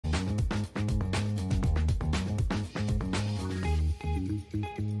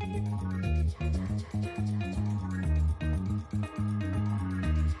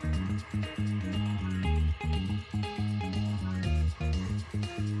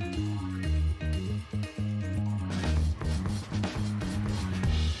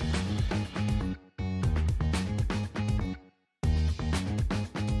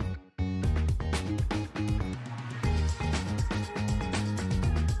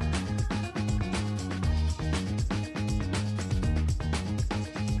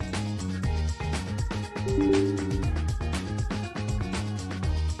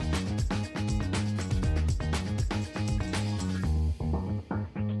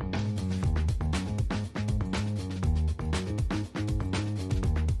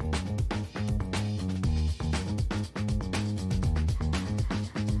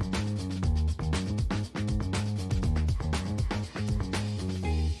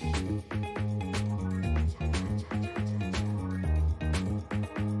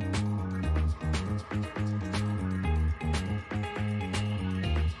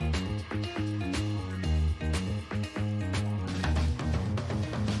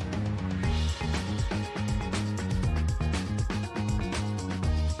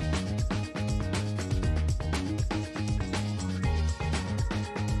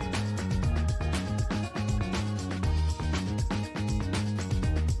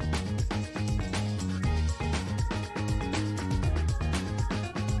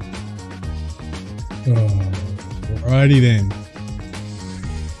Oh, alrighty then.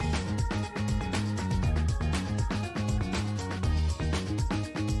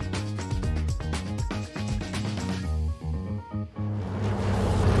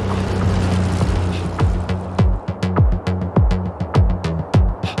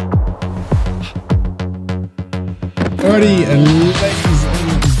 Alrighty, ladies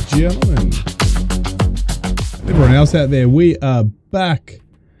and gentlemen, everyone else out there, we are back.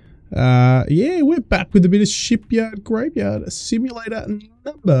 Yeah, we're back with a bit of Shipyard Graveyard Simulator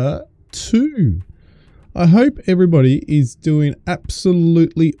number 2. I hope everybody is doing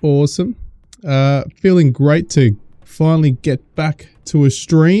absolutely awesome. Feeling great to finally get back to a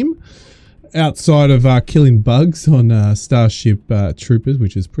stream outside of killing bugs on Starship Troopers,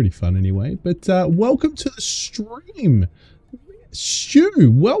 which is pretty fun anyway. But welcome to the stream.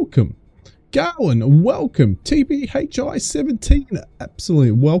 Stu, welcome. Garwin, welcome. TBHI17,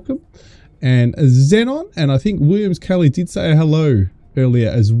 absolutely welcome. And Xenon, and I think Williams Kelly did say hello earlier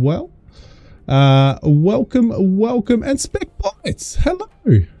as well. Welcome, welcome. And Spec Bites, hello.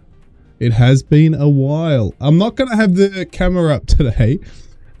 It has been a while. I'm not going to have the camera up today,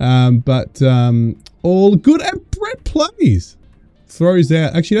 but all good. And Brett Plays throws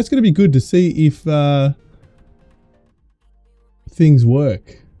out. Actually, that's going to be good to see if things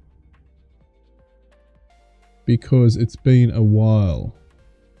work. Because it's been a while.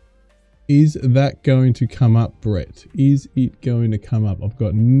 Is that going to come up, Brett? Is it going to come up? I've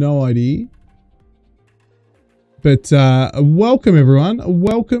got no idea. But welcome everyone.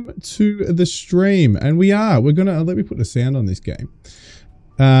 Welcome to the stream. And we're gonna let me put the sound on this game.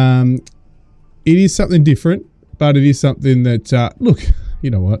 It is something different, but it is something that look,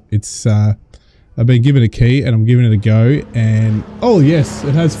 you know what? It's I've been given a key and I'm giving it a go, and oh yes,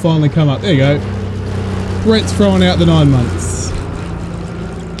 it has finally come up. There you go. Brett's throwing out the 9 months.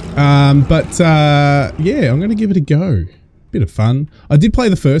 Yeah, I'm going to give it a go. Bit of fun. I did play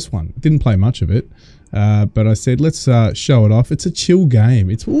the first one. Didn't play much of it. But I said, let's show it off. It's a chill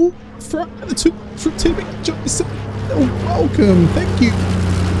game. It's all from TBHI17. Welcome. Thank you.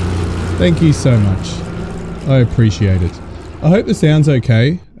 Thank you so much. I appreciate it. I hope the sound's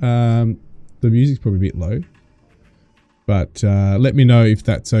okay. The music's probably a bit low. But let me know if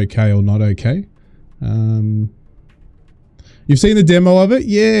that's okay or not okay. You've seen the demo of it?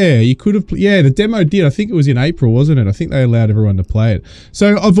 Yeah, you could have. Yeah, the demo did. I think it was in April, wasn't it? I think they allowed everyone to play it.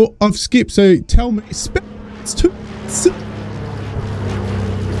 So I've skipped. So tell me,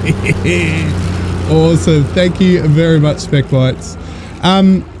 awesome. Thank you very much, Spec Bites.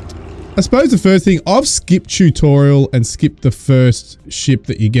 I suppose the first thing, I've skipped tutorial and skipped the first ship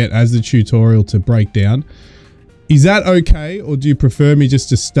that you get as the tutorial to break down. Is that okay, or do you prefer me just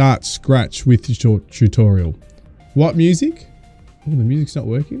to start scratch with the tutorial? What music? Oh, the music's not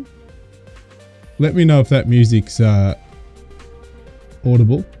working. Let me know if that music's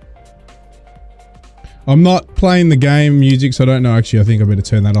audible. I'm not playing the game music, so I don't know. Actually, I think I better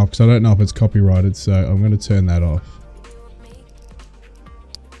turn that off because I don't know if it's copyrighted, so I'm going to turn that off.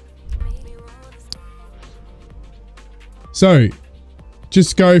 So,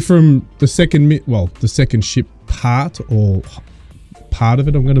 just go from the second ship part or part of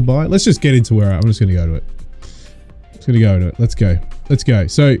it I'm going to buy. Let's just get into where I'm just going to go to it. Let's go. Let's go.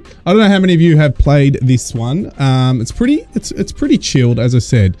 So I don't know how many of you have played this one. It's pretty chilled, as I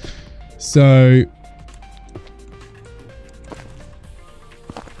said. So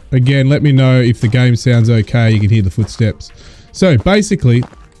again, let me know if the game sounds okay. You can hear the footsteps. So basically,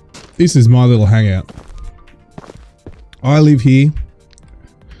 this is my little hangout. I live here,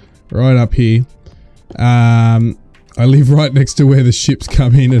 right up here. I live right next to where the ships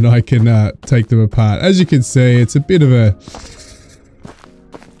come in and I can take them apart. As you can see, it's a bit of a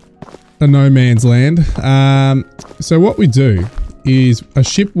a no man's land. So what we do is a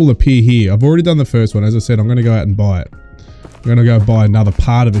ship will appear here. I've already done the first one. As I said, I'm going to go out and buy it. I'm going to go buy another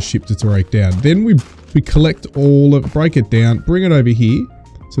part of a ship to break down. Then we collect all of, break it down, bring it over here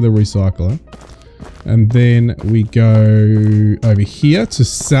to the recycler. And then we go over here to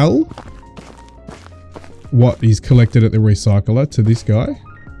sell what is collected at the recycler to this guy.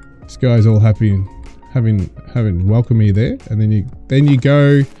 This guy's all happy and having welcomed me there. And then you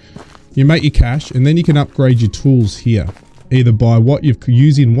go, you make your cash, and then you can upgrade your tools here. Either by what you've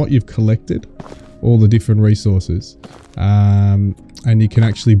using what you've collected, all the different resources, and you can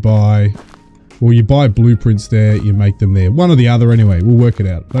actually buy. Well, you buy blueprints there, you make them there. One or the other anyway. We'll work it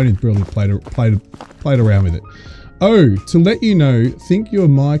out. Don't need to really play around with it. Oh, to let you know, think your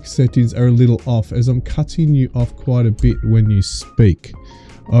mic settings are a little off as I'm cutting you off quite a bit when you speak.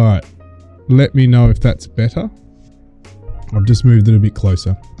 All right, let me know if that's better. I've just moved it a bit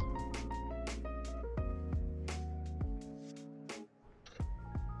closer.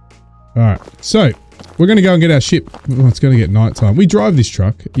 All right, so we're going to go and get our ship. Oh, it's going to get nighttime. We drive this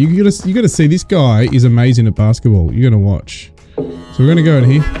truck. You got to see this guy is amazing at basketball. You're going to watch. So we're going to go in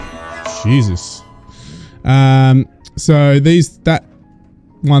here. Jesus. So that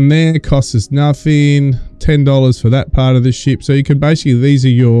one there costs us nothing. $10 for that part of the ship. So you can basically, these are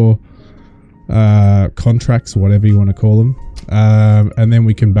your contracts, whatever you want to call them. And then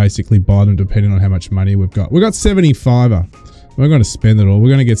we can basically buy them depending on how much money we've got. We've got 75er. We're going to spend it all. We're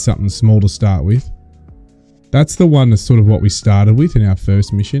going to get something small to start with. That's the one that's sort of what we started with in our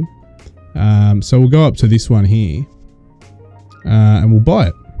first mission. So we'll go up to this one here. And we'll buy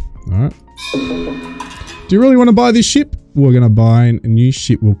it. Alright. Do you really want to buy this ship? We're going to buy a new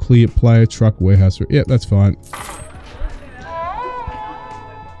ship. We'll clear player, truck, warehouse. Yep, that's fine.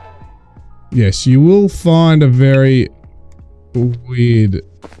 Yes, you will find a very weird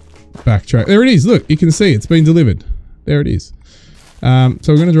backtrack. There it is. Look, you can see it's been delivered. There it is. So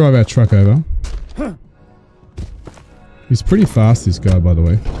we're going to drive our truck over. He's pretty fast, this guy, by the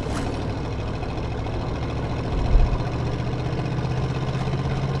way.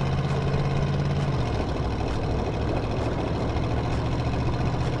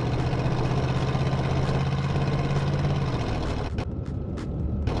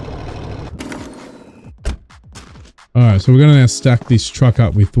 Alright, so we're going to now stack this truck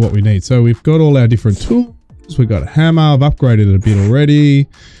up with what we need. So we've got all our different tools. We've got a hammer. I've upgraded it a bit already.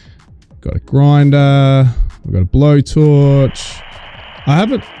 Got a grinder. We've got a blowtorch.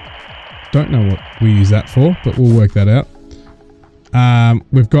 Don't know what we use that for, but we'll work that out.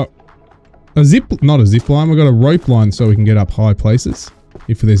 We've got not a zip line. We've got a rope line so we can get up high places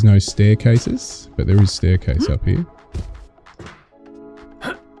if there's no staircases, but there is staircase up here.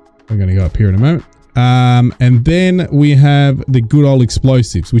 We're going to go up here in a moment. And then we have the good old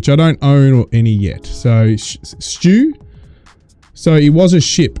explosives, which I don't own or any yet. So stew. So it was a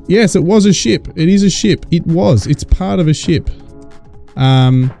ship. Yes, it was a ship. It is a ship. It was. It's part of a ship.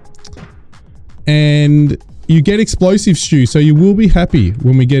 And you get explosive stew. So you will be happy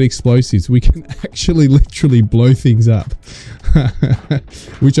when we get explosives. We can actually literally blow things up,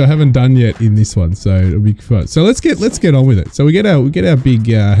 which I haven't done yet in this one. So it'll be fun. So let's get on with it. So we get our big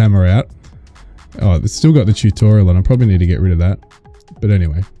hammer out. Oh, it's still got the tutorial on. I probably need to get rid of that. But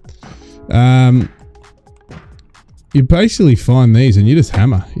anyway. You basically find these and you just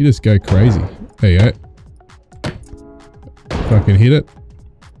hammer. You just go crazy. There you go. Fucking hit it.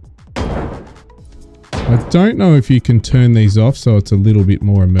 I don't know if you can turn these off so it's a little bit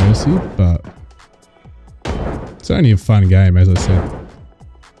more immersive, but it's only a fun game, as I said.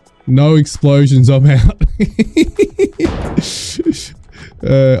 No explosions, I'm out.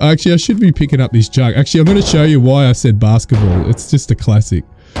 Actually, I should be picking up this junk. Actually, I'm going to show you why I said basketball. It's just a classic.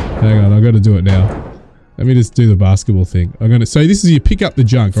 Hang on, I've got to do it now. Let me just do the basketball thing. So this is you pick up the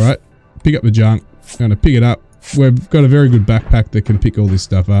junk, right? Pick up the junk. I'm going to pick it up. We've got a very good backpack that can pick all this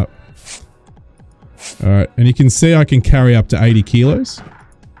stuff up. All right. And you can see I can carry up to 80 kilos.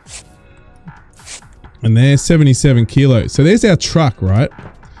 And there's 77 kilos. So there's our truck, right?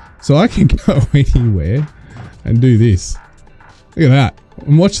 So I can go anywhere and do this. Look at that.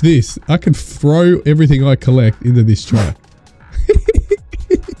 And watch this. I can throw everything I collect into this truck.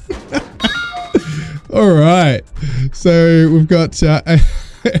 All right. So we've got...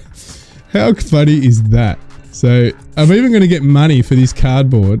 how funny is that? So I'm even going to get money for this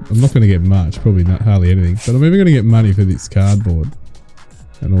cardboard. I'm not going to get much. Probably not hardly anything. But I'm even going to get money for this cardboard.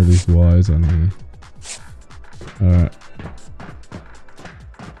 And all these wires on here. All right.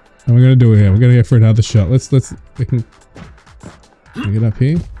 And we're going to do it here. We're going to go for another shot. Can we get up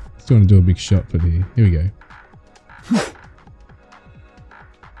here? Just want to do a big shot for here. Here we go.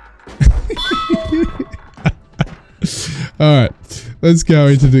 Alright, let's go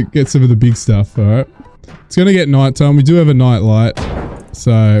into get some of the big stuff, alright? It's going to get nighttime. We do have a night light,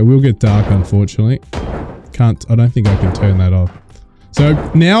 so it will get dark, unfortunately. I don't think I can turn that off. So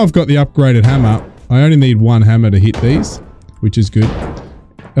now I've got the upgraded hammer. I only need one hammer to hit these, which is good.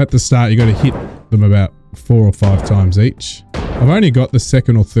 At the start, you got to hit them about 4 or 5 times each. I've only got the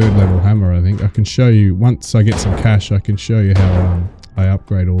 2nd or 3rd level hammer, I think. I can show you, once I get some cash, I can show you how I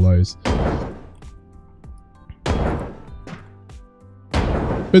upgrade all those.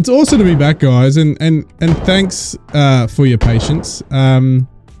 But it's awesome to be back, guys, and thanks for your patience. Am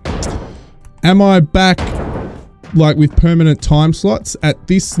I back, like, with permanent time slots? At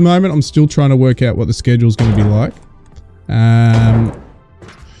this moment, I'm still trying to work out what the schedule's going to be like.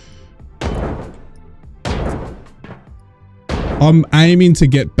 I'm aiming to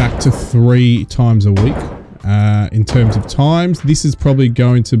get back to 3 times a week in terms of times. This is probably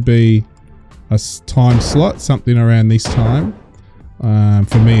going to be a time slot, something around this time.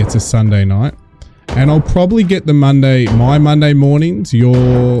 For me, it's a Sunday night. And I'll probably get the my Monday mornings,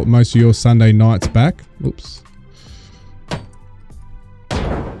 most of your Sunday nights back. Oops.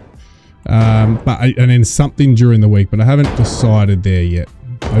 And then something during the week, but I haven't decided there yet.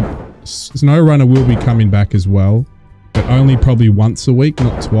 SnowRunner will be coming back as well, but only probably once a week,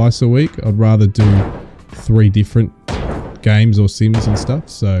 not twice a week. I'd rather do 3 different games or sims and stuff,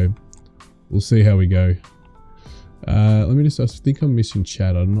 so we'll see how we go. Let me just, I think I'm missing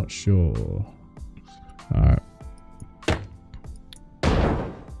chat, I'm not sure. Alright.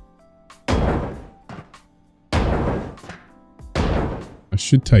 I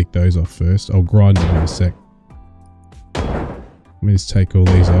should take those off first. I'll grind them in a sec. Let me just take all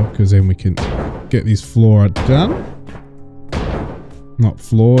these off, because then we can get this floor done. Not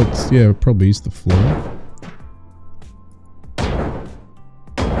floor, yeah, it probably is the floor.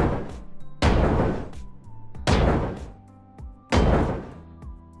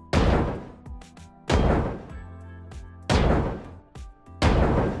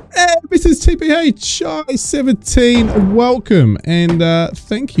 Mrs. TPH 17, welcome, and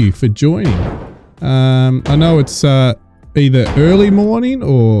thank you for joining. I know it's either early morning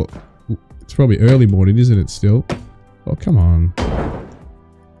or it's probably early morning, isn't it still? Oh, come on.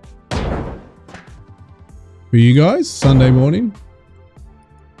 For you guys, Sunday morning.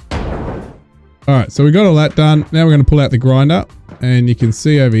 Alright, so we got all that done. Now we're going to pull out the grinder, and you can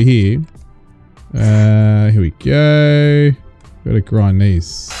see over here. Here we go. Got to grind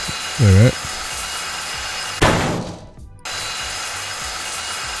these. There we go.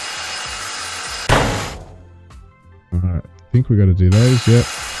 Alright, I think we got to do those, yep.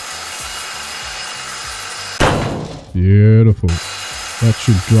 Beautiful. That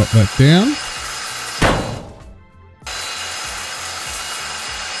should drop that down.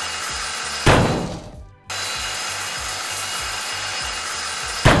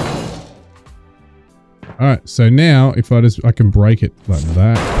 Alright, so now if I can break it like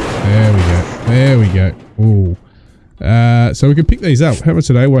that. There we go. There we go. Ooh. So we can pick these up. How much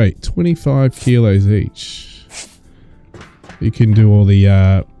do they weigh? 25 kilos each. You can do all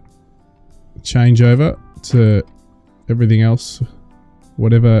the changeover to everything else,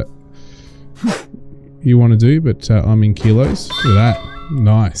 whatever you want to do, but I'm in kilos. Look at that.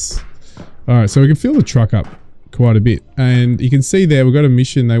 Nice. Alright, so we can fill the truck up quite a bit. And you can see there, we've got a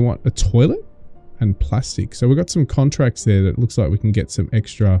mission. They want a toilet and plastic. So we've got some contracts there that looks like we can get some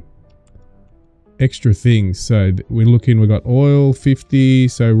extra things. So we're looking, we've got oil 50,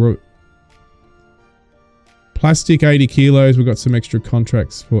 so plastic 80 kilos. We've got some extra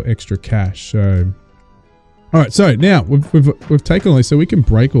contracts for extra cash. So all right, so now we've taken all these, so we can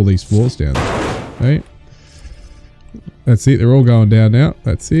break all these floors down. Okay, that's it. They're all going down now.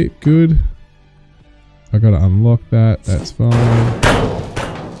 That's it. Good. I got to unlock that. That's fine.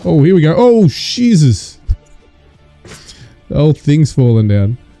 Oh, here we go. Oh, Jesus. The whole thing's falling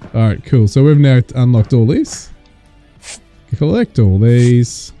down. All right, cool. So we've now unlocked all this. Collect all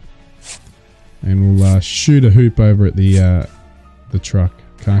these. And we'll shoot a hoop over at the truck.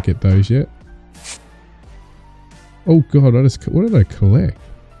 Can't get those yet. Oh, God. What did I collect?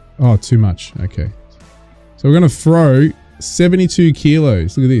 Oh, too much. Okay. So we're going to throw 72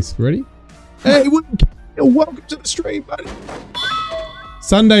 kilos. Look at this. Ready? Hey, welcome to the stream, buddy.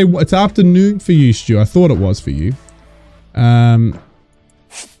 Sunday, it's afternoon for you, Stu. I thought it was for you. Can't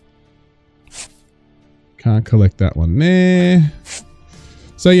collect that one there.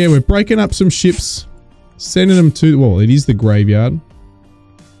 So yeah, we're breaking up some ships, sending them to, well, it is the graveyard.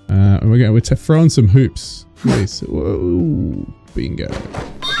 And we're throwing some hoops. Look at this. Whoa, bingo.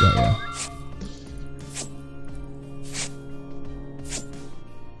 There we are.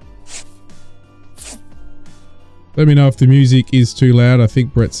 Let me know if the music is too loud. I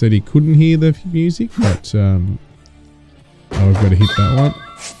think Brett said he couldn't hear the music, but I've got to hit that one.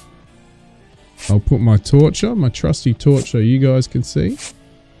 I'll put my torch on, my trusty torch, so you guys can see.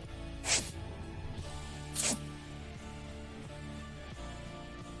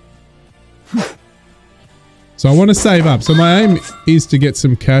 So I want to save up. So my aim is to get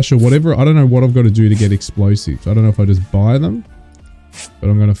some cash or whatever. I don't know what I've got to do to get explosives. I don't know if I just buy them, but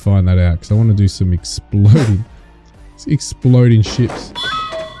I'm going to find that out because I want to do some exploding ships.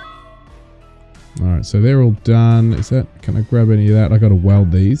 All right, so they're all done. Is that? Can I grab any of that? I got to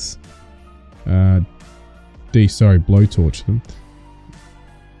weld these. Blowtorch them.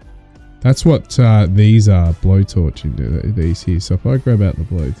 That's what these are, blowtorching these here. So if I grab out the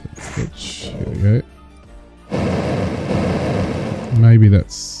blowtorch, here we go. Maybe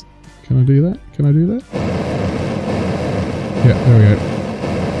that's... Can I do that? Can I do that? Yeah, there we go.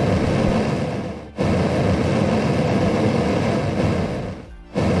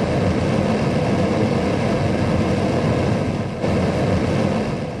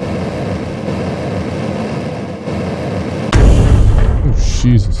 Oh,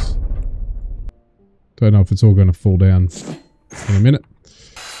 Jesus. Don't know if it's all going to fall down in a minute.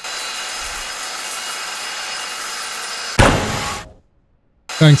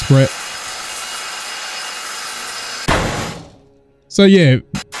 Thanks, Brett. So yeah,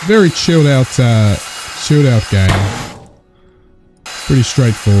 very chilled out game. Pretty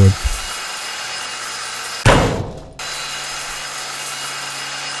straightforward.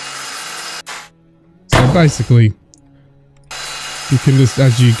 So basically, you can just,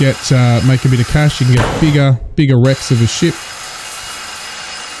 as you get make a bit of cash, you can get bigger wrecks of a ship,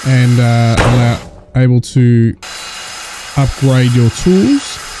 and able to upgrade your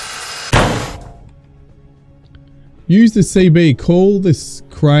tools. Use the CB, call this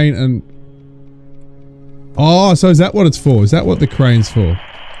crane and... Oh, so is that what it's for? Is that what the crane's for?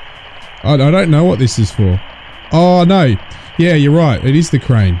 I don't know what this is for. Oh, no. Yeah, you're right. It is the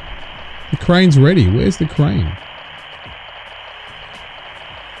crane. The crane's ready. Where's the crane?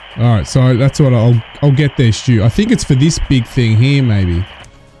 Alright, so that's what I'll get there, Stu. I think it's for this big thing here, maybe.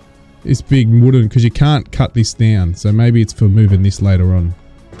 This big wooden, because you can't cut this down. So maybe it's for moving this later on.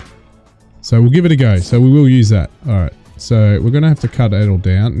 So we'll give it a go. So we will use that. Alright. So we're going to have to cut it all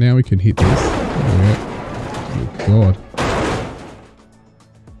down. Now we can hit this. Oh, God.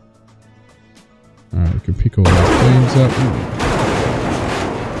 Alright, we can pick all those beams up.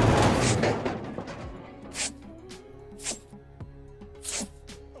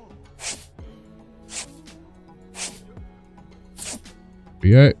 There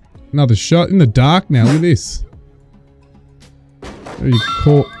we go. Another shot in the dark now. Look at this. You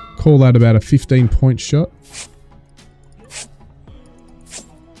call that about a 15-point shot.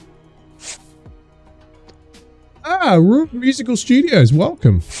 Ah, Room Musical Studios.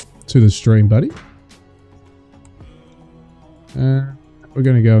 Welcome to the stream, buddy. We're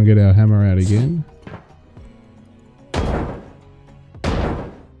going to go and get our hammer out again.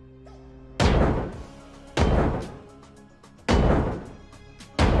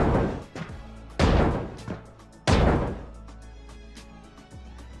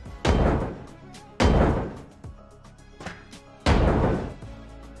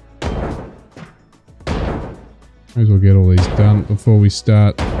 Might as well get all these done before we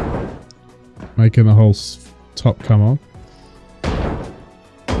start making the whole top come off.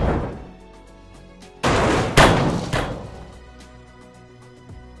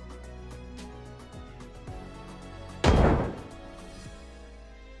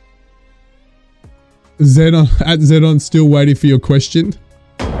 Zedon still waiting for your question.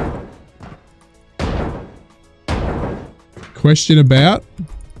 Question about?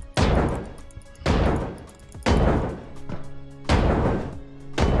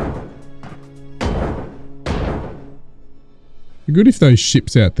 Be good if those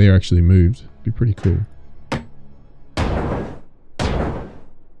ships out there actually moved. Be pretty cool.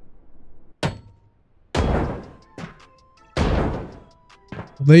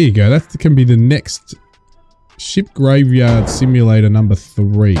 There you go. That can be the next ship graveyard simulator number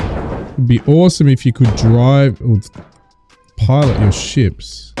 3. It'd be awesome if you could drive or pilot your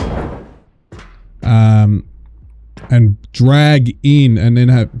ships and drag in and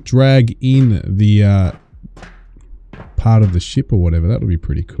then drag in the part of the ship or whatever. That would be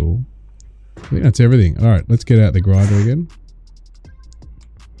pretty cool. I think that's everything. All right, let's get out the grinder again.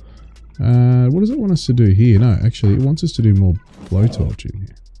 What does it want us to do here? No, actually, it wants us to do more blowtorching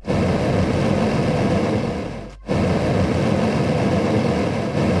here.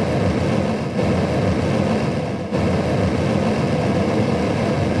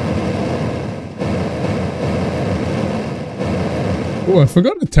 Oh, I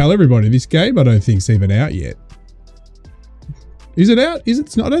forgot to tell everybody, this game I don't think's even out yet. Is it out?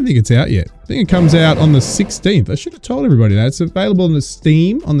 It's not, I don't think it's out yet. I think it comes out on the 16th. I should have told everybody that. It's available on the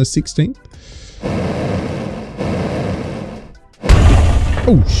Steam on the 16th.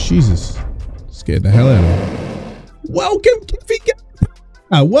 Oh, Jesus. Scared the hell out of me. Welcome,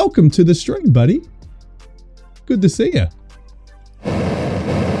 welcome to the stream, buddy. Good to see you.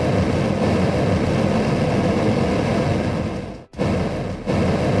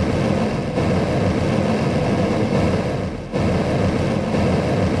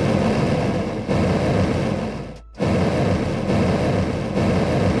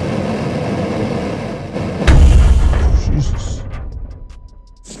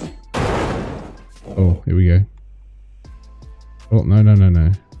 Oh, here we go. Oh,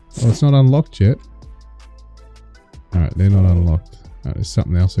 no. Oh, it's not unlocked yet. Alright, they're not unlocked. Alright, there's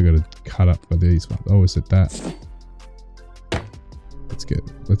something else I gotta cut up for these ones. Oh, is it that? Let's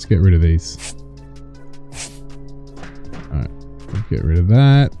get rid of these. Alright, let's get rid of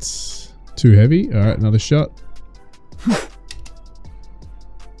that. Too heavy. Alright, another shot.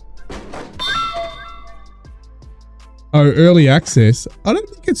 Oh, early access. I don't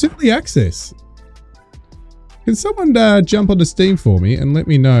think it's early access. Can someone jump onto Steam for me and let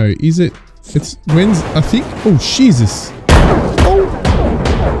me know? It's when's, I think, oh, Jesus. Oh.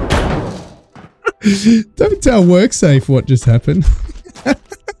 Don't tell WorkSafe what just happened.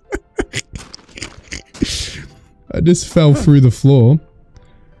 I just fell through the floor.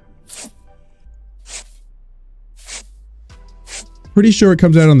 Pretty sure it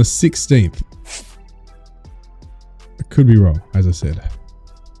comes out on the 16th. I could be wrong, as I said.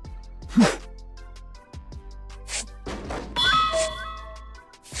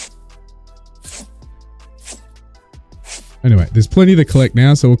 Anyway, there's plenty to collect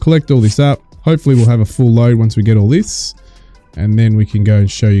now, so we'll collect all this up. Hopefully we'll have a full load once we get all this. And then we can go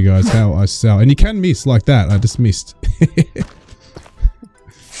and show you guys how I sell. And you can miss like that. I just missed.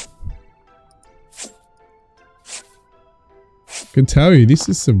 Can tell you, this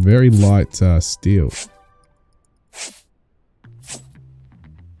is some very light steel.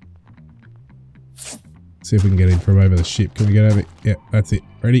 See if we can get in from over the ship. Can we get over? Yeah, that's it.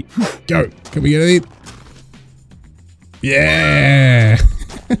 Ready? Go. Can we get in? Yeah.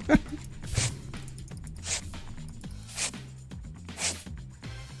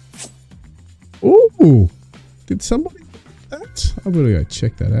 Ooh. Did somebody do that? I'm gonna go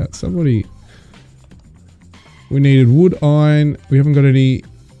check that out. Somebody. We needed wood, iron. We haven't got any.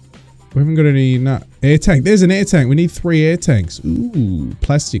 No, air tank. There's an air tank. We need 3 air tanks. Ooh,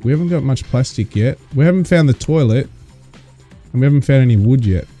 plastic. We haven't got much plastic yet. We haven't found the toilet. And we haven't found any wood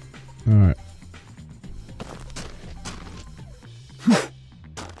yet. Alright.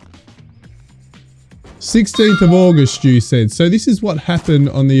 "16th of August, you said. So this is what happened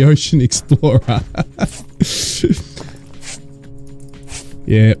on the Ocean Explorer.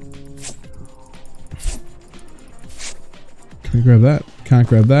 Yeah. Can we grab that? Can't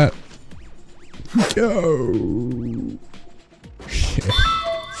grab that. Go. Yeah.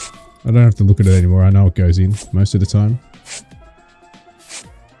 I don't have to look at it anymore. I know it goes in most of the time.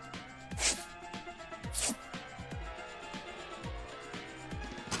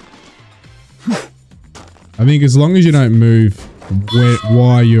 I think as long as you don't move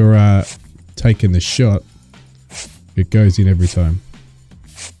while you're taking the shot, it goes in every time.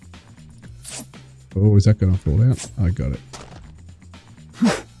 Oh, is that going to fall out? I got it.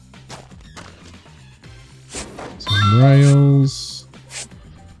 Some rails.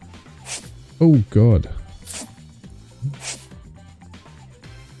 Oh, God.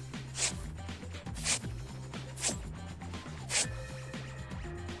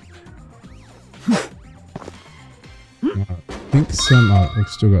 I think some, we've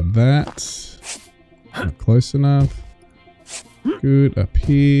still got that. Not close enough. Good, up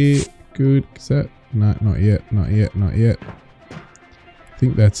here. Good, is that? No, not yet, not yet, not yet. I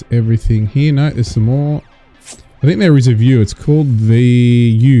think that's everything here. No, there's some more. I think there is a view. It's called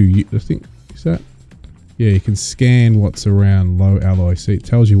VU. I think, is that? Yeah, you can scan what's around low alloy. See, it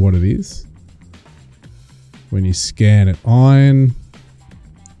tells you what it is. When you scan it. Iron,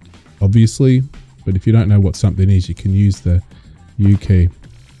 obviously. But if you don't know what something is, you can use the U key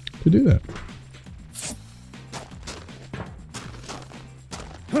to do that.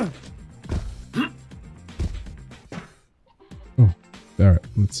 Oh, alright.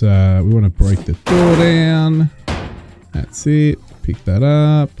 Let's we want to break the door down. That's it. Pick that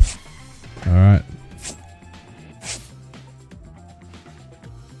up. Alright.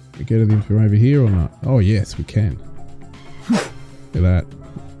 Can we get anything from over here or not? Oh yes, we can. Look at that.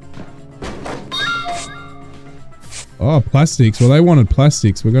 Oh, plastics. Well, they wanted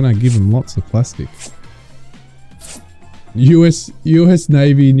plastics. We're going to give them lots of plastic. US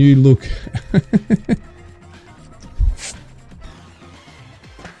Navy new look.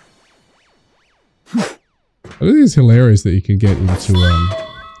 I think it's hilarious that you can get into,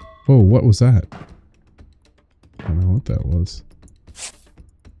 oh, what was that? I don't know what that was.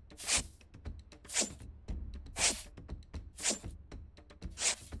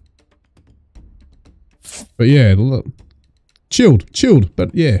 But yeah, look, chilled,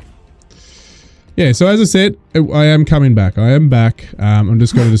 but yeah. Yeah, so as I said, I am coming back. I am back. I'm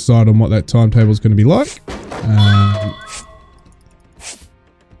just going to decide on what that timetable is going to be like.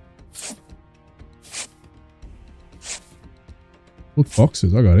 Look,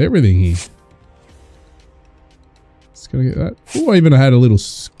 boxes. I got everything here. Just going to get that. Oh, I even had a little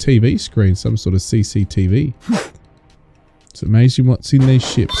TV screen, some sort of CCTV. It's amazing what's in these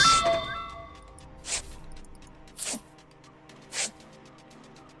ships.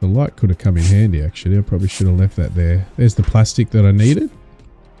 The light could have come in handy, actually. I probably should have left that there. There's the plastic that I needed.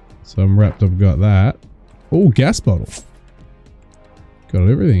 So I'm wrapped. I've got that. Oh, gas bottle. Got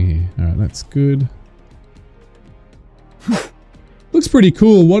everything here. All right, that's good. Looks pretty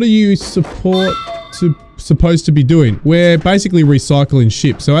cool. What are you supposed to be doing? We're basically recycling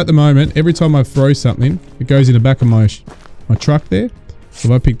ships. So at the moment, every time I throw something, it goes in the back of my truck there. So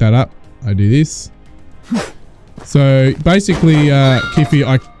if I pick that up, I do this. So basically, Kiffy,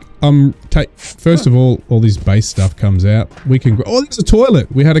 first of all this base stuff comes out. We can grow. Oh, there's a toilet.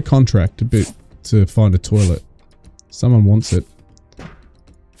 We had a contract to find a toilet. Someone wants it.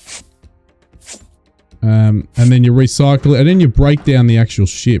 And then you recycle it, and then you break down the actual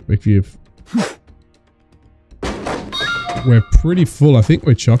ship. We're pretty full. I think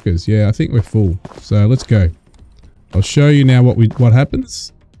we're chockers. Yeah, I think we're full. So let's go. I'll show you now what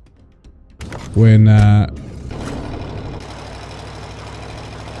happens when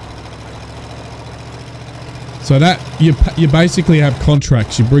so that you basically have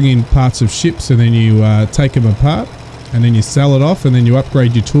contracts. You bring in parts of ships and then you take them apart and then you sell it off and then you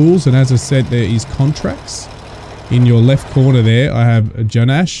upgrade your tools. And as I said, there is contracts. In your left corner there, I have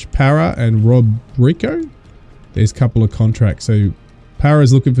Janash, Para and Rob Rico. There's a couple of contracts. So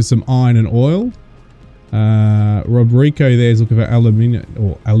Para's looking for some iron and oil. Rob Rico there is looking for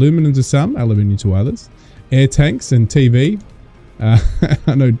aluminum to some, aluminium to others. Air tanks and TV. I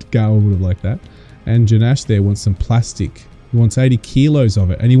know Garl would have liked that. And Janash there wants some plastic. He wants 80 kilos of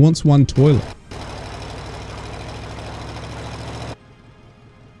it. And he wants one toilet.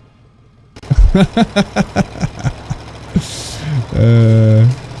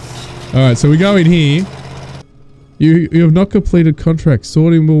 Alright, so we go in here. You have not completed contract.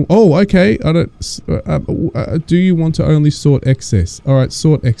 Sorting will... Oh, okay. I don't... do you want to only sort excess? Alright,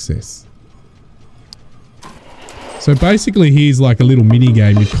 sort excess. So basically here's like a little mini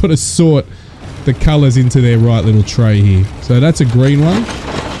game. You've got to sort the colours into their right little tray here. So that's a green one.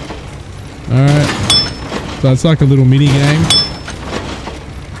 Alright. So it's like a little mini game.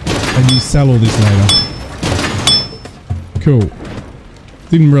 And you sell all this later. Cool.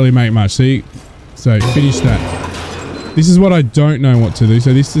 Didn't really make much. See? So finish that. This is what I don't know what to do.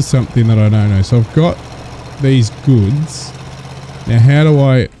 So this is something that I don't know. So I've got these goods. Now how do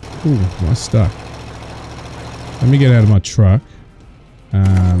I... Ooh, am I stuck? Let me get out of my truck.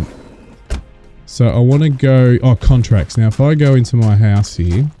 So I want to go... Oh, contracts. Now if I go into my house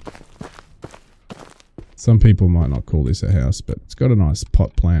here... Some people might not call this a house, but it's got a nice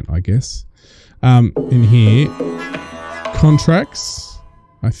pot plant, I guess. In here... Contracts,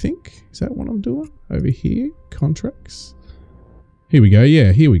 I think. Is that what I'm doing? Over here? Contracts. Here we go.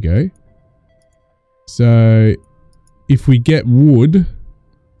 Yeah, here we go. So, if we get wood...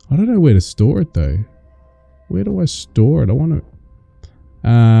 I don't know where to store it, though. Where do I store it? I want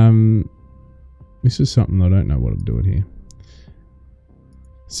to... This is something I don't know what I'm doing here.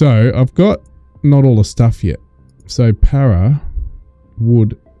 So, I've got not all the stuff yet. So, para,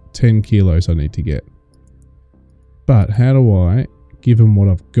 wood, 10 kilos I need to get. But how do I give them what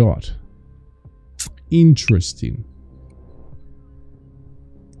I've got? Interesting.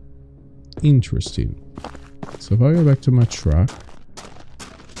 Interesting. So if I go back to my truck.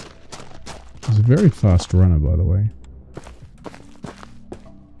 It's a very fast runner, by the way.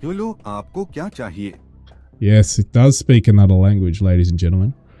 Yes, it does speak another language, ladies and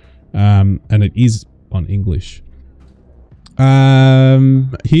gentlemen. And it is on English.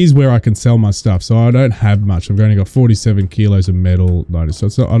 Here's where I can sell my stuff. So I don't have much. I've only got 47 kilos of metal. So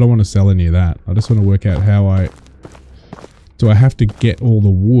it's not, I don't want to sell any of that. I just want to work out how do I have to get all the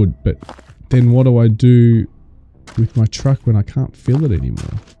wood? But then what do I do with my truck when I can't fill it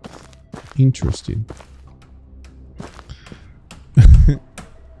anymore? Interesting.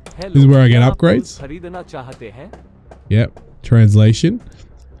 This is where I get upgrades. Yep, translation.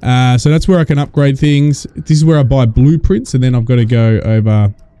 So that's where I can upgrade things. This is where I buy blueprints, and then I've got to go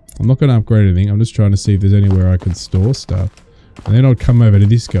over. I'm not going to upgrade anything. I'm just trying to see if there's anywhere I can store stuff. And then I'll come over to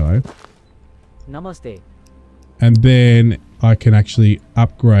this guy. Namaste. And then I can actually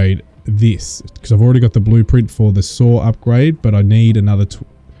upgrade this, because I've already got the blueprint for the saw upgrade, but I need another.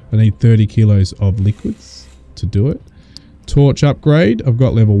 I need 30 kilos of liquids to do it. Torch upgrade, I've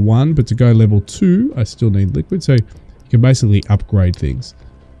got level 1, but to go level 2, I still need liquid. So you can basically upgrade things.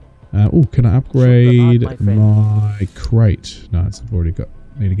 Oh, can I upgrade my crate? No, I've already got.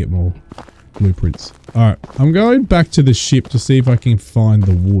 Need to get more blueprints. All right, I'm going back to the ship to see if I can find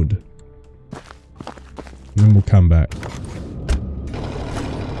the wood. And then we'll come back.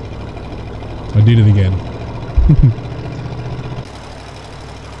 I did it again.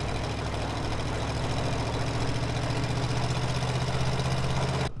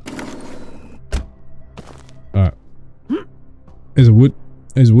 Alright. There's a wood.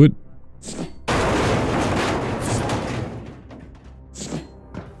 There's wood.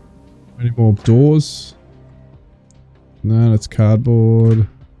 Any more doors? No, that's cardboard.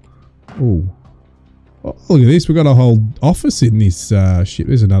 Oh. Oh, look at this. We've got a whole office in this ship.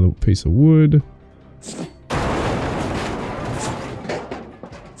 There's another piece of wood.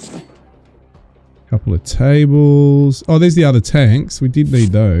 Couple of tables. Oh, there's the other tanks. We did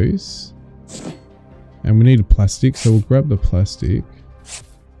need those. And we needed plastic, so we'll grab the plastic.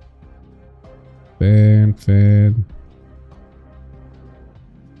 Fan.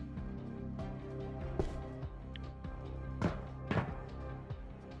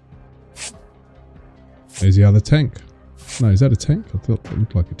 There's the other tank. No, is that a tank? I thought that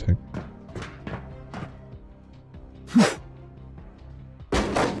looked like a tank.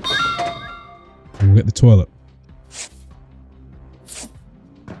 And we'll get the toilet.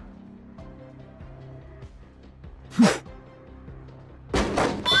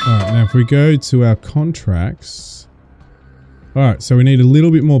 Alright, now if we go to our contracts. Alright, so we need a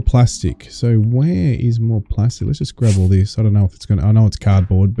little bit more plastic. So where is more plastic? Let's just grab all this. I don't know if it's gonna. I know it's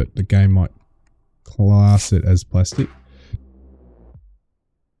cardboard, but the game might class it as plastic.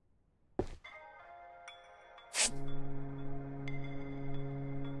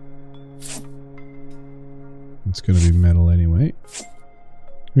 It's going to be metal anyway.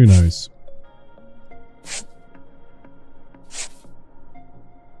 Who knows?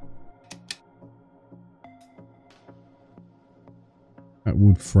 That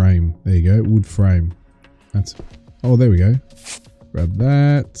wood frame. There you go. Wood frame. That's. Oh, there we go. Grab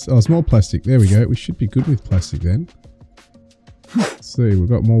that. Oh, it's more plastic. There we go. We should be good with plastic then. Let's see, we've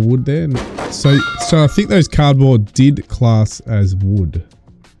got more wood there. So I think those cardboard did class as wood.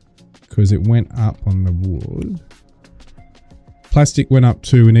 Because it went up on the wood. Plastic went up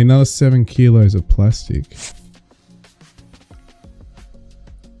too. We need another 7 kilos of plastic.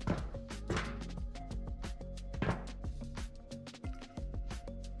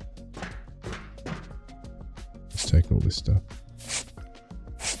 Let's take all this stuff.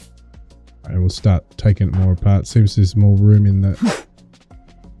 And we'll start taking it more apart. Seems there's more room in the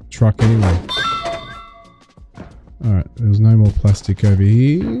truck anyway. Alright, there's no more plastic over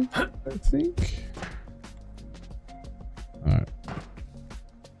here, I think. Alright.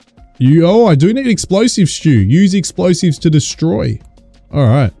 Oh, I do need explosives, Stu. Use explosives to destroy.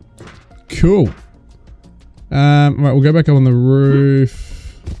 Alright. Cool. Right, we'll go back up on the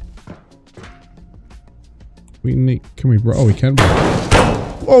roof. We need, can we, oh, we can.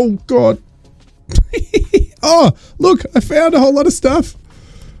 Oh, God. Oh, look, I found a whole lot of stuff.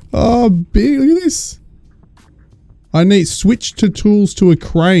 Oh, big, look at this. I need switch to tools to a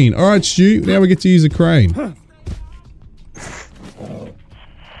crane. All right, Stu, now we get to use a crane.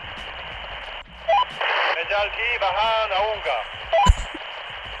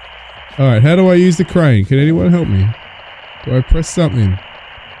 All right, how do I use the crane? Can anyone help me? Do I press something?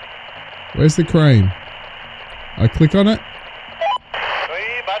 Where's the crane? I click on it.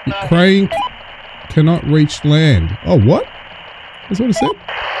 The crane cannot reach land. Oh, what? That's what it said?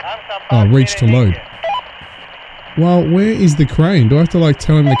 Oh, reach to load. Well, where is the crane? Do I have to like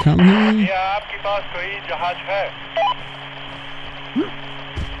tell him to come here?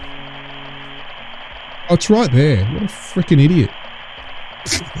 Oh, it's right there. What a freaking idiot.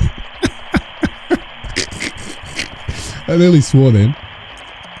 I nearly swore then.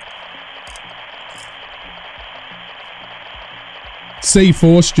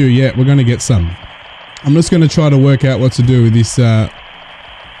 C4 Stu, yeah, we're going to get some. I'm just going to try to work out what to do with this, oh,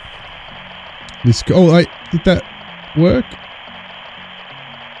 wait, did that work?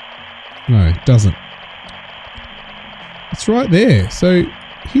 No, it doesn't. It's right there. So,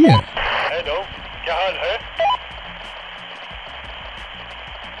 here. Hello, क्या हाल है?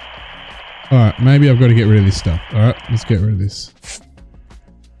 Alright, maybe I've got to get rid of this stuff. Alright, let's get rid of this.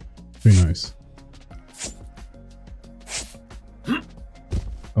 Who knows?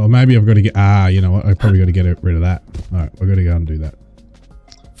 Oh, maybe I've got to get... you know what? I've probably got to get rid of that. Alright, I've got to go and do that.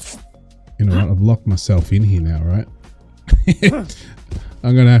 You know what? I've locked myself in here now, right?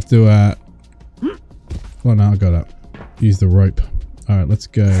 I'm going to have to... oh, no, I got to use the rope. Alright, let's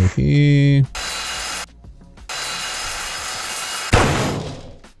go here.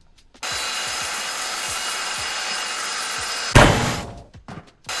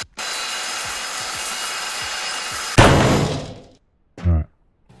 Alright.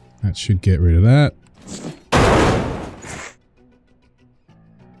 That should get rid of that.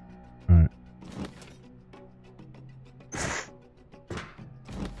 Alright.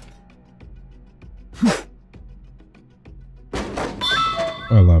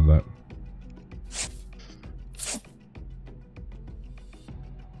 I love that.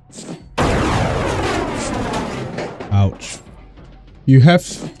 Ouch. You have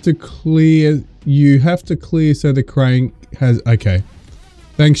to clear so the crane has... Okay.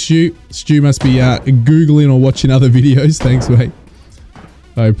 Thanks, Stu. Stu must be Googling or watching other videos. Thanks, mate.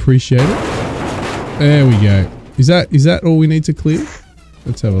 I appreciate it. There we go. Is that all we need to clear?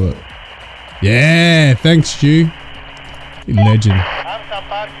 Let's have a look. Yeah, thanks, Stu. You legend.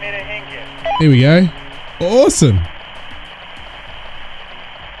 Here we go. Awesome.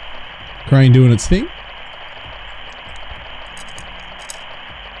 Crane doing its thing.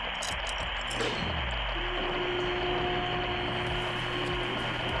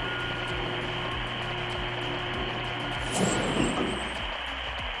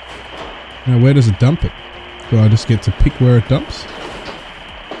 Now, where does it dump it? Do I just get to pick where it dumps?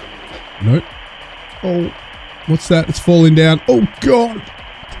 Nope. Oh, what's that? It's falling down. Oh, God.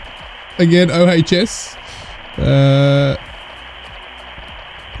 Again, OHS.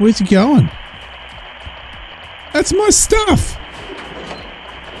 Where's it going? That's my stuff.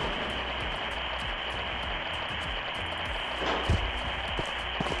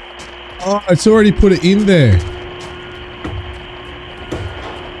 Oh, it's already put it in there.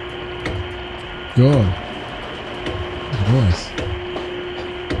 God. Nice.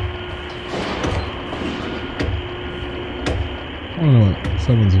 I don't know what.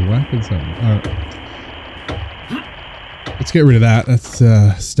 Someone's whacking something. Alright. Let's get rid of that. That's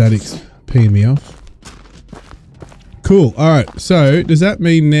statics peeing me off. Cool. Alright. So, does that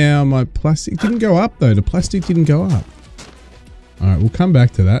mean now my plastic didn't go up though? The plastic didn't go up. Alright, we'll come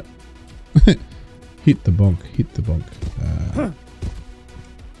back to that. Hit the bonk. Hit the bonk.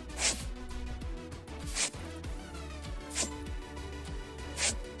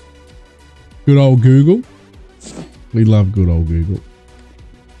 Good old Google. We love good old Google.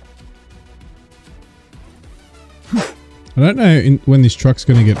 I don't know when this truck's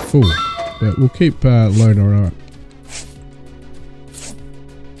going to get full, but we'll keep loading her up.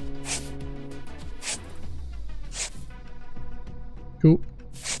 Cool.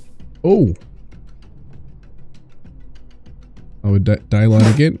 Oh. Oh,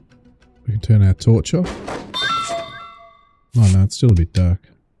 daylight again. We can turn our torch off. Oh no, it's still a bit dark.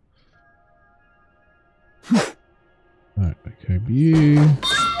 Right, okay, view.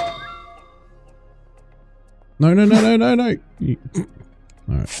 No. Alright.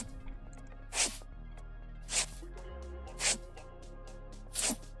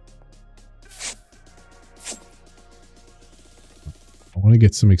 I want to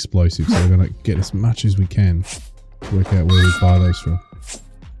get some explosives, so we're going to get as much as we can to work out where we buy those from.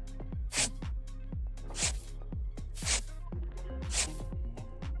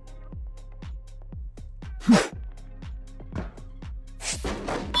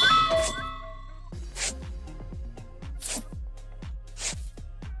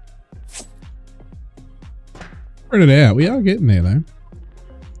 Spread it out. We are getting there though.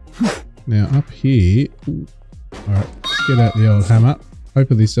 Now up here. Alright, let's get out the old hammer.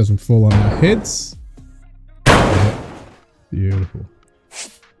 Hopefully this doesn't fall on our heads. Yeah, beautiful.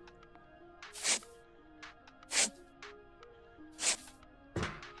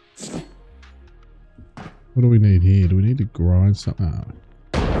 What do we need here? Do we need to grind something out?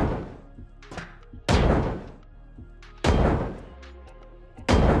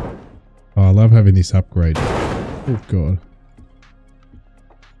 Oh, I love having this upgrade. Oh god.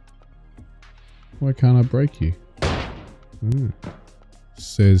 Why can't I break you?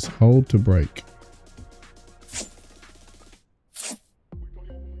 Says hold to break.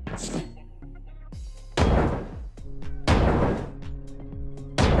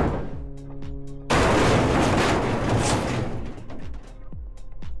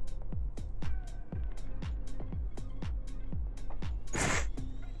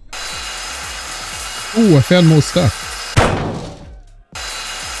 Oh, I found more stuff.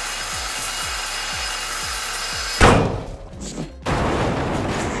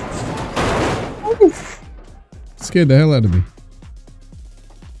 Ooh. Scared the hell out of me.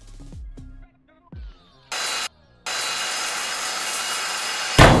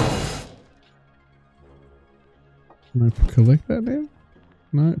 Can I collect that now?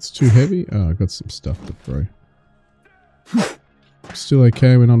 No, it's too heavy. Oh, I got some stuff to throw. Still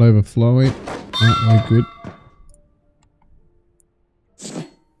okay, we're not overflowing. Oh, we're good.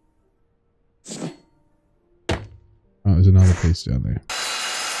 Oh, there's another piece down there.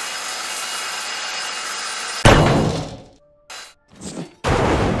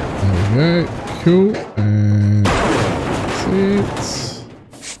 There we go. Cool. And that's it.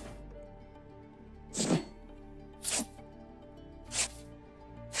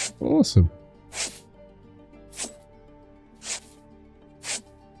 Awesome.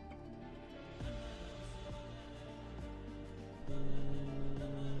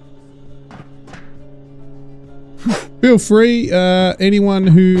 Feel free, anyone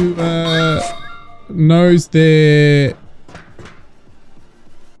who knows their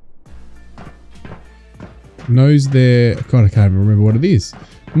God, I can't even remember what it is.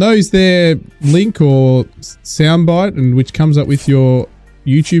 Knows their link or soundbite, and which comes up with your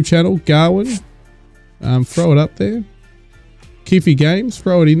YouTube channel, Garwin. Throw it up there. Kiffy Games,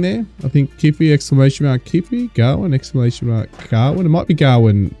 throw it in there. I think Kiffy, exclamation mark Kiffy, Garwin, exclamation mark Garwin. It might be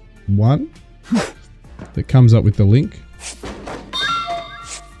Garwin 1 that comes up with the link.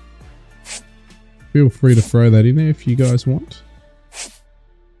 Feel free to throw that in there if you guys want.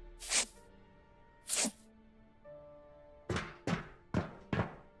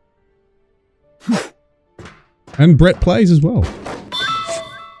 And Brett Plays as well.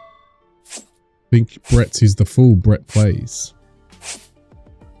 I think Brett's is the full Brett Plays.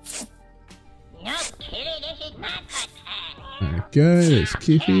 No, Killit, this is my podcast. There we go, there's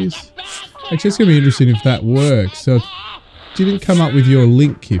Kiffy's. Actually, it's going to be interesting if that works. So, it didn't come up with your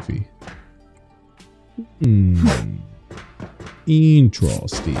link, Kiffy.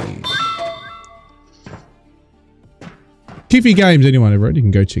 Interesting. Kiffy Games, anyone ever? You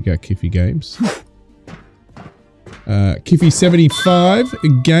can go check out Kiffy Games.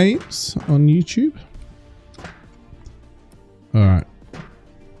 Kiffy75 Games on YouTube. Alright.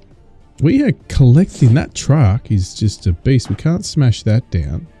 We are collecting. That truck is just a beast. We can't smash that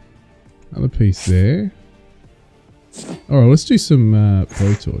down. Another piece there. Alright, let's do some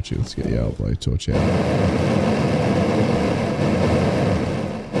blowtorch. Let's get the old blowtorch out.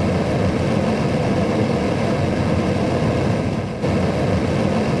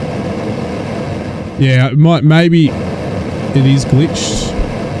 Yeah, it might, maybe it is glitched.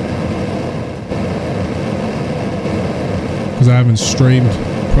 Because I haven't streamed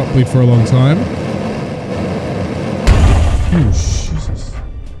properly for a long time. Oh, Jesus.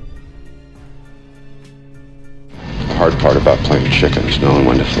 The hard part about playing chicken is knowing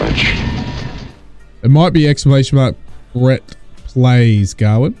when to flinch. It might be exclamation mark Brett Plays,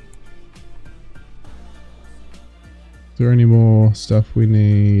 Garwood. Is there any more stuff we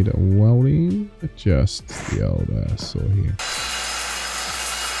need welding? Just the old saw here.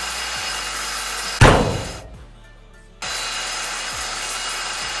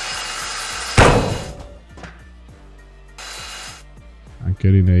 Can't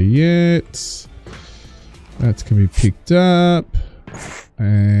get in there yet. That's gonna be picked up.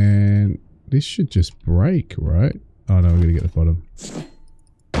 And this should just break, right? Oh no, we're gonna get the bottom.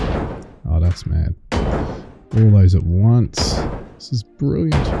 Oh, that's mad. All those at once. This is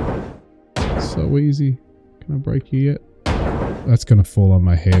brilliant. So easy. Can I break you yet? That's gonna fall on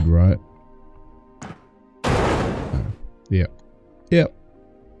my head, right? Oh, yep. Yep.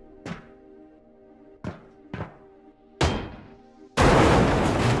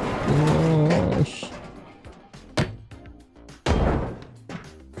 Gosh.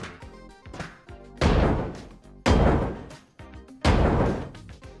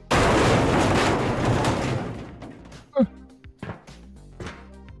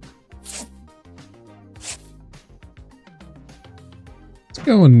 What's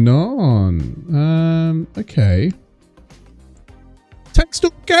going on? Okay.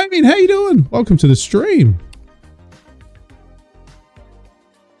 Textbook Gaming, how you doing? Welcome to the stream.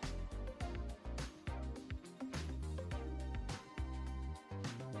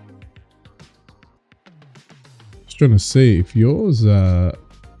 Just trying to see if yours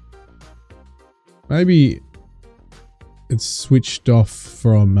maybe it's switched off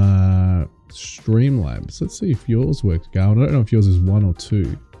from Streamlabs. Let's see if yours works, Gal. I don't know if yours is 1 or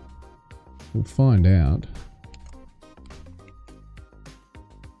 2. We'll find out.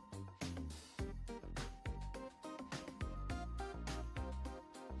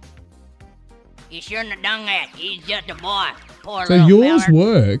 He shouldn't have done that. He's just a boy. Poor So little yours feller.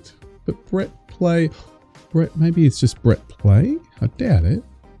 worked, but Brett, maybe it's just Brett play? I doubt it.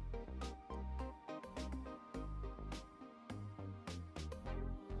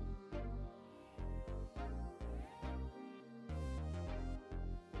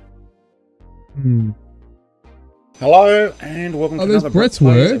 Hello and welcome to there's another Brett's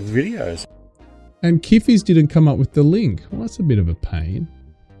Brett Plays work. videos. And Kiffy's didn't come up with the link. Well, that's a bit of a pain,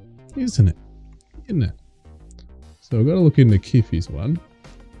 isn't it? Isn't it? So we've got to look into Kiffy's one.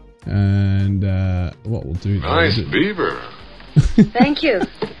 And what we'll do... Nice beaver. Thank you.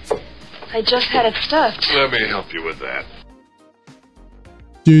 I just had it stuffed. Let me help you with that.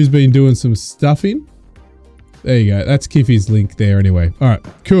 Stu's been doing some stuffing. There you go. That's Kiffy's link there anyway. All right,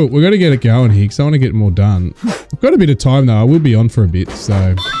 cool. We're going to get it going here because I want to get more done. I've got a bit of time though. I will be on for a bit,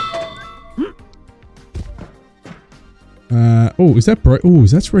 so... oh, is that break? Oh,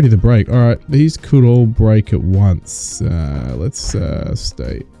 that's ready to break. All right, these could all break at once. Let's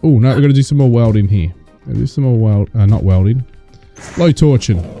stay. Oh, no, we're going to do some more welding here. We're do some more not welding. Low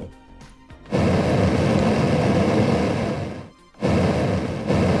torching.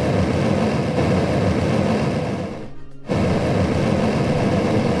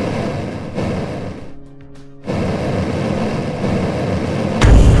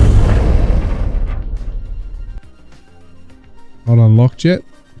 Not unlocked yet?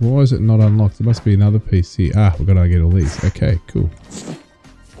 Why is it not unlocked? There must be another piece here. Ah, we've got to get all these. Okay, cool.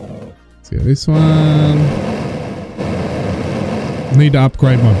 Let's get this one. I need to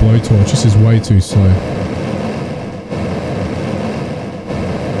upgrade my blowtorch. This is way too slow.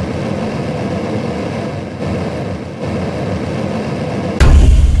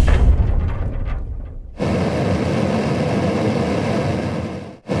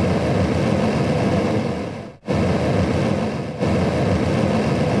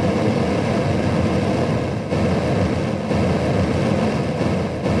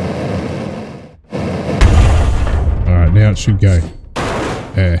 Now it should go.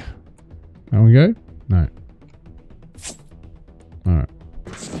 There. That one go? No. Alright.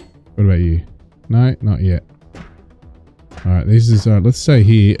 What about you? No, not yet. Alright, this is... let's stay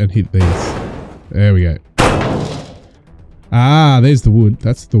here and hit these. There we go. Ah, there's the wood.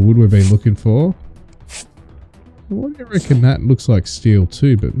 That's the wood we've been looking for. What do you reckon that looks like steel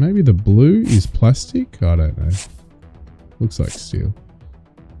too? But maybe the blue is plastic? I don't know. Looks like steel.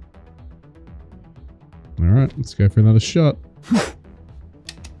 Alright, let's go for another shot.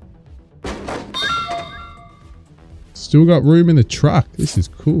 Still got room in the truck. This is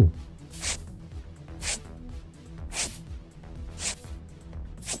cool.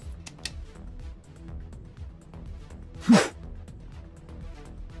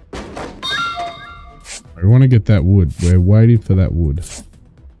 I want to get that wood. We're waiting for that wood.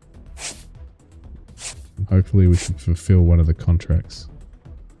 And hopefully we can fulfill one of the contracts.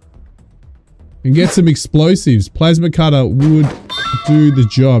 And get some explosives. Plasma cutter would do the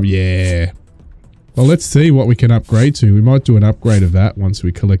job. Yeah. Well, let's see what we can upgrade to. We might do an upgrade of that once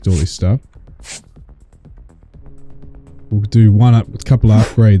we collect all this stuff. We'll do a couple of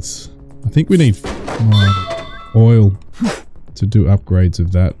upgrades. I think we need oil to do upgrades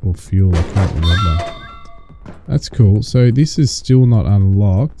of that, or fuel. I can't remember. That's cool. So this is still not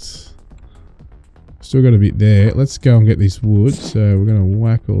unlocked. Still got a bit there. Let's go and get this wood. So we're going to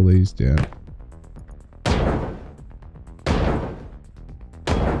whack all these down.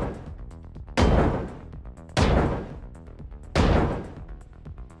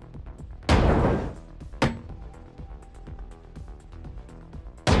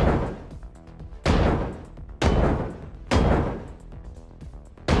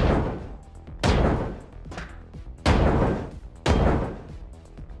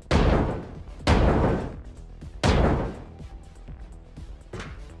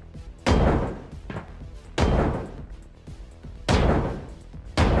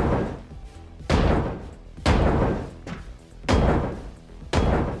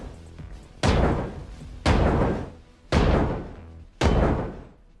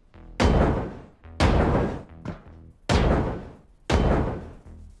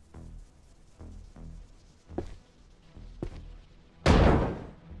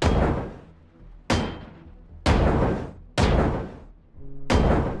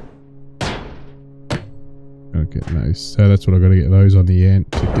 Okay, nice. So that's what I've got to get those on the end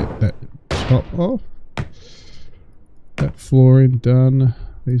to get that top off. That flooring done.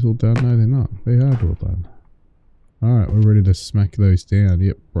 These all done? No, they're not. They are all done. Alright, we're ready to smack those down.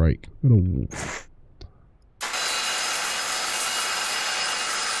 Yep, break. Got a wolf.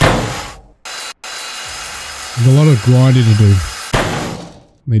 There's a lot of grinding to do.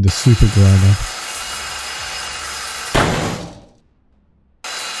 Need the super grinder.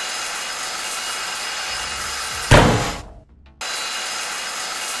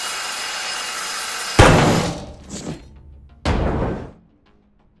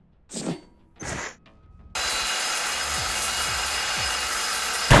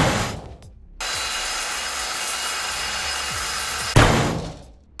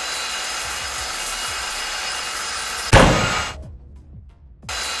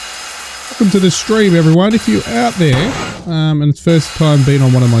 welcome to the stream, everyone. If you're out there and it's first time being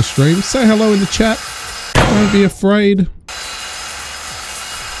on one of my streams, say hello in the chat. Don't be afraid.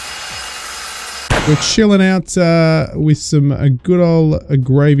 We're chilling out with some good old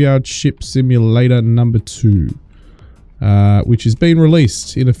Graveyard Ship Simulator number 2, which has been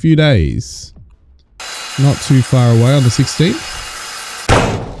released in a few days. Not too far away, on the 16th.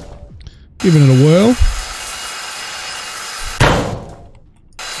 Giving it a whirl.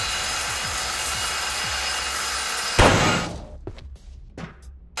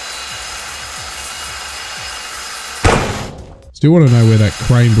 Still want to know where that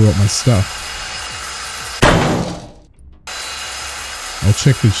crane brought my stuff. I'll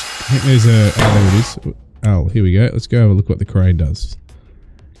check the... I think there's a... Oh, there it is. Oh, here we go. Let's go have a look what the crane does.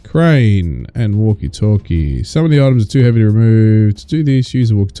 Crane and walkie-talkie. Some of the items are too heavy to remove. To do this,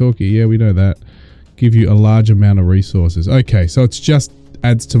 use a walkie-talkie. Yeah, we know that. Give you a large amount of resources. Okay, so it's just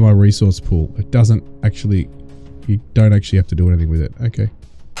adds to my resource pool. It doesn't actually... You don't actually have to do anything with it. Okay.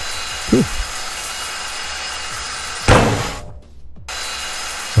 Cool.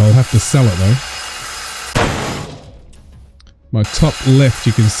 So I'll have to sell it though. My top left,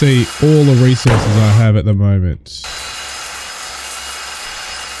 you can see all the resources I have at the moment.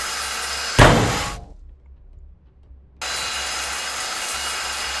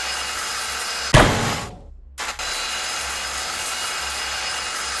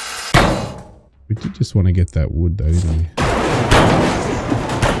 We did just want to get that wood though, didn't we?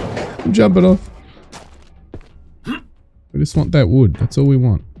 I'm jumping off. We just want that wood. That's all we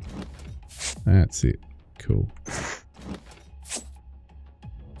want. That's it. Cool.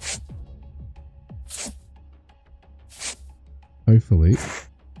 Hopefully, it's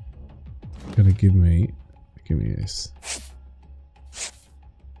gonna give me this.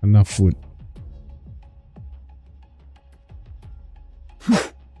 Enough wood.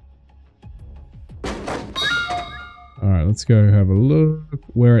 Alright, let's go have a look.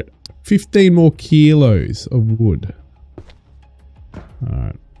 We're at 15 more kilos of wood.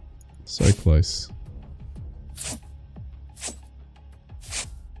 Alright. So close.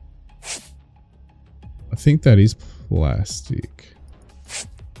 I think that is plastic.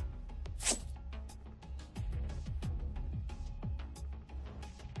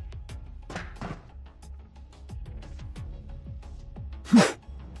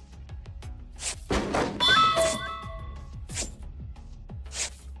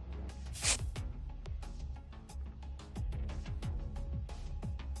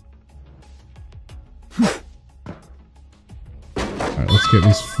 Let's get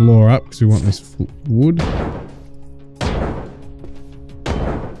this floor up because we want this wood.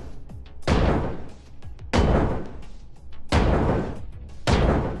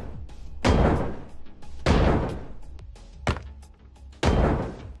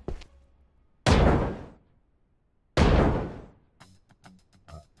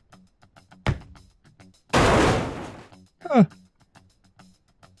 Huh.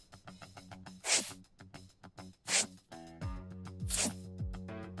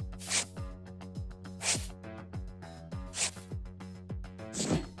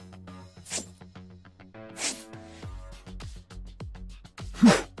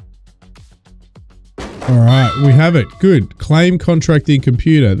 Alright, we have it. Good. Claim contracting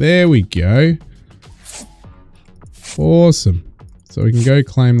computer. There we go. Awesome. So we can go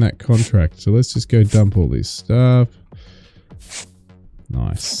claim that contract. So let's just go dump all this stuff.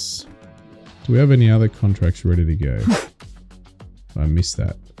 Nice. Do we have any other contracts ready to go? I missed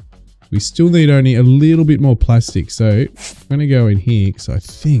that. We still need only a little bit more plastic. So I'm going to go in here because I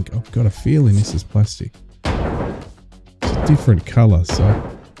think I've got a feeling this is plastic. It's a different color,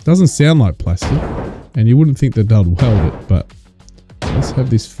 so it doesn't sound like plastic. And you wouldn't think that they'd weld it, but I just have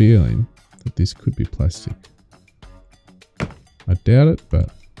this feeling that this could be plastic. I doubt it, but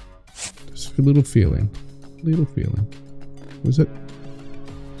just a little feeling. Little feeling. Was it?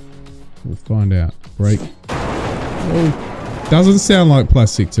 We'll find out. Break. Oh, doesn't sound like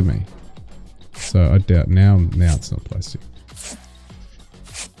plastic to me. So I doubt now it's not plastic.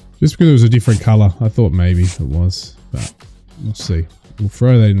 Just because it was a different color, I thought maybe it was, but we'll see. We'll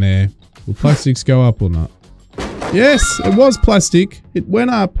throw that in there. Will plastics go up or not? Yes, it was plastic. It went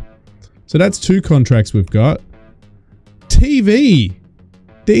up. So that's 2 contracts we've got. TV.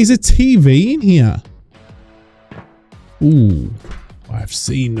 There is a TV in here. Ooh, I've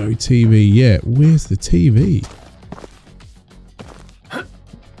seen no TV yet. Where's the TV?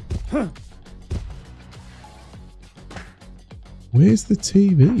 Where's the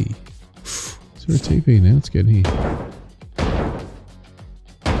TV? Is there a TV now? Let's get in here.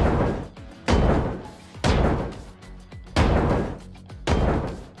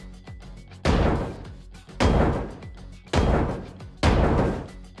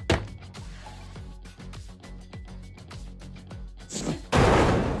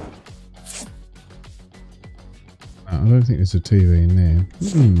 I don't think there's a TV in there.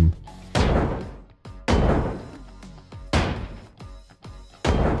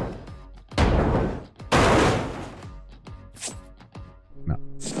 No.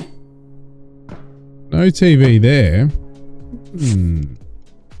 No TV there.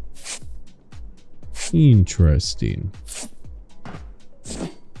 Interesting.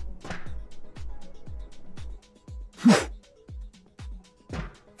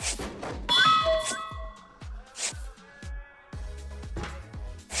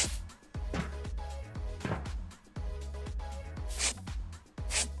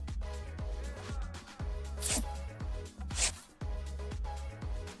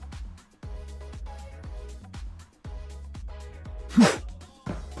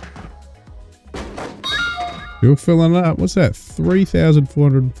 You're filling up. What's that?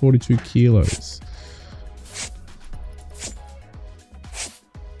 3,442 kilos.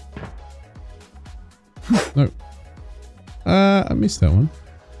 No. I missed that one.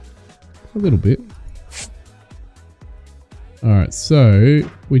 A little bit. Alright, so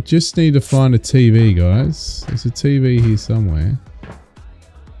we just need to find a TV, guys. There's a TV here somewhere.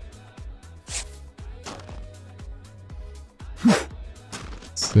 Let's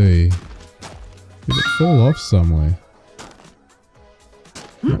see. Did it fall off somewhere?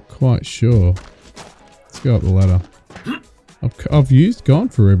 Not quite sure. Let's go up the ladder. I've gone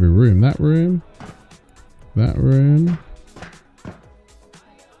for every room. That room. That room.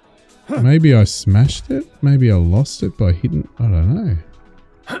 Maybe I smashed it? Maybe I lost it by hitting... I don't know.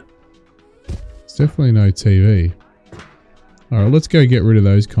 It's definitely no TV. Alright, let's go get rid of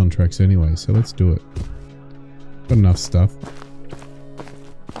those contracts anyway. So let's do it. Got enough stuff.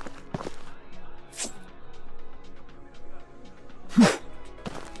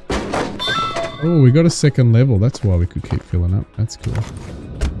 Oh, we got a second level. That's why we could keep filling up. That's cool.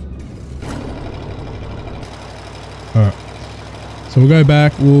 Alright. So we'll go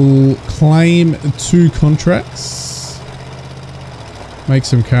back. We'll claim 2 contracts. Make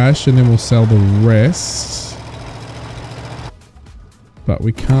some cash and then we'll sell the rest. But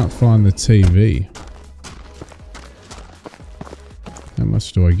we can't find the TV. How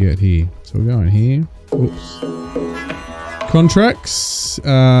much do I get here? So we're going here. Oops. Contracts.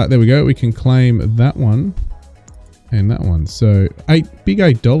 There we go. We can claim that one and that one. So big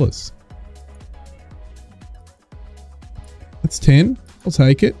 $8. That's 10. I'll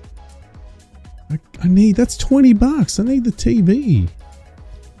take it. I need, that's 20 bucks. I need the TV.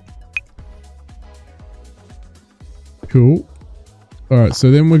 Cool. All right.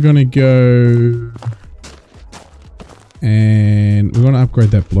 So then we're going to go and we're going to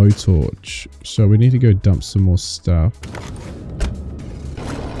upgrade that blowtorch. So we need to go dump some more stuff.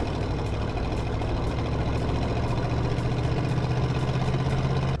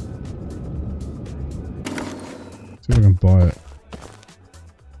 See if I can buy it.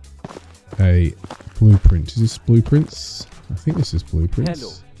 A blueprint. Is this blueprints? I think this is blueprints.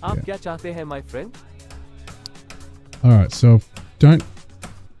 Hello. आप क्या चाहते हैं, my friend? Alright, so don't...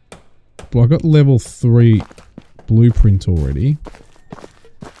 Well, I got level 3 blueprint already.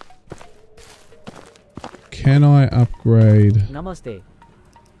 Can I upgrade? Namaste.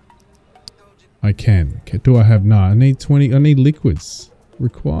 I can. Do I have? No, I need 20. I need liquids.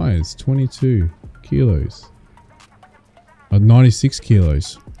 Requires 22 kilos. 96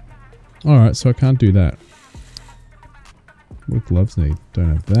 kilos. Alright, so I can't do that. What gloves need? Don't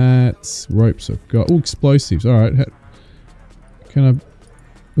have that. Ropes I've got. Oh, explosives. Alright. Can I...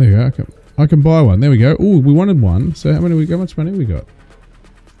 There you go. I can buy one. There we go. Oh, we wanted one. So how much money we got?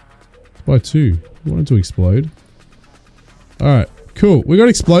 Let's buy 2. We wanted to explode. Alright. Cool. We got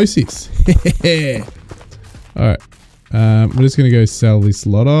explosives. Alright. We're just going to go sell this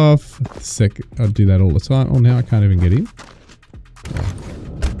lot off. I do that all the time. Oh, now I can't even get in. Yeah.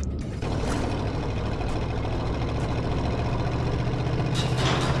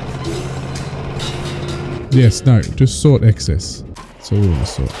 Yes, no, just sort excess. That's all we want to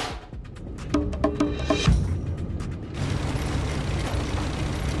sort.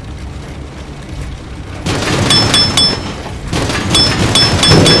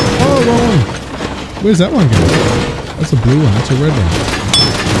 Oh, wrong one. Where's that one going? That's a blue one, that's a red one.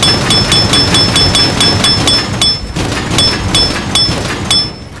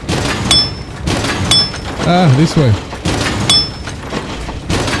 Ah, this way.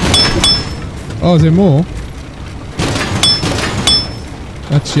 Oh, is there more?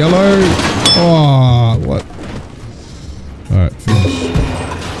 That's yellow. Oh, what? Alright, finish.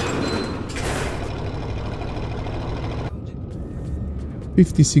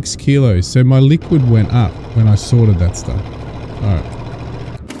 $56 kilos. So my liquid went up when I sorted that stuff. Alright.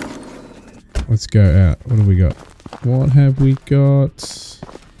 Let's go out. What have we got? What have we got?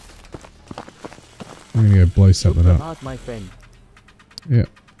 I'm gonna go blow something up. Out, my friend. Yeah.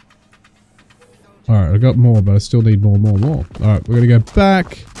 Alright, I got more, but I still need more. Alright, we're gonna go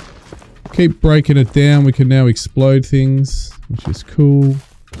back. Keep breaking it down. We can now explode things, which is cool.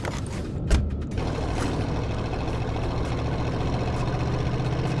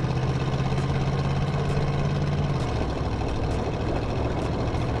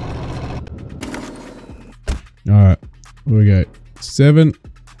 Alright, here we go. 7.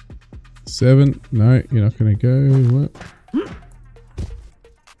 No, you're not gonna go. What?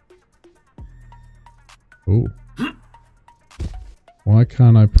 Oh. Why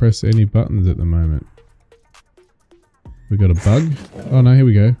can't I press any buttons at the moment? We got a bug? Oh no, here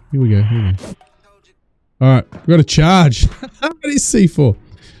we go. Alright, we've got a charge. What is C4?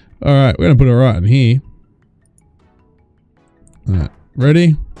 Alright, we're gonna put it right in here. Alright,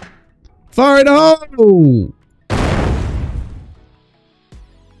 ready? Fire it hole!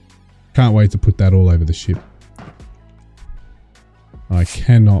 Can't wait to put that all over the ship. I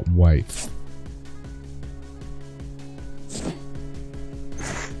cannot wait.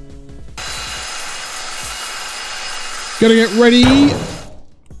 Gotta get ready.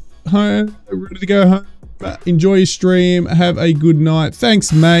 Home. Ready to go home. Enjoy your stream. Have a good night.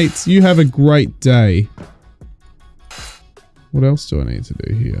 Thanks, mates. You have a great day. What else do I need to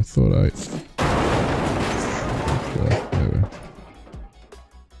do here? I thought I... There we go.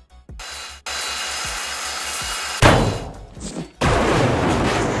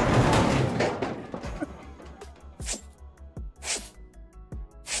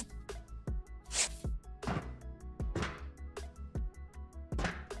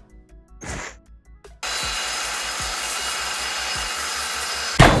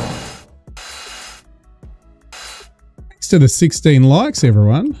 To the 16 likes,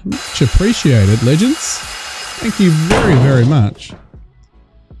 everyone. Much appreciated, legends. Thank you very, very much.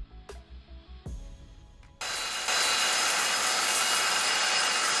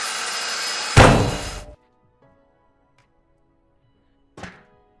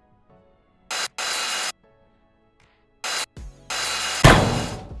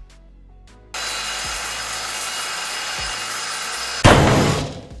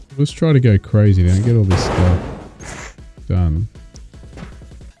 Let's try to go crazy now and get all this stuff done.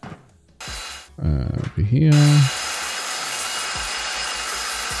 Over here.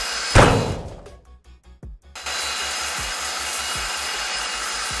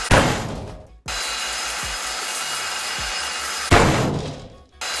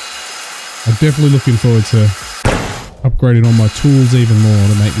 I'm definitely looking forward to upgrading all my tools even more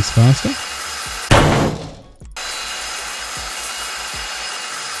to make this faster.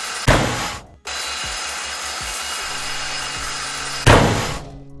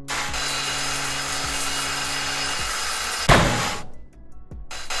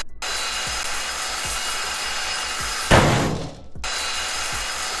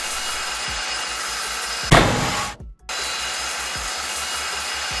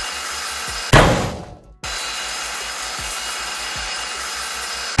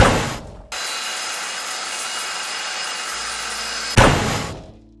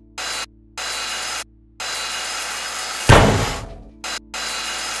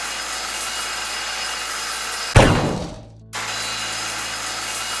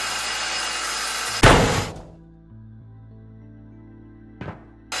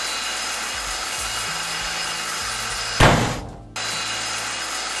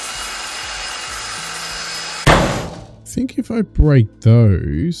 I think if I break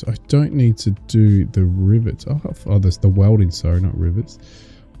those, I don't need to do the rivets. Oh, there's the welding, sorry, not rivets.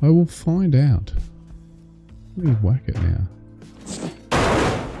 I will find out. Let me whack it now.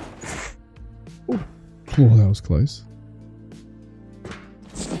 Oh, that was close.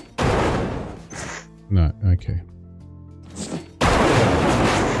 No, okay.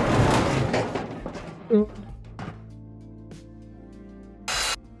 Oh.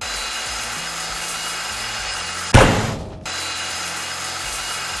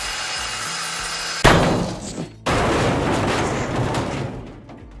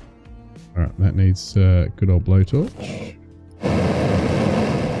 Alright, that needs good old blowtorch.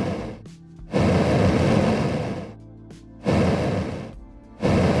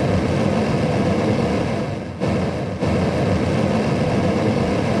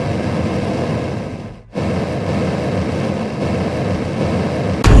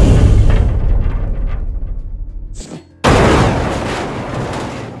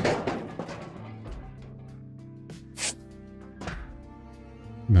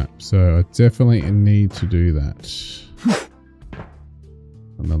 No, so I definitely need to do that.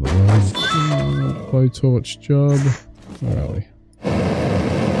 Another welding Blowtorch job. Where are we?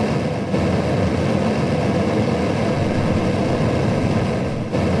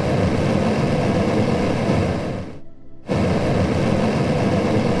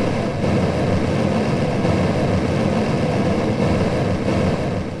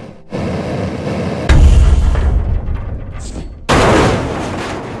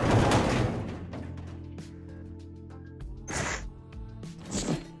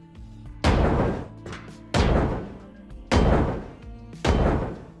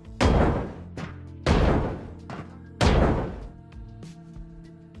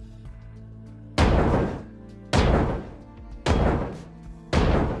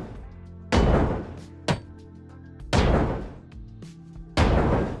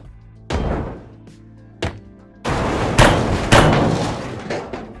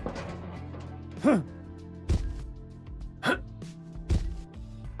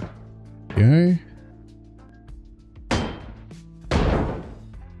 Go.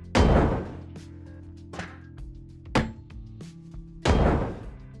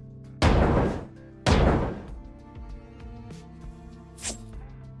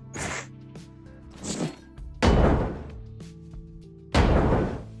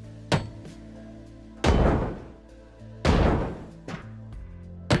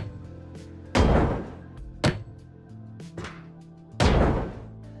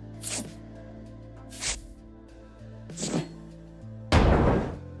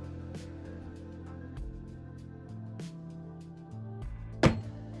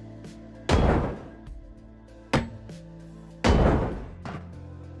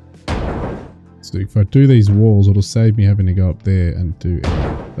 So if I do these walls, it'll save me having to go up there and do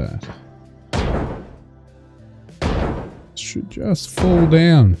that. Should just fall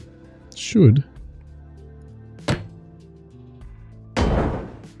down. Should.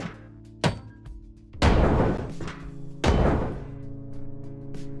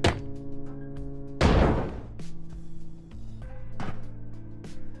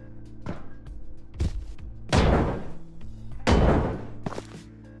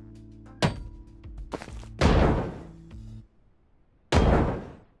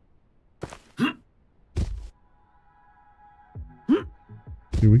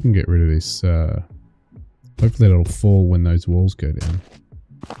 We can get rid of this. Hopefully it'll fall when those walls go down.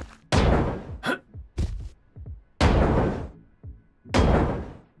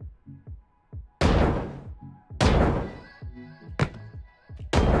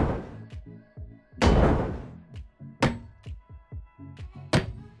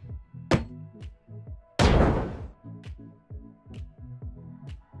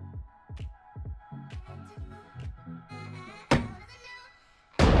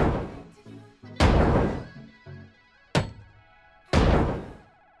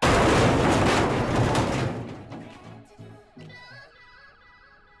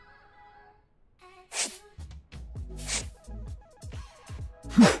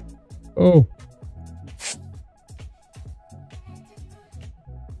 Oh.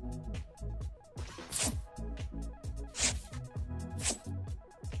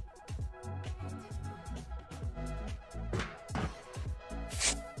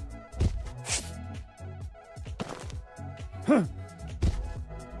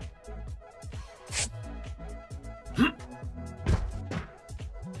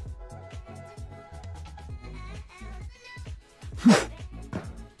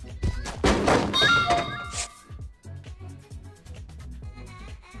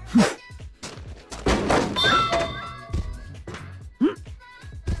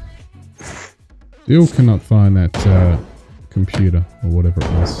 Still cannot find that computer or whatever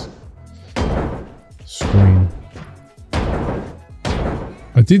it was. Screen.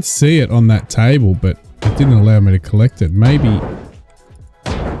 I did see it on that table, but it didn't allow me to collect it. Maybe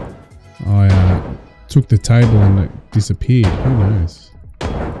I took the table and it disappeared. Who knows?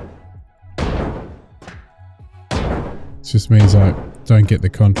 It just means I don't get the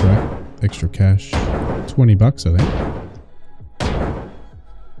contract. Extra cash. $20, I think.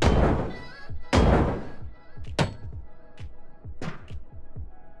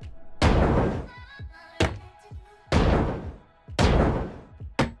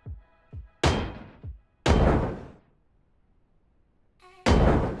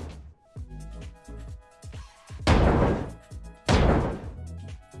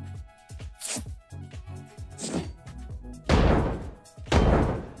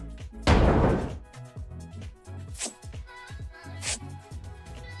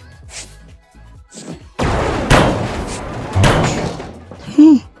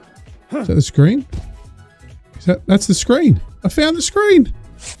 Is that the screen? That's the screen. I found the screen.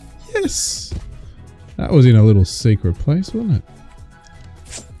 Yes! That was in a little secret place, wasn't it?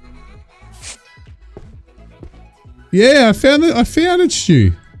 Yeah, I found it. I found it,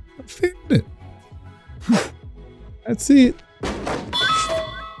 Stu. I found it. That's it.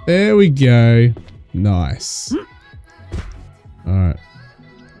 There we go. Nice. Alright.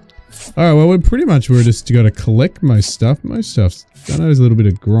 Alright, well, we're just got to collect most stuff. Most stuff's, I know there's a little bit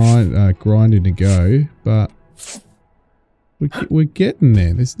of grinding to go, but we're getting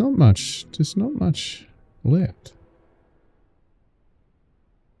there. There's not much left.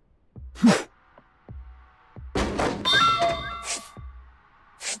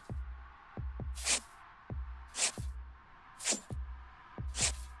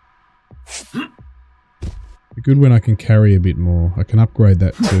 Good when I can carry a bit more. I can upgrade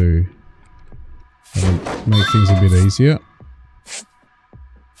that too. That'll make things a bit easier.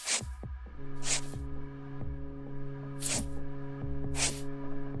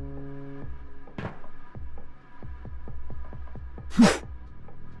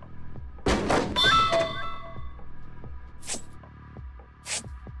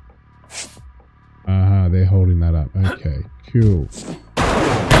 Aha, they're holding that up. Okay, cool.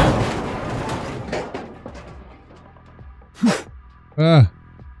 Ah.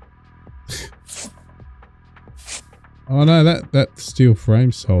 Oh no, that steel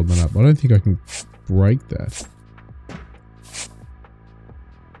frame's holding it up. I don't think I can break that.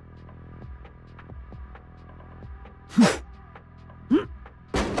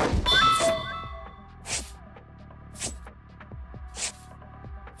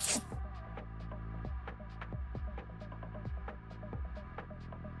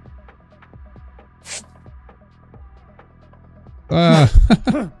 Ah,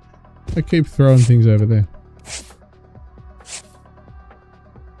 I keep throwing things over there.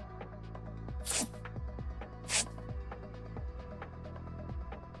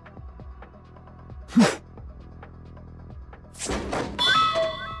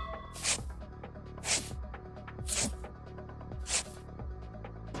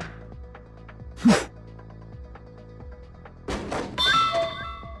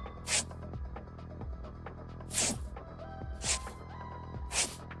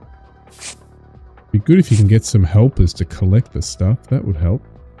 Be good if you can get some helpers to collect the stuff. That would help.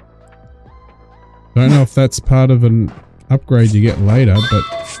 Don't know if that's part of an upgrade you get later,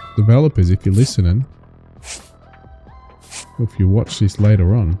 but developers, if you're listening, or if you watch this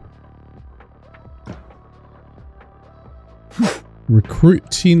later on,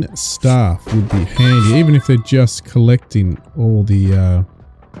 recruiting staff would be handy, even if they're just collecting all the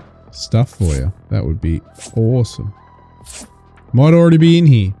stuff for you. That would be awesome. Might already be in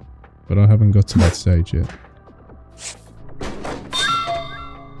here, but I haven't got to that stage yet.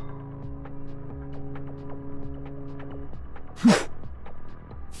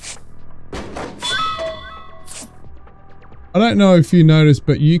 I don't know if you noticed,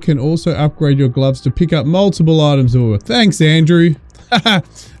 but you can also upgrade your gloves to pick up multiple items. Thanks, Andrew. I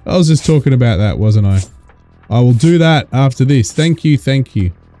was just talking about that, wasn't I? I will do that after this. Thank you, thank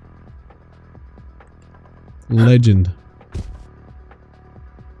you. Legend.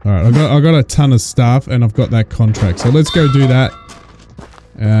 Alright, I've got a ton of stuff and I've got that contract. So let's go do that.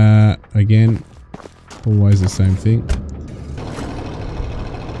 Again, always the same thing.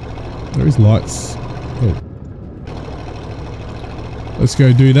 There is lights. Oh. Let's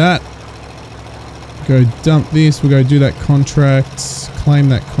go do that. Go dump this. We'll go do that contract. Claim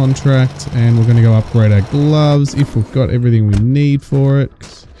that contract. And we're going to go upgrade our gloves if we've got everything we need for it.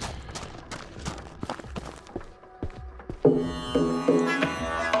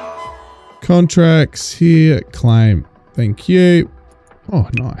 Contracts here. Claim. Thank you. Oh,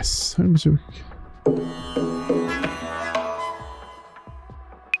 nice.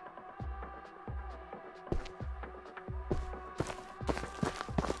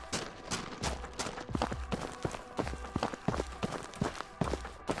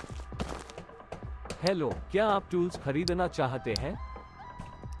 Hello, क्या आप tools खरीदना चाहते हैं?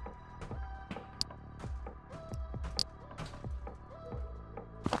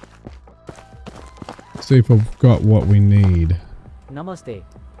 See if I've got what we need. Namaste.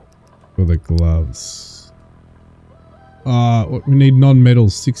 For the gloves. We need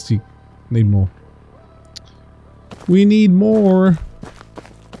non-metals, 60. Need more. We need more.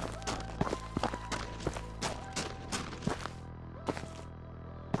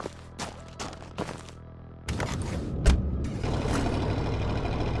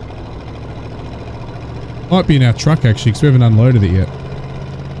 Might be in our truck actually, because we haven't unloaded it yet.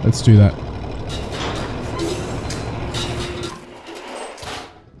 Let's do that.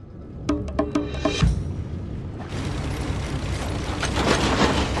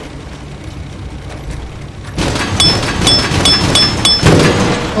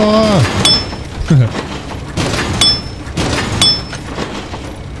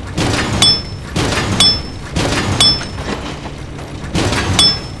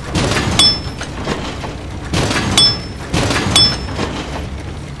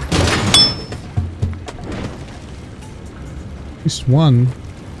 Just one.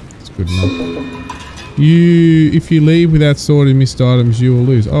 That's good enough. If you leave without sorting missed items, you will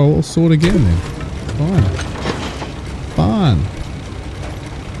lose. Oh, I'll sort again then. Fine. Fine.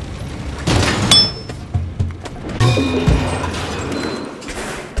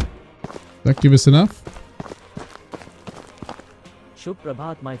 That give us enough? Shubh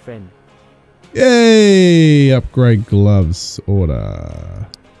Prabhat, my friend. Yay! Upgrade gloves order.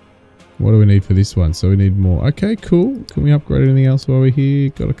 What do we need for this one? So we need more. Okay, cool. Can we upgrade anything else while we're here?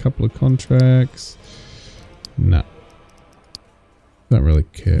 Got a couple of contracts. Nah. Don't really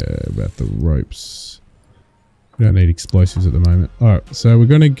care about the ropes. We don't need explosives at the moment. Alright, so we're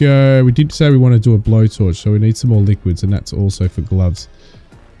going to go... We did say we want to do a blowtorch, so we need some more liquids, and that's also for gloves.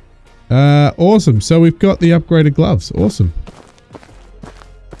 Awesome. So we've got the upgraded gloves. Awesome.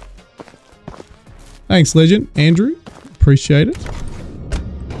 Thanks, Legend. Andrew. Appreciate it.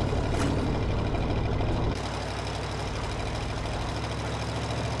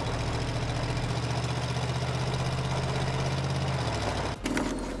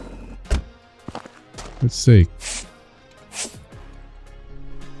 Let's see.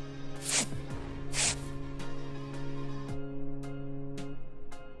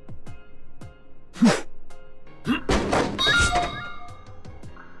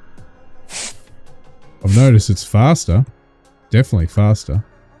 I've noticed it's faster. Definitely faster.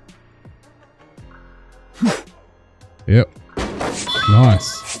 Yep.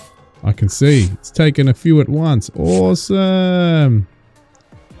 Nice. I can see. It's taken a few at once. Awesome.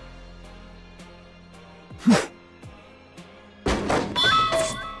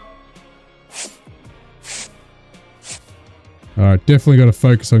 Alright, definitely got to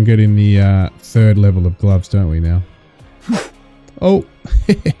focus on getting the third level of gloves, don't we now? Oh!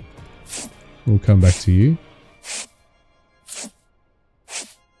 We'll come back to you.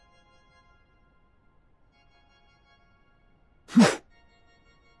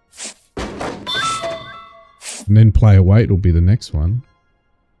 And then player weight will be the next one.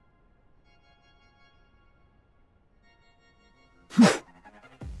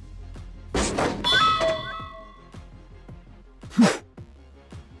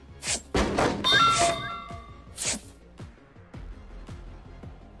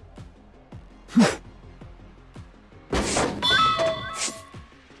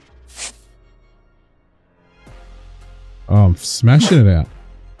 Oh, I'm smashing it out.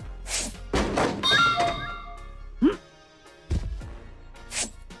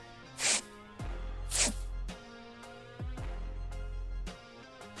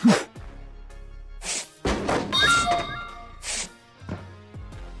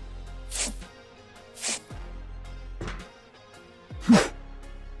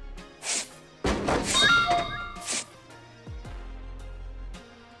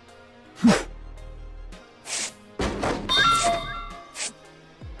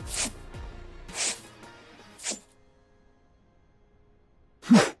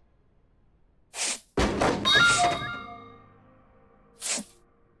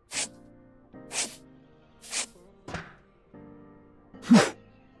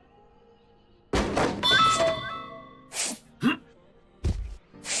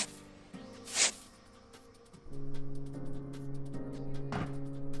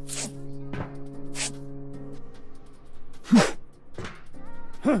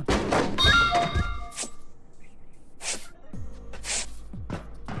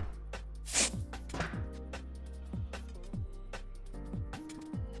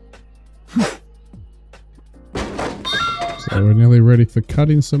 So we're nearly ready for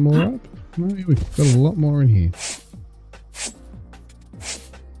cutting some more up. No, we've got a lot more in here.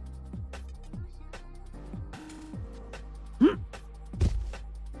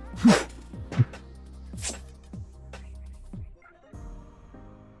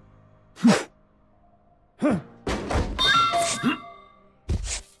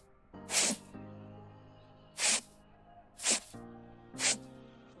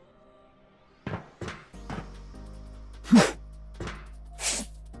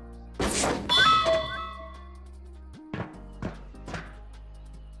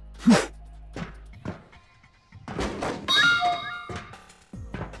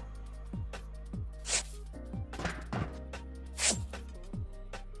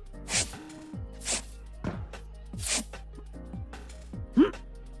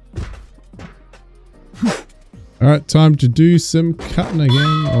 Alright, time to do some cutting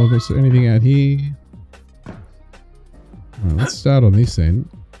again. Oh, is there anything out here? Alright, let's start on this end.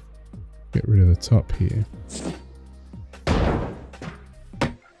 Get rid of the top here.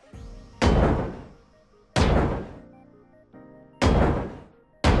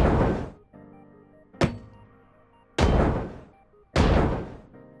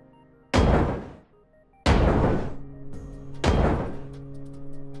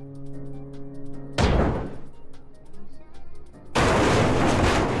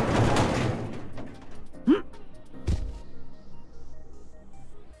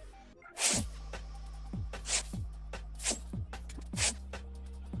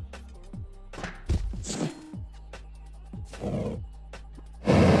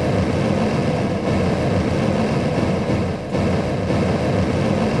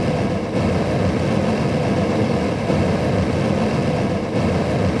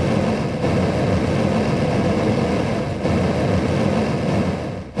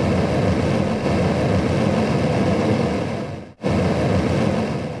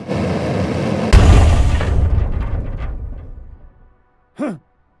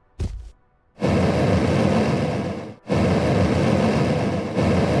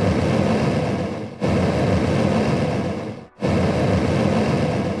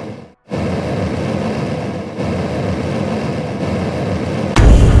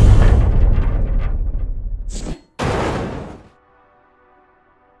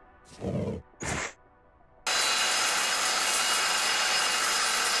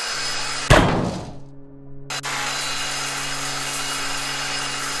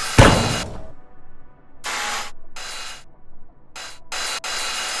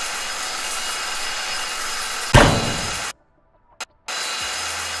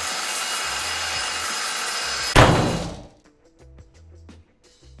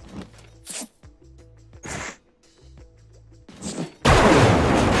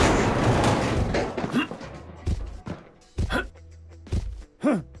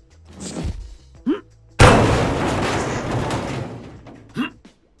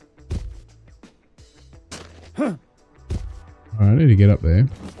 I need to get up there.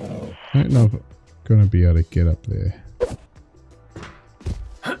 I don't know if I'm going to be able to get up there.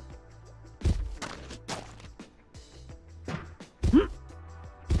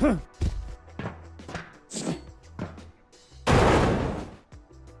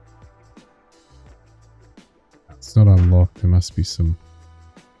 It's not unlocked. There must be some...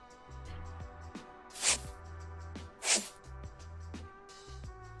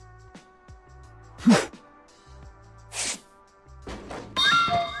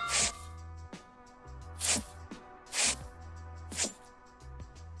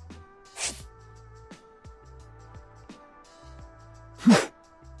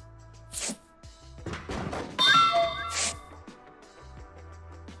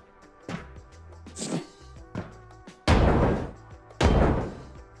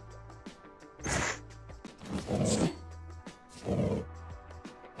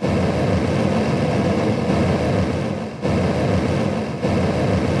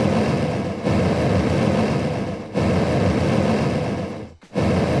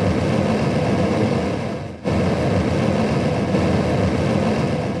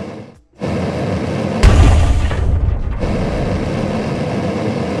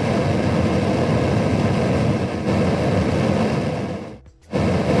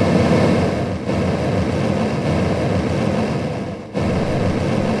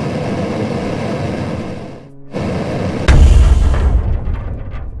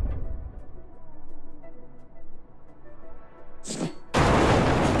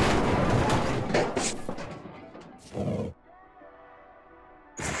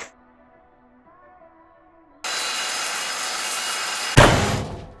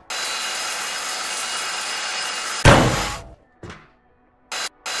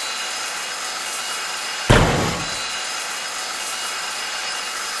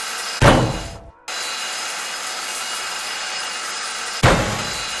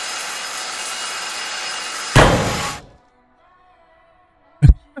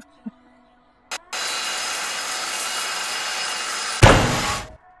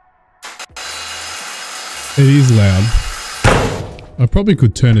 It is loud. I probably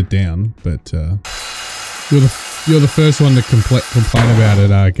could turn it down, but you're the first one to complain about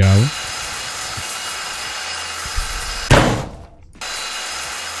it, Garland.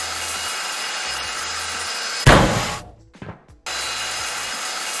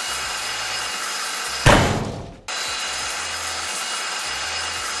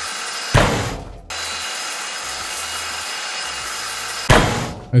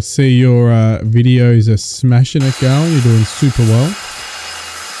 I see your videos are smashing it going. You're doing super well.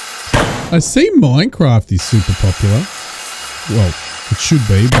 I see Minecraft is super popular. Well, it should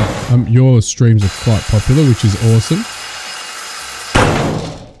be, but your streams are quite popular, which is awesome.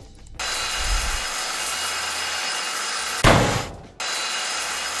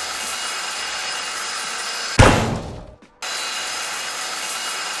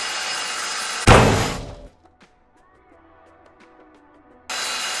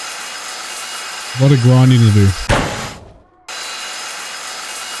 A lot of grinding to do.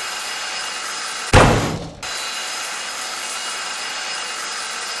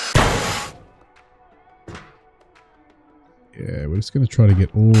 Yeah, we're just going to try to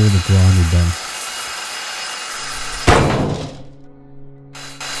get all the grinding done.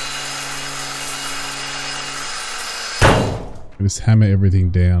 Just hammer everything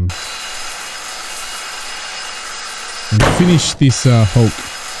down. And finish this hulk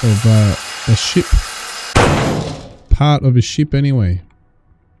of a ship. Part of a ship anyway.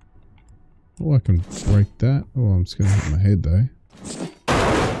 Oh, I can break that. Oh, I'm just going to hit my head though.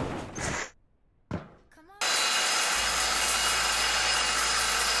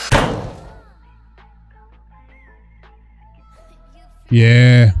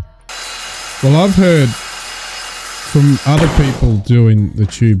 Yeah. Well, I've heard from other people doing the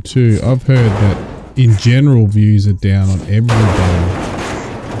tube too, I've heard that in general views are down on every game.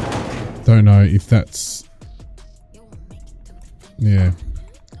 Don't know if that's... Yeah.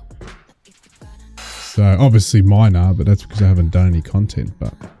 So obviously mine are, but that's because I haven't done any content,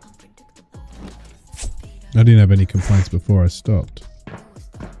 but I didn't have any complaints before I stopped.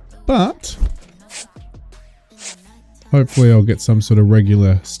 But hopefully I'll get some sort of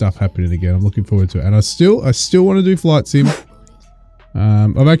regular stuff happening again. I'm looking forward to it. And I still want to do flight sim.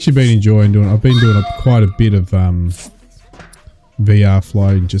 I've actually been enjoying doing, I've been doing quite a bit of VR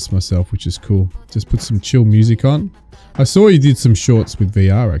flying just myself, which is cool. Just put some chill music on. I saw you did some shorts with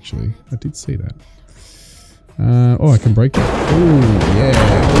VR actually. I did see that. Oh, I can break that. Oh, yeah.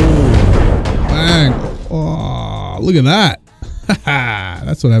 Ooh. Bang. Oh, look at that.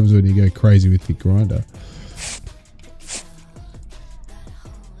 That's what happens when you go crazy with your grinder.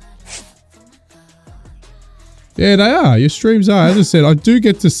 Yeah, they are. Your streams are. As I said, I do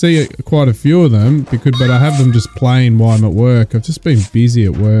get to see quite a few of them, but I have them just playing while I'm at work. I've just been busy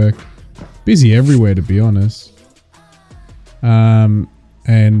at work. Busy everywhere, to be honest.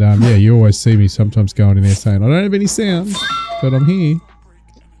 Yeah, you always see me sometimes going in there saying, I don't have any sound, but I'm here.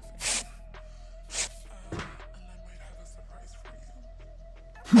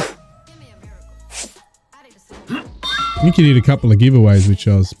 I think you did a couple of giveaways, which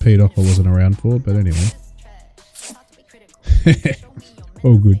I was peed off I wasn't around for, but anyway.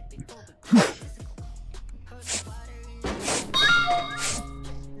 All good.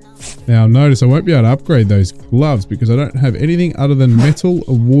 Now notice I won't be able to upgrade those gloves because I don't have anything other than metal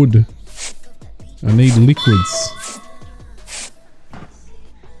or wood. I need liquids.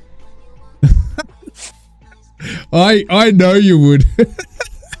 I know you would.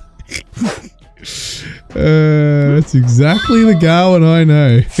 That's exactly the Garwin I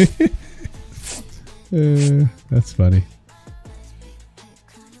know. That's funny.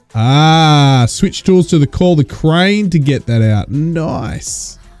 Ah, switch tools to the call the crane to get that out.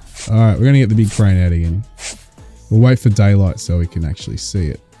 Nice. All right, we're going to get the big crane out again. We'll wait for daylight so we can actually see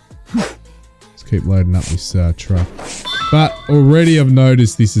it. Let's keep loading up this truck. But already I've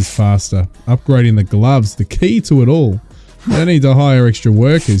noticed this is faster. Upgrading the gloves, the key to it all. You don't need to hire extra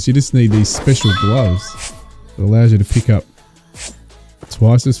workers. You just need these special gloves. It allows you to pick up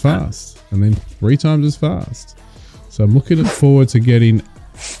twice as fast and then 3 times as fast. So I'm looking forward to getting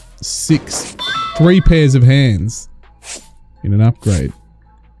 3 pairs of hands in an upgrade.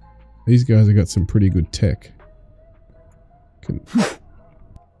 These guys have got some pretty good tech. Can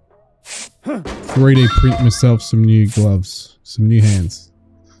 3D print myself some new gloves, some new hands,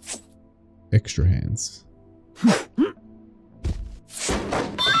 extra hands.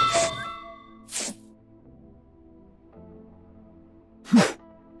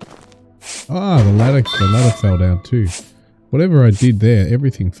 Ah, the ladder fell down too. Whatever I did there,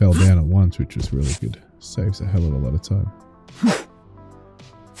 everything fell down at once, which was really good. Saves a hell of a lot of time.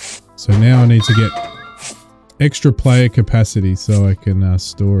 So now I need to get extra player capacity so I can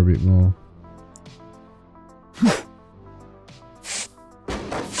store a bit more.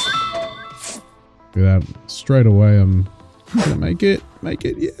 Without straight away, I'm gonna make it,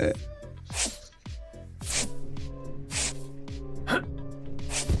 yeah.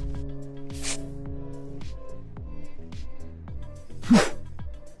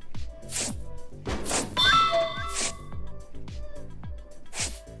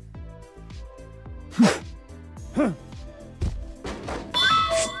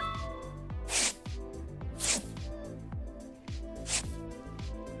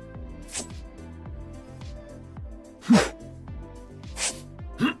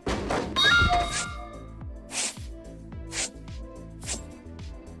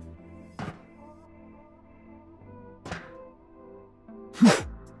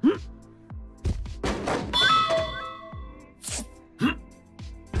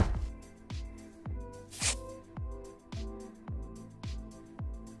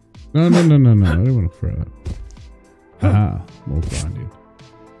 No, no, no, no, no. I don't want to throw that. Aha, more grinding.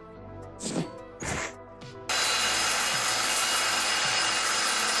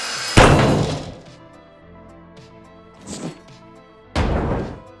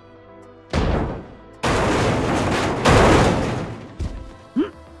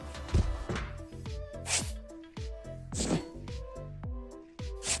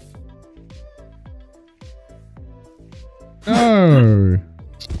 No.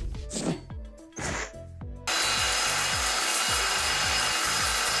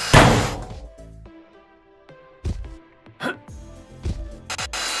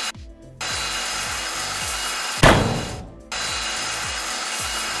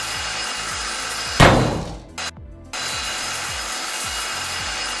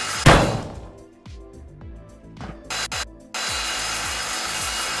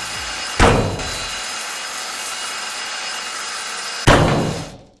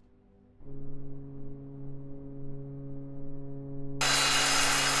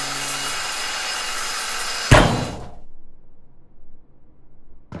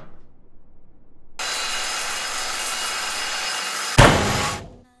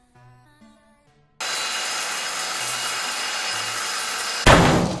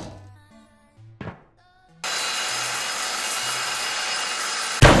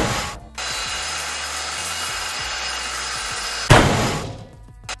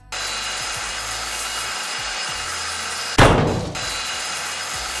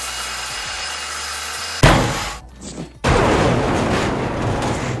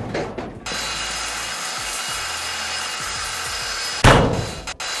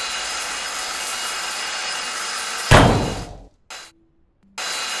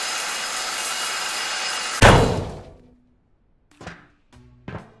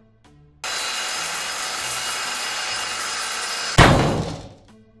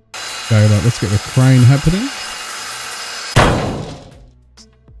 Okay, right, let's get the crane happening.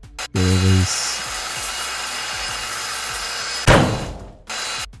 Get all these.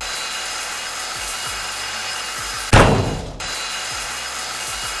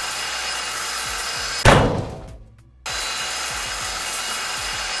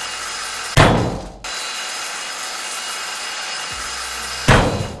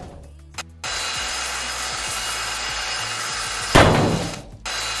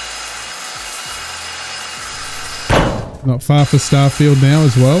 Not far for Starfield now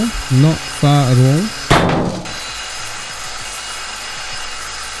as well. Not far at all.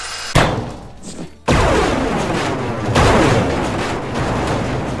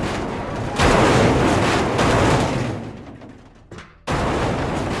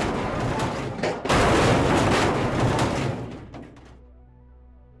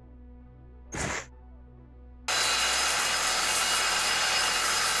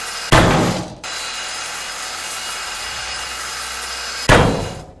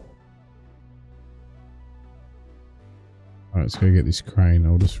 Alright, let's go get this crane.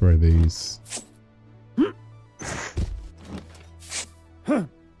 I'll just throw these. I've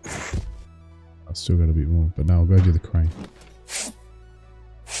still got a bit more, but no, I'll go do the crane.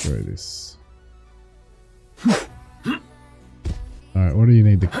 Throw this. Alright, what do you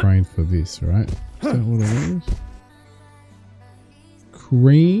need the crane for this, right? Is that what it is?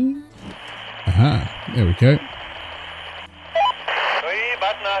 Crane? Aha, there we go. कोई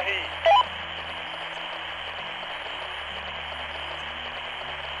बात नहीं.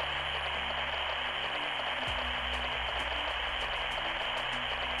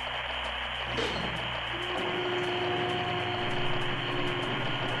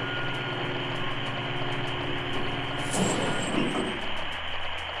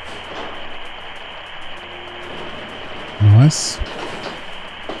 Nice.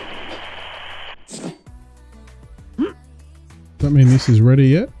 Does that mean this is ready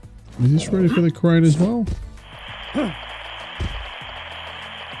yet? Is this ready for the crane as well?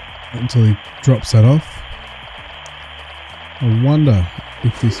 Until he drops that off. I wonder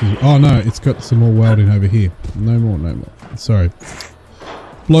if this is... Oh no, it's got some more welding over here. No more, no more. Sorry.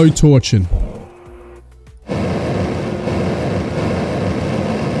 Blow torching.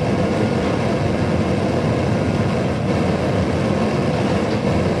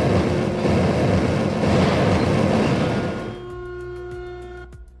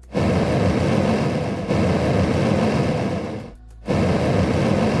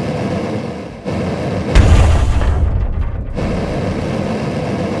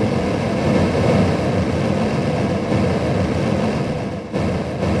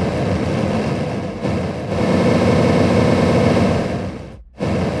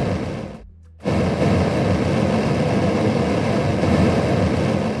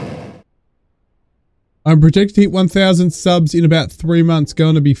 I'm projected to hit 1,000 subs in about 3 months.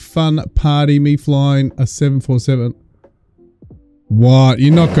 Going to be fun party. Me flying a 747. What?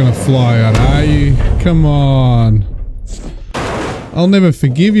 You're not going to fly out, are you? Come on. I'll never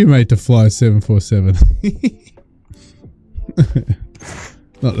forgive you, mate, to fly a 747.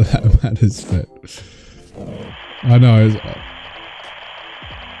 Not that that matters, but I know.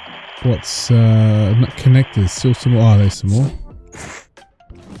 What's not connectors? Still some more. Oh, there's some more.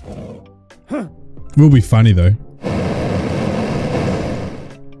 Will be funny though.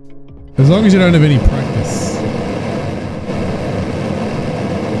 As long as you don't have any practice.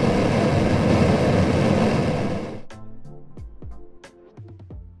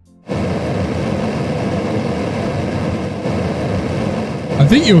 I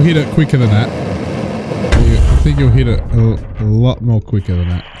think you'll hit it quicker than that. I think you'll hit it a lot more quicker than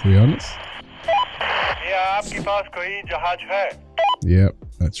that, to be honest. Yep,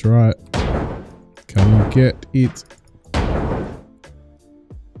 that's right. Come and get it.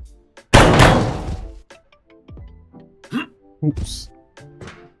 Oops.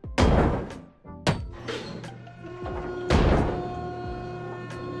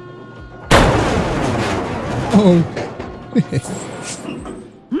 Oh.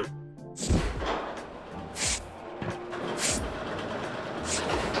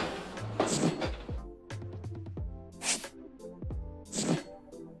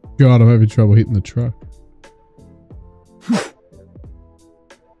 God, I'm having trouble hitting the truck.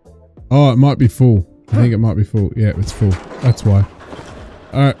 Oh, it might be full. I think it might be full. Yeah, it's full. That's why.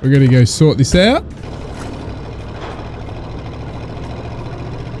 Alright, we're going to go sort this out.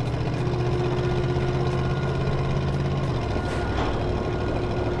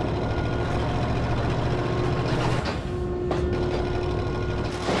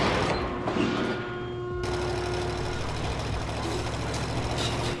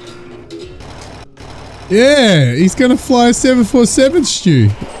 Yeah, he's going to fly a 747, Stu.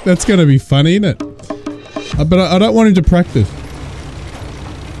 That's going to be funny, isn't it? But I don't want him to practice.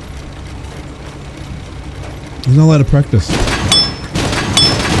 He's not allowed to practice.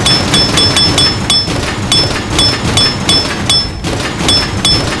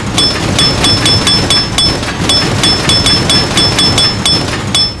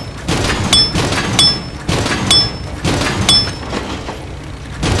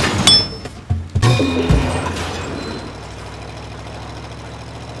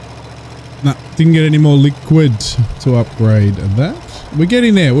 Nah, didn't get any more liquid to upgrade that. We're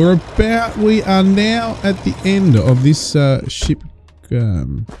getting there. We are now at the end of this ship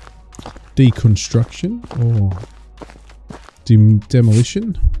deconstruction or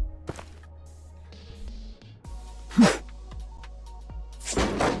demolition.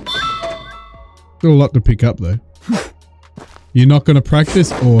 Got a lot to pick up though. You're not going to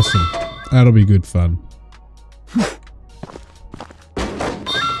practice? Awesome. That'll be good fun.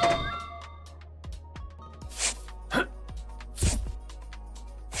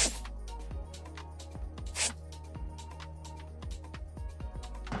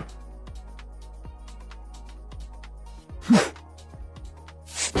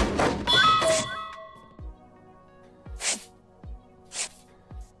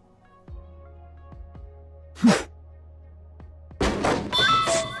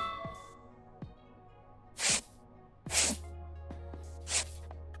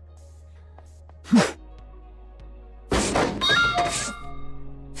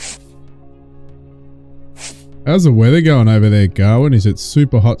 How's the weather going over there, Garwin? Is it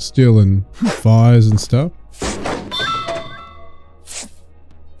super hot still and fires and stuff?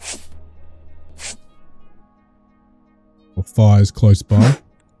 Or fires close by?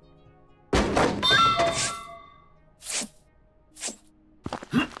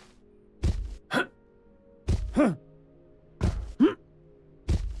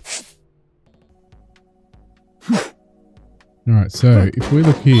 Alright, so if we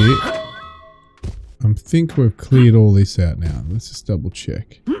look here, I think we've cleared all this out now. Let's just double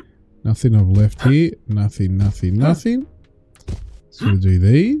check. Nothing I've left here. Nothing. So we'll do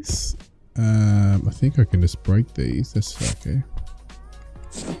these. I think I can just break these. That's okay.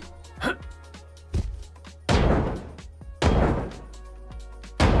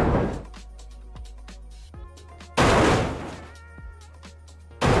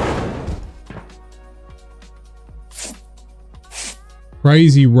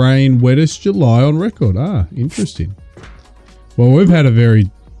 Crazy rain, wettest July on record. Ah, interesting. Well, we've had a very,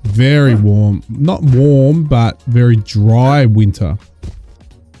 very warm, not warm, but very dry winter.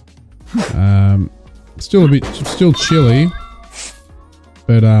 Still chilly,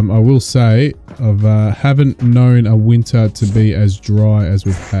 but I will say I haven't known a winter to be as dry as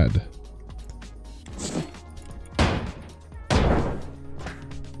we've had.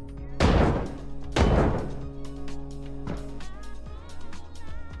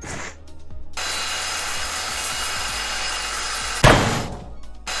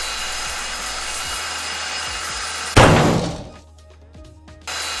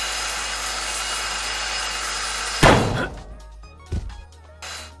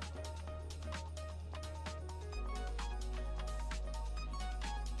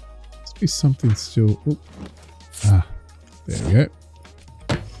 Is something still... Oop. Ah, there we go.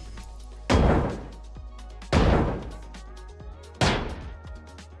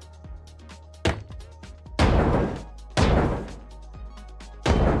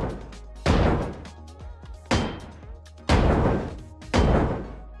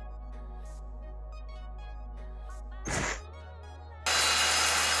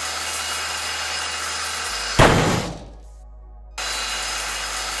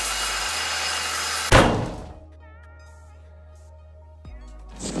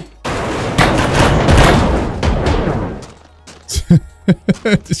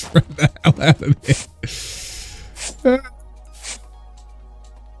 Just run the hell out of there.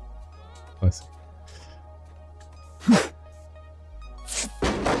 Classic.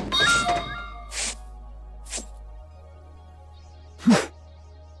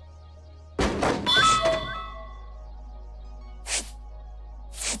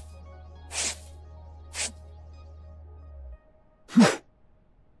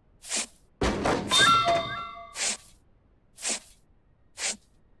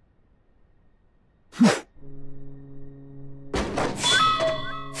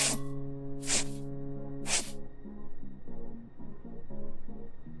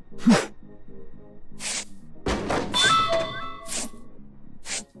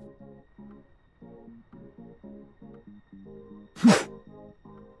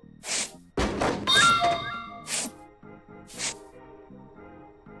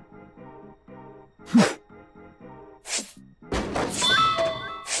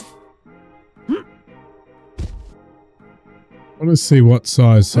 I want to see what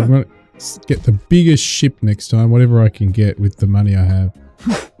size. So I'm going to get the biggest ship next time, whatever I can get with the money I have.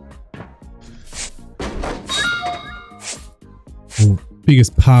 Or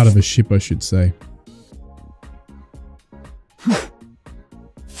biggest part of a ship, I should say.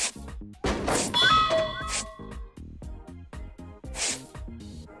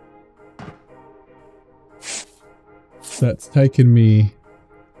 That's taken me...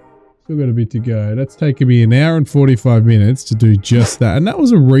 Still got a bit to go. That's taken me an hour and 45 minutes to do just that. And that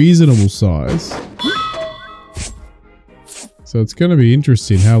was a reasonable size. So it's going to be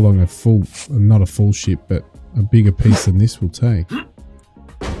interesting how long a full, not a full ship, but a bigger piece than this will take. Is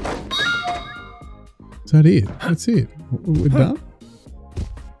that it? That's it. We're done?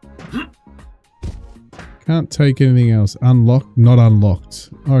 Can't take anything else. Unlocked? Not unlocked.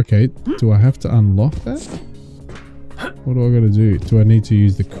 Okay. Do I have to unlock that? What do I got to do? Do I need to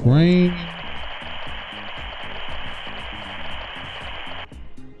use the crane?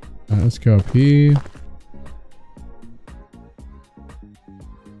 Alright, let's go up here.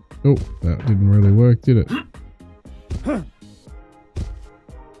 Oh, that didn't really work, did it? There's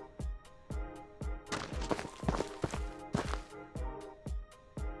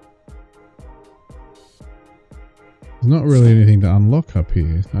not really anything to unlock up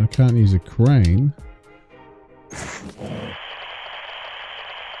here. I can't use a crane.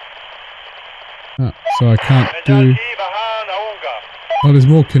 Ah, so I can't do... Oh, there's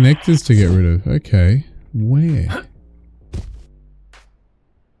more connectors to get rid of. Okay. Where?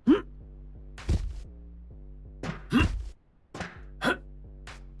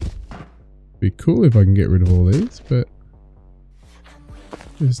 Be cool if I can get rid of all these, but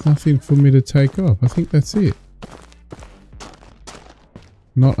there's nothing for me to take off. I think that's it.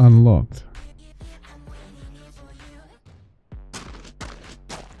 Not unlocked.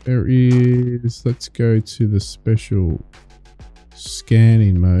 There is, let's go to the special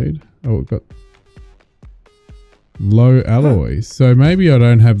scanning mode. Oh, we've got low alloy. So maybe I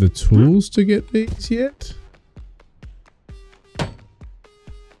don't have the tools to get these yet.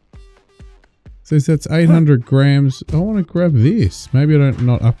 Says that's 800 grams. I want to grab this. Maybe I'm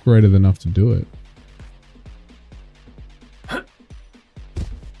not upgraded enough to do it.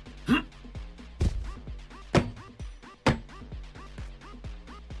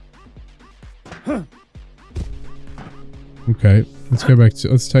 Okay, let's go back to,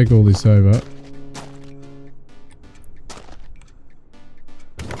 let's take all this over.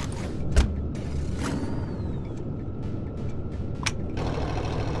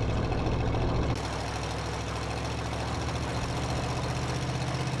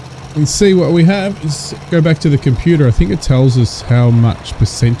 And see what we have. Is go back to the computer. I think it tells us how much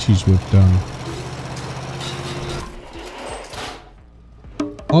percentage we've done.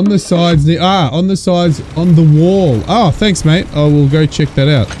 On the sides, on the sides, on the wall. Oh, thanks, mate. I will go check that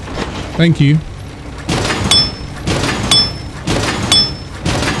out. Thank you.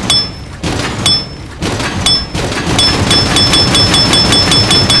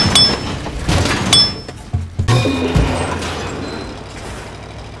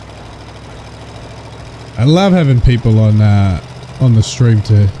 I love having people on the stream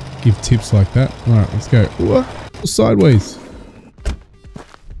to give tips like that. All right, let's go. Whoa, sideways.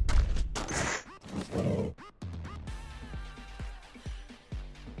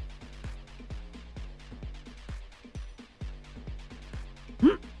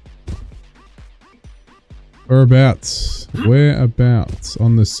 Whereabouts? Whereabouts?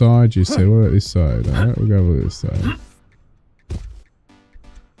 On the side, you said. What about this side? All right, we'll go over this side.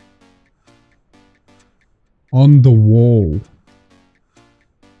 On the wall.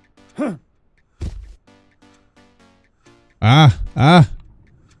 Ah.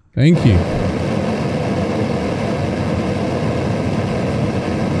 Thank you.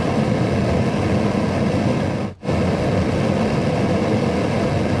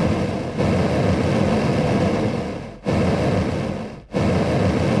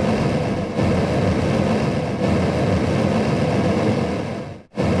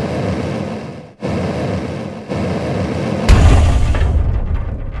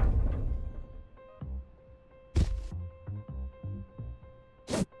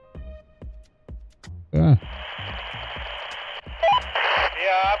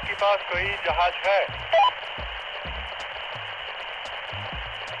 क्या आपके पास कोई जहाज है?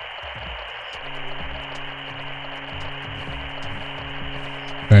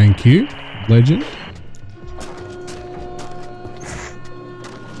 Thank you, legend.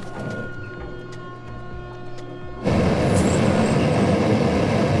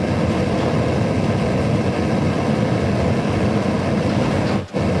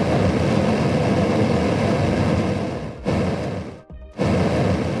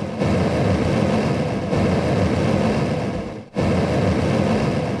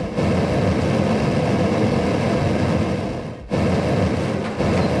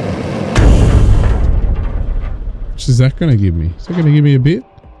 Is that going to give me? Is that going to give me a bit?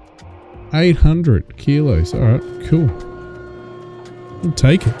 800 kilos. All right, cool. I'll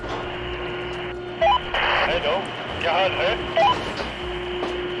take it. Hello, क्या हाल है?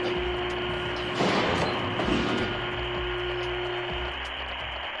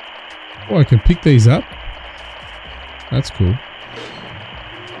 Oh, I can pick these up. That's cool.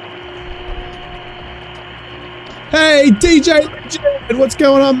 Hey, DJ Legend, what's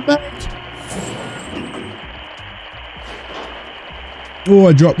going on, mate? Oh,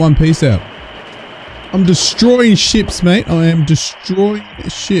 I dropped one piece out. I'm destroying ships, mate. I am destroying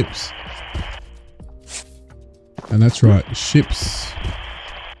ships. And that's right, ships.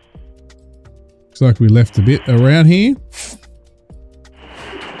 Looks like we left a bit around here.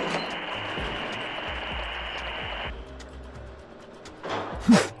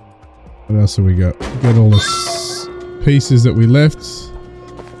 What else have we got? We got all the pieces that we left.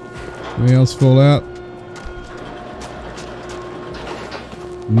 Anything else fall out?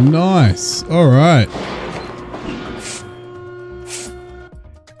 Nice. All right.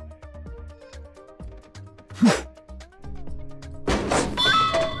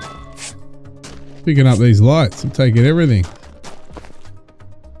 Picking up these lights. I'm taking everything.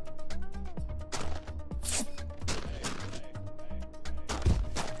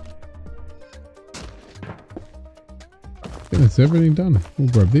 Yeah, that's everything done. We'll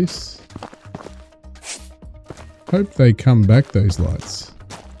grab this. Hope they come back, those lights.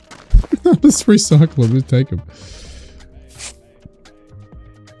 Let's recycle them. Let's take them.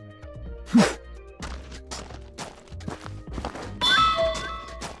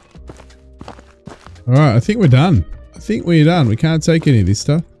 Alright, I think we're done. I think we're done. We can't take any of this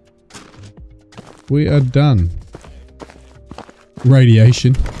stuff. We are done.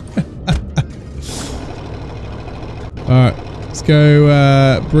 Radiation. Alright, let's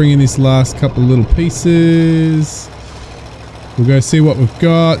go bring in this last couple of little pieces. We'll go see what we've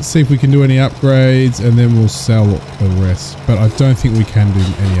got, see if we can do any upgrades, and then we'll sell the rest. But I don't think we can do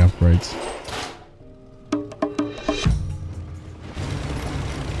any upgrades.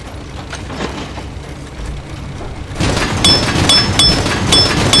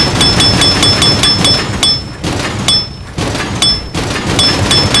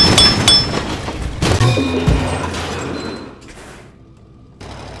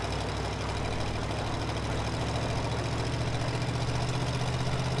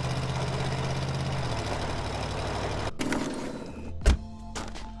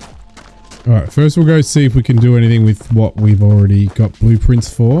 Alright, first we'll go see if we can do anything with what we've already got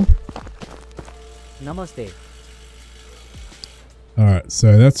blueprints for. Namaste. Alright,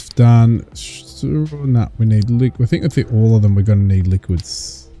 so that's done. No, we need liquid. I think all of them we're going to need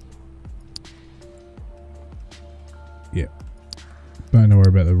liquids. Yeah. Don't worry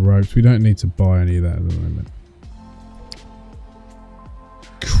about the ropes. We don't need to buy any of that at the moment.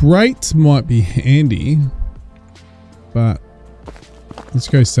 crate might be handy, but let's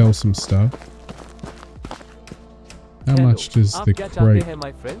go sell some stuff. How much does the crate? Hai,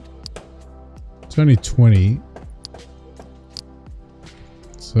 my friend. It's only 20.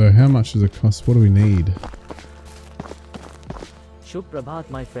 So how much does it cost? What do we need? Shubh Prabhat,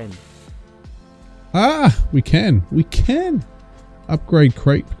 my friend. Ah, we can upgrade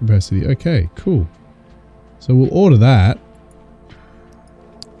crate capacity. Okay, cool. So we'll order that.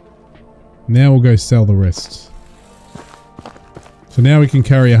 Now we'll go sell the rest. So now we can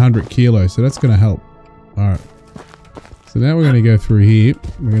carry 100 kilos. So that's going to help. All right. So now we're going to go through here.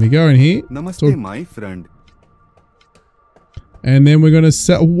 We're going to go in here. Namaste, my friend. And then we're going to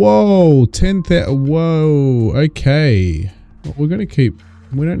sell. Whoa, 10,000. Whoa. Okay. Well, we're going to keep.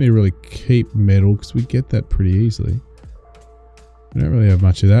 We don't need to really keep metal because we get that pretty easily. We don't really have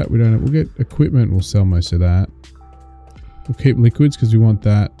much of that. We don't. We'll get equipment. We'll sell most of that. We'll keep liquids because we want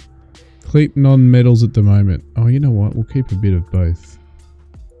that. Keep non-metals at the moment. Oh, you know what? We'll keep a bit of both.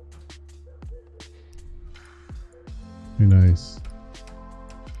 Who knows?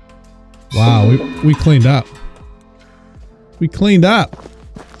 Wow, we cleaned up. We cleaned up.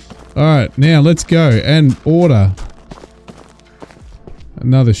 All right, now let's go and order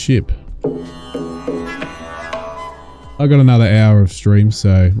another ship. I got another hour of stream,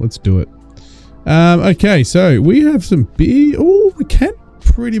 so let's do it. Okay, so we have some big. Oh, we can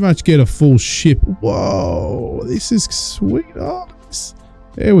pretty much get a full ship. Whoa, this is sweet. Oh,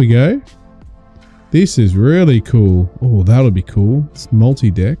 there we go. This is really cool. Oh, that'll be cool. It's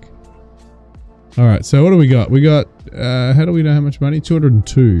multi-deck. All right, so what do we got? We got, how do we know how much money?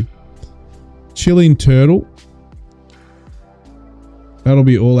 202. Chilling turtle. That'll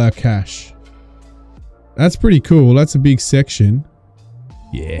be all our cash. That's pretty cool. That's a big section.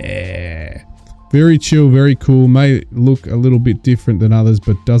 Yeah. Very chill, very cool. May look a little bit different than others,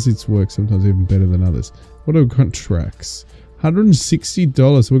 but does its work sometimes even better than others. What are contracts?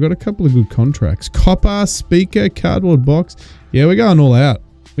 $160. We've got a couple of good contracts. Copper, speaker, cardboard box. Yeah, we're going all out.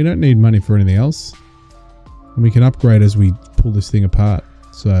 We don't need money for anything else. And we can upgrade as we pull this thing apart.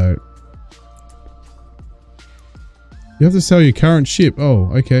 So you have to sell your current ship. Oh,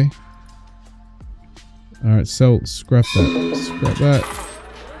 okay. All right, scrap that. Scrap that.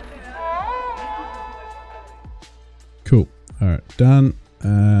 Cool. All right, done.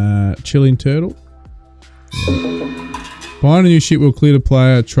 Chilling turtle. Yeah. Buying a new ship will clear the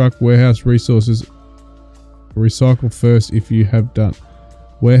player, truck, warehouse resources. Recycle first if you have done.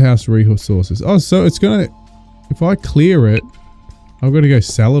 Warehouse resources. Oh, so it's gonna, if I clear it, I've got to go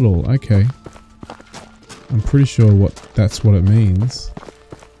sell it all. Okay. I'm pretty sure that's what it means.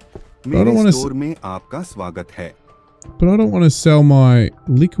 But I don't want to. But I don't want to sell my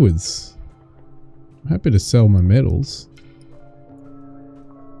liquids. I'm happy to sell my metals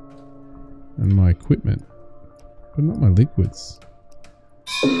and my equipment, but not my liquids.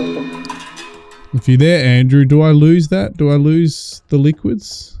 If you're there, Andrew, do I lose that? Do I lose the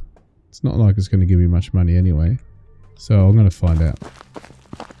liquids? It's not like it's going to give me much money anyway. So I'm going to find out.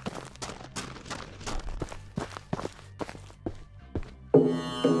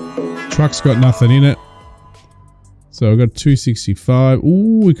 Truck's got nothing in it. So I've got 265.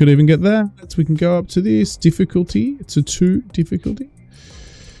 Ooh, we could even get that. So we can go up to this. Difficulty. It's a 2 difficulty.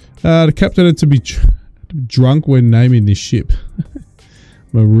 The captain had to be drunk when naming this ship.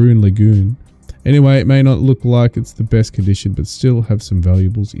 Maroon Lagoon. Anyway, it may not look like it's the best condition, but still have some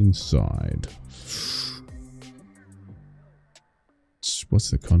valuables inside. What's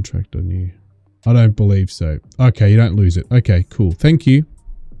the contract on you? I don't believe so. Okay, you don't lose it. Okay, cool. Thank you.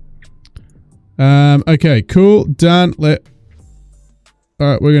 Okay, cool. Done.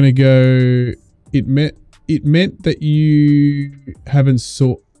 Alright, we're gonna go. It meant that you haven't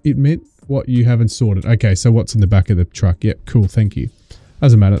it meant what you haven't sorted. Okay, so what's in the back of the truck? Yep, cool, thank you.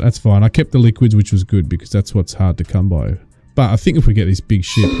 Doesn't matter, that's fine. I kept the liquids, which was good because that's what's hard to come by. But I think if we get this big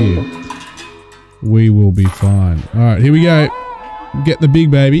ship here, we will be fine. Alright, here we go. Get the big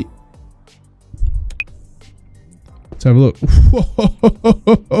baby. Let's have a look.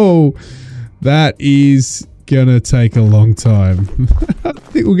 Whoa, that is gonna take a long time. I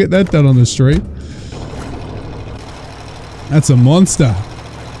think we'll get that done on the street. That's a monster.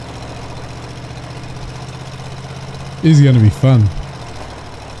 This is gonna be fun.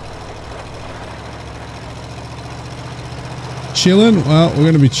 Chilling? Well, we're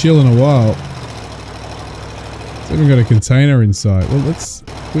going to be chilling a while. It's even got a container inside. Well,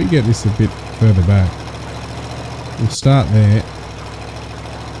 we get this a bit further back. We'll start there.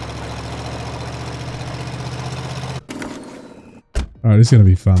 Alright, this is going to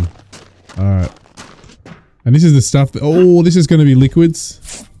be fun. Alright. And this is the stuff that... Oh, this is going to be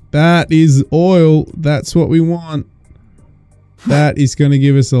liquids. That is oil. That's what we want. That is going to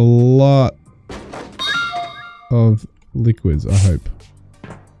give us a lot of liquids, I hope.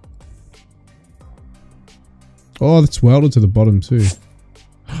 Oh, that's welded to the bottom too.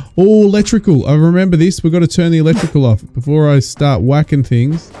 Oh, electrical. I remember this. We've got to turn the electrical off before I start whacking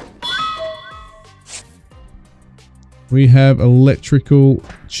things. We have electrical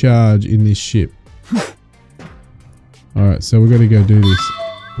charge in this ship. Alright, so we're going to go do this.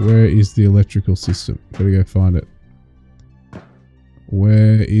 Where is the electrical system? Got to go find it.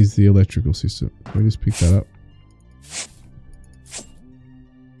 Where is the electrical system? Can we just pick that up?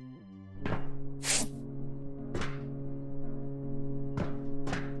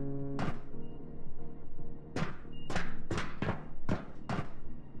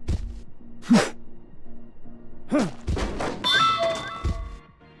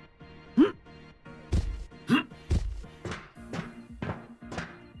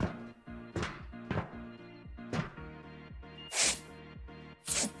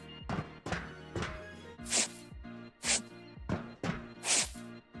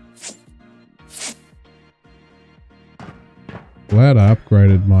 Glad I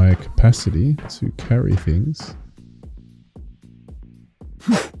upgraded my capacity to carry things.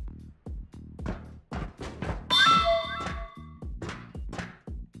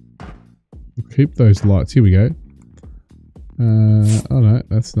 Keep those lights. Here we go. Oh no,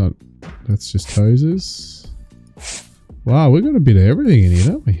 that's not. That's just hoses. Wow, we've got a bit of everything in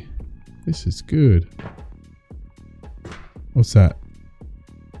here, don't we? This is good. What's that?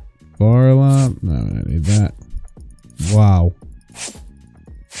 Fire alarm? No, we don't need that. Wow.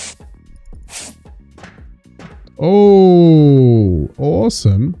 Oh,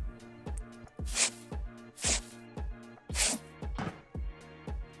 awesome.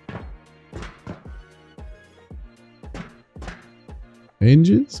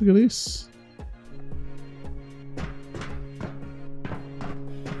 Engines, look at this.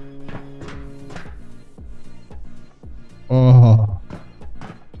 Oh,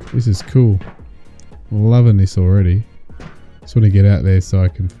 this is cool. Loving this already. Just want to get out there so I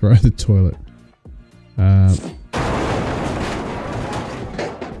can throw the toilet.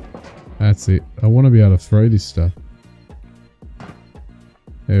 That's it. I want to be able to throw this stuff.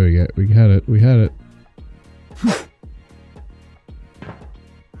 There we go. We had it. We had it.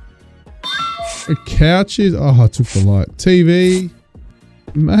 The couches. Oh, I took the light. TV.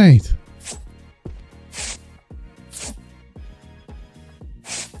 Mate.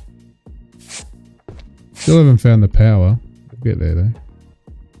 Still haven't found the power. We'll get there though.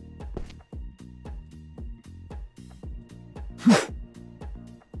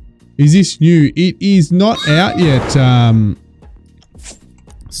 Is this new? It is not out yet.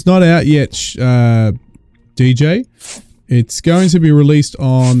 It's not out yet, DJ. It's going to be released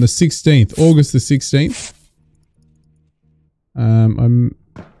on the 16th, August the 16th. I'm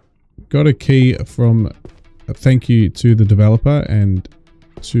got a key from a thank you to the developer and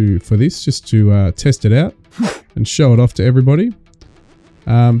for this, just to test it out and show it off to everybody.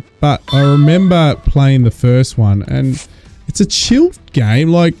 But I remember playing the first one and it's a chill game.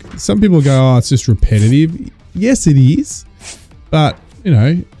 Like some people go, oh, it's just repetitive. Yes, it is. But you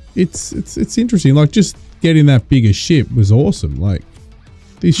know, it's interesting. Like just getting that bigger ship was awesome. Like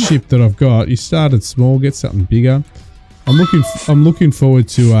this ship that I've got, you started small, get something bigger. I'm looking forward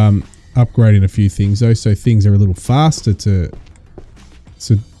to upgrading a few things though, so things are a little faster to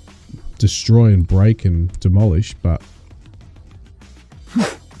destroy and break and demolish. But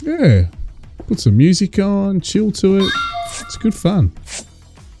yeah, put some music on, chill to it. It's good fun.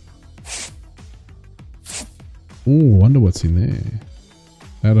 Oh, wonder what's in there.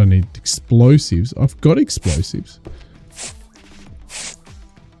 That I need explosives. I've got explosives.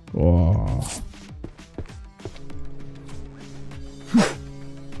 Oh.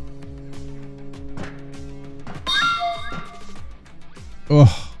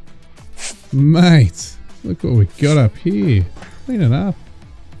 Oh, mate, look what we got up here. Clean it up.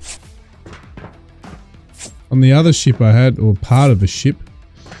 On the other ship I had, or part of a ship,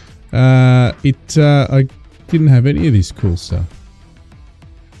 I didn't have any of this cool stuff.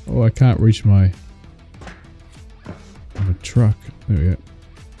 Oh, I can't reach my truck. There we go.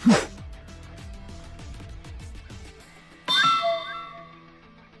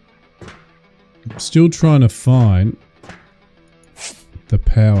 I'm still trying to find the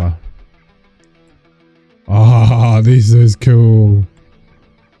power. Oh, this is cool.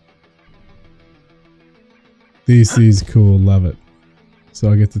 This is cool. Love it.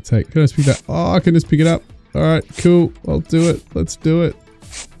 So I get to take... Can I just pick that? Oh, I can just pick it up. Alright, cool. I'll do it. Let's do it.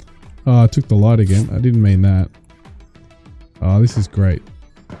 Oh, I took the light again. I didn't mean that. Oh, this is great.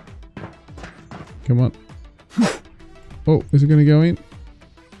 Come on. Oh, is it going to go in?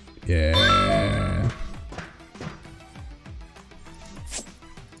 Yeah.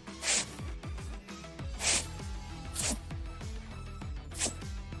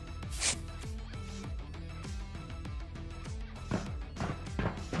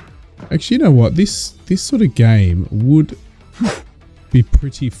 Actually, you know what? This sort of game would be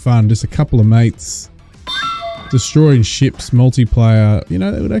pretty fun. Just a couple of mates destroying ships, multiplayer. You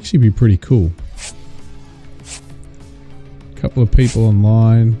know, that would actually be pretty cool. Couple of people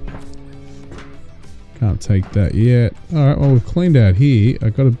online. Can't take that yet. Alright, well, we've cleaned out here.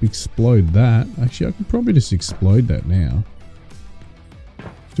 I've got to explode that. Actually, I can probably just explode that now.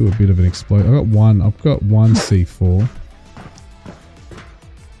 Do a bit of an explode. I've got one C4.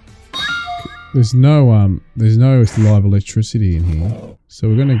 There's no live electricity in here. So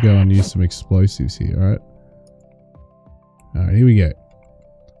we're gonna go and use some explosives here, alright? Alright, here we go.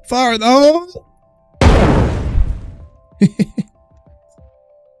 Fire at the hole!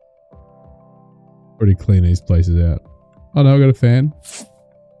 Already clean these places out. Oh no, I got a fan.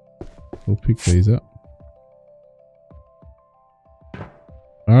 We'll pick these up.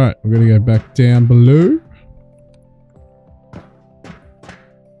 Alright, we're gonna go back down below.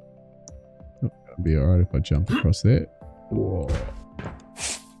 Be alright if I jump across there. Whoa.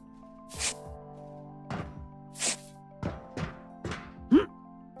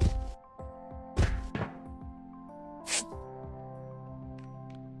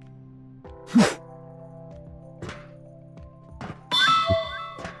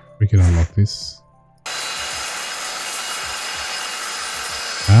 We can unlock this.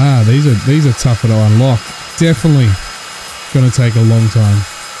 Ah, these are tougher to unlock. Definitely gonna take a long time.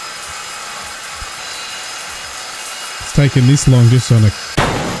 Taking this long just on a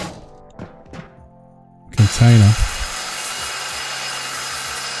container.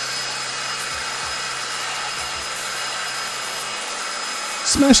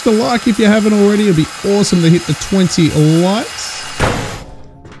 Smash the like if you haven't already. It'd be awesome to hit the 20 likes.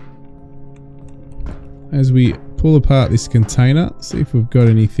 As we pull apart this container, see if we've got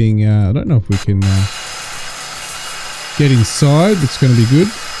anything. I don't know if we can get inside. It's going to be good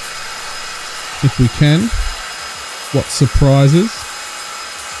if we can. What surprises?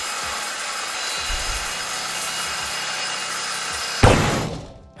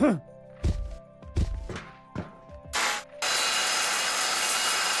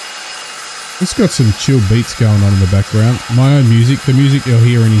 It's got some chill beats going on in the background. My own music. The music you're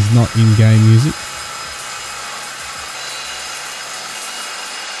hearing is not in-game music.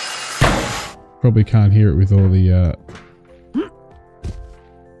 Probably can't hear it with all the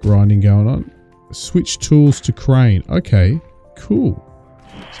grinding going on. Switch tools to crane. Okay, cool.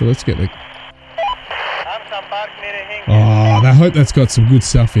 So let's get the... Oh, I hope that's got some good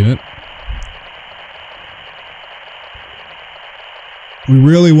stuff in it. We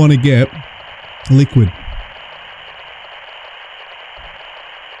really want to get liquid.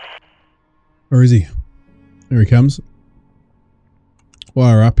 Where is he? There he comes.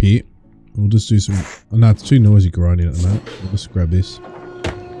 While we're up here, we'll just do some... Oh, no, it's too noisy grinding at the moment. We'll just grab this.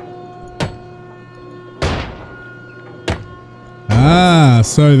 Ah,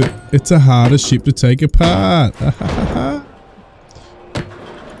 so it's a harder ship to take apart. So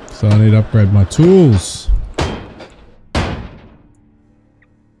I need to upgrade my tools. There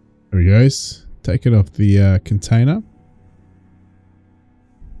he goes. Take it off the container.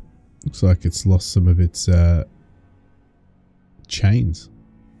 Looks like it's lost some of its chains.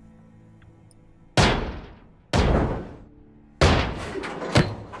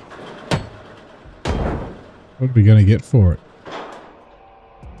 What are we going to get for it?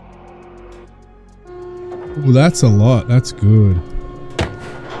 Oh, that's a lot. That's good.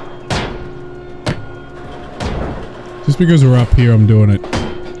 Just because we're up here, I'm doing it.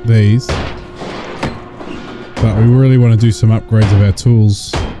 These. But we really want to do some upgrades of our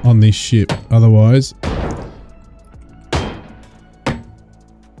tools on this ship. Otherwise,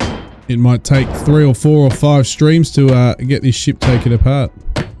 it might take 3 or 4 or 5 streams to get this ship taken apart.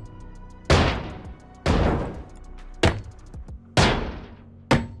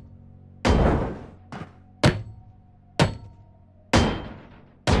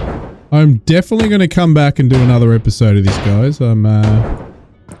 I'm definitely going to come back and do another episode of this, guys. I'm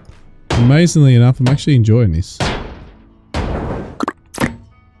amazingly enough, I'm actually enjoying this.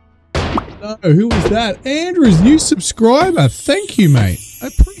 No, who was that? Andrew's new subscriber. Thank you, mate. I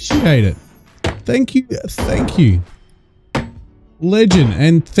appreciate it. Thank you. Thank you. Legend.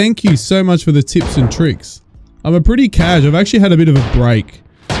 And thank you so much for the tips and tricks. I'm a pretty cash. I've actually had a bit of a break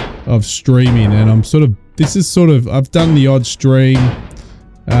of streaming, and I'm sort of, this is sort of, I've done the odd stream.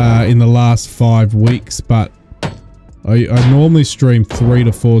 in the last 5 weeks, but I normally stream 3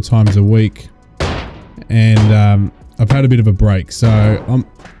 to 4 times a week, and I've had a bit of a break. So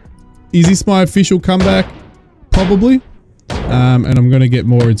is this my official comeback? Probably. And I'm going to get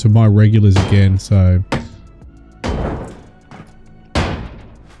more into my regulars again. So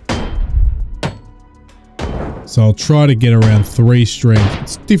I'll try to get around 3 streams.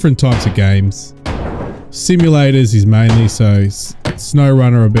 It's different types of games. Simulators is mainly, so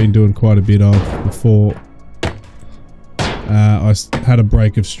SnowRunner I've been doing quite a bit of before. I had a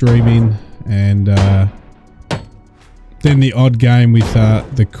break of streaming, and then the odd game with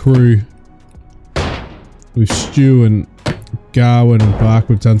the crew, with Stu and Garwin and Bark.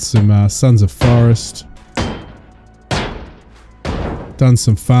 We've done some Sons of Forest. Done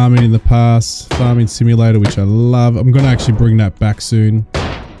some farming in the past. Farming simulator, which I love. I'm going to actually bring that back soon.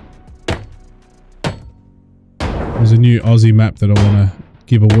 There's a new Aussie map that I want to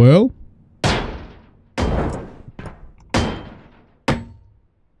give a whirl.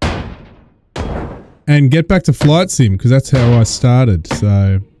 And get back to Flight Sim, because that's how I started.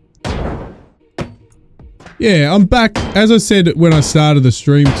 So yeah, I'm back. As I said when I started the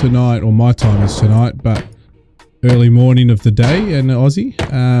stream tonight, or my time is tonight, but early morning of the day in Aussie.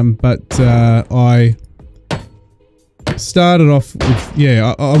 But I started off with,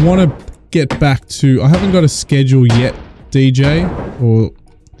 yeah, I want to get back to, I haven't got a schedule yet, DJ, or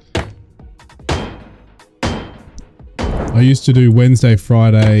I used to do Wednesday,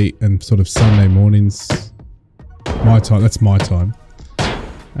 Friday, and sort of Sunday mornings. My time, that's my time.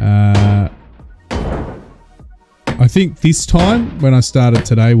 I think this time, when I started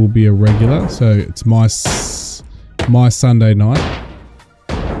today, will be a regular. So it's my Sunday night.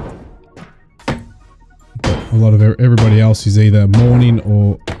 But a lot of everybody else is either morning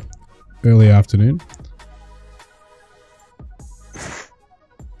or early afternoon.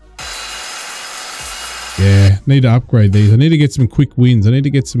 Yeah, need to upgrade these. I need to get some quick wins. I need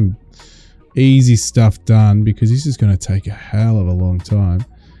to get some easy stuff done, because this is going to take a hell of a long time.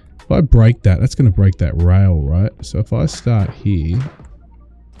 If I break that, that's going to break that rail, right? So if I start here,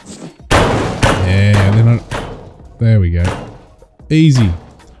 yeah, then there we go, easy,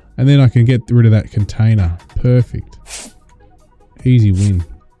 and then I can get rid of that container. Perfect, easy win.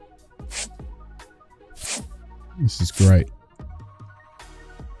 This is great.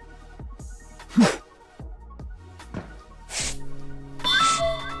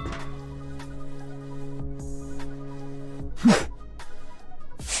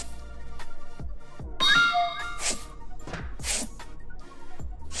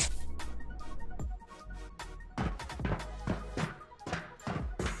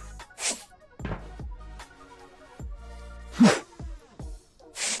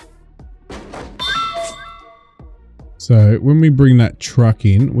 So when we bring that truck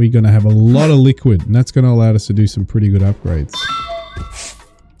in, we're going to have a lot of liquid, and that's going to allow us to do some pretty good upgrades.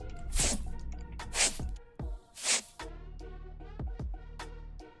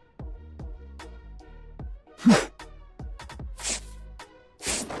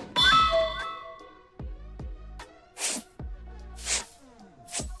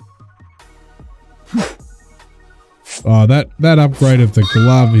 Oh, that upgrade of the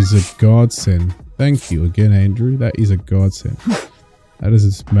glove is a godsend. Thank you again, Andrew. That is a godsend. That has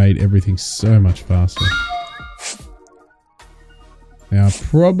just made everything so much faster. Now, I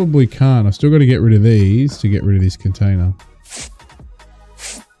probably can't. I've still got to get rid of these to get rid of this container.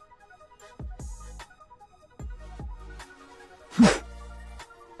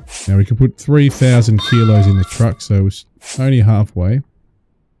 Now, we can put 3,000 kilos in the truck, so it's only halfway.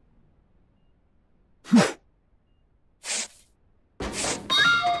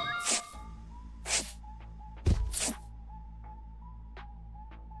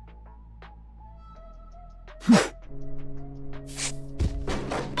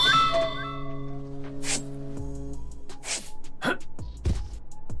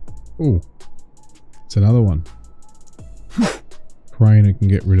 Oh, it's another one. Crane, I can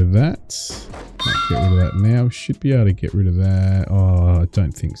get rid of that. Can't get rid of that now. Should be able to get rid of that. Oh, I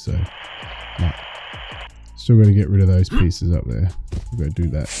don't think so. No. Still got to get rid of those pieces up there. We've got to do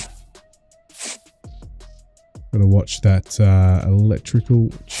that. Got to watch that electrical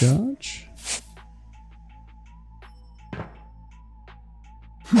charge.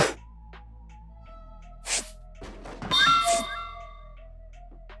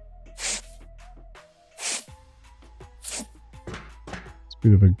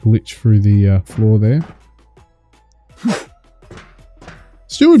 Bit of a glitch through the floor there.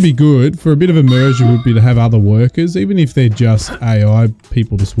 Still would be good for a bit of immersion, would be to have other workers, even if they're just AI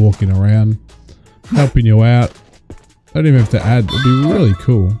people just walking around, helping you out. don't even have to add. It'd be really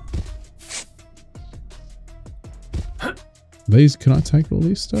cool. These, can I take all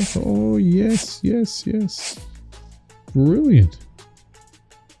this stuff? Oh, yes, yes, yes. Brilliant.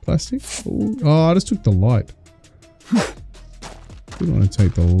 Plastic? Oh, I just took the light. We don't want to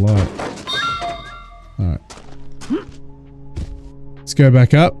take the light. Alright. Let's go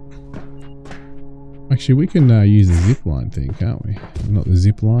back up. Actually, we can use the zip line thing, can't we? Not the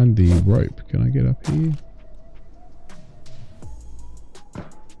zip line, the rope. Can I get up here?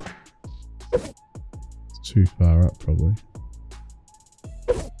 It's too far up, probably.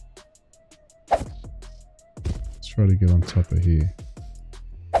 Let's try to get on top of here.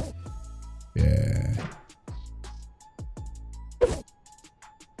 Yeah.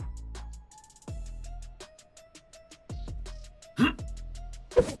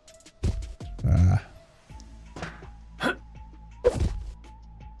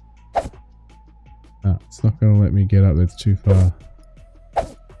 No, it's not going to let me get up. That's too far.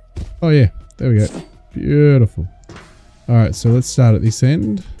 Oh yeah, there we go. Beautiful. Alright, so let's start at this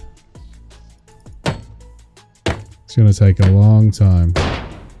end. It's going to take a long time.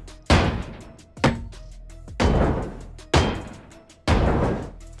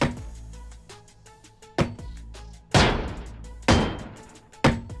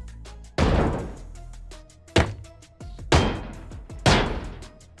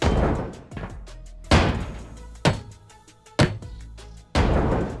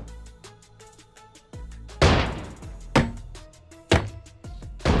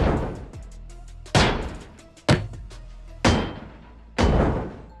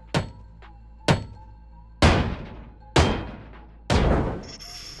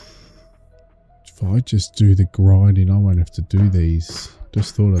 If I just do the grinding, I won't have to do these.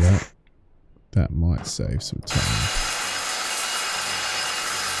 Just thought of that. That might save some time.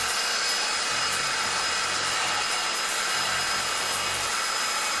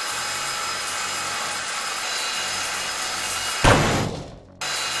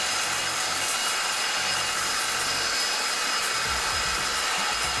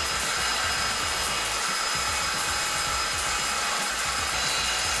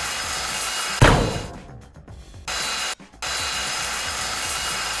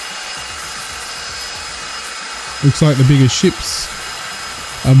 Looks like the bigger ships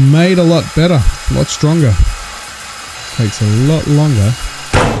are made a lot better, a lot stronger. Takes a lot longer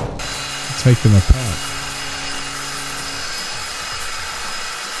to take them apart.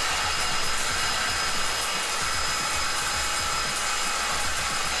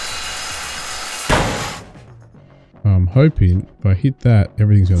 I'm hoping if I hit that,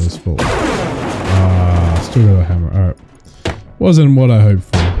 everything's going to just fall. Ah, still got a hammer. Alright. Wasn't what I hoped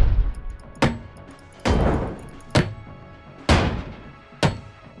for.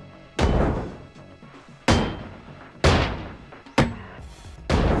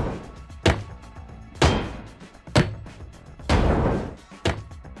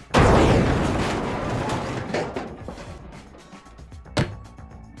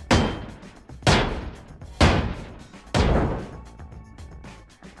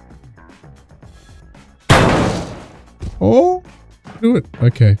 Oh, do it.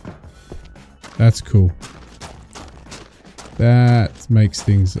 Okay. That's cool. That makes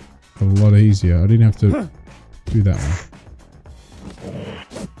things a lot easier. I didn't have to do that one.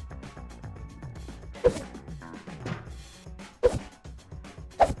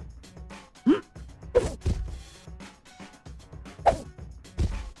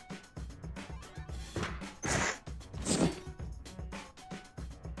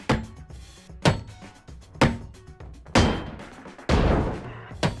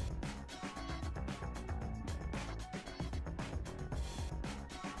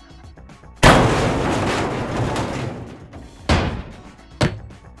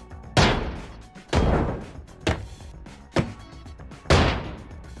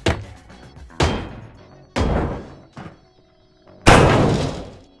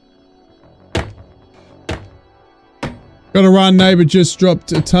 Got to run, neighbor just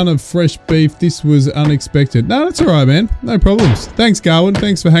dropped a ton of fresh beef. This was unexpected. No, that's alright, man. No problems. Thanks, Garwin.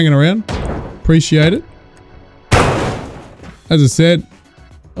 Thanks for hanging around. Appreciate it. As I said,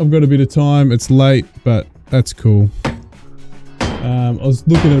 I've got a bit of time. It's late, but that's cool. I was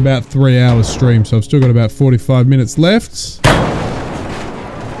looking at about 3 hours stream, so I've still got about 45 minutes left. So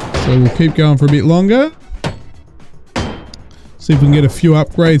we'll keep going for a bit longer. See if we can get a few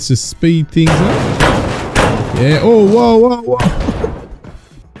upgrades to speed things up. Yeah. Oh, whoa, whoa, whoa.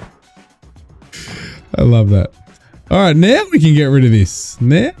 I love that. All right, now we can get rid of this.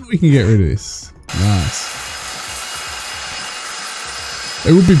 Now we can get rid of this. Nice.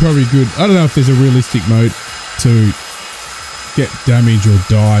 It would be probably good. I don't know if there's a realistic mode to get damage or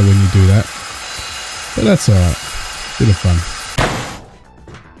die when you do that. But that's alright. Bit of fun.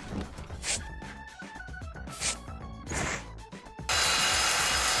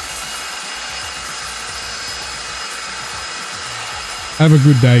 Have a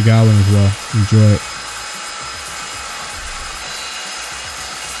good day, Garwin, as well. Enjoy it.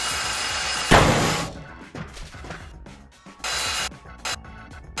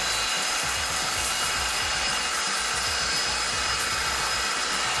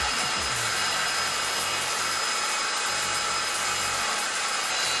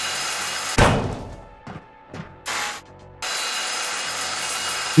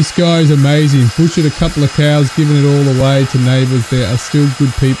 This guy is amazing. Butchered a couple of cows, giving it all away to neighbours. There are still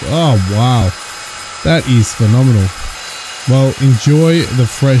good people. Oh, wow. That is phenomenal. Well, enjoy the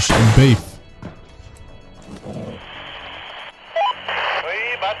fresh beef.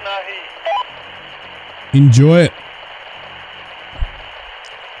 कोई बात नहीं. Enjoy it.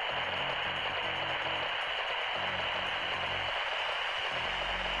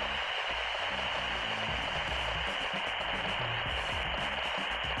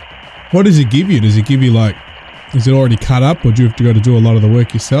 What does it give you? Does it give you like, is it already cut up or do you have to go to do a lot of the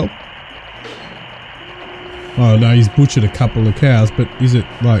work yourself? Oh no, he's butchered a couple of cows, but is it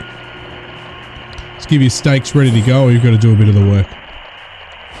like, let's give you steaks ready to go or you've got to do a bit of the work?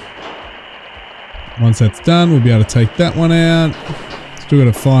 Once that's done, we'll be able to take that one out. Still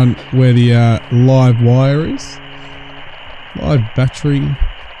got to find where the live wire is. Live battery.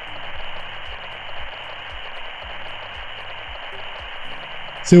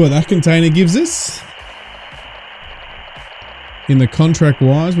 See what that container gives us. In the contract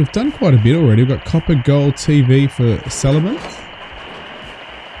wires, we've done quite a bit already. We've got copper gold TV for Salomon.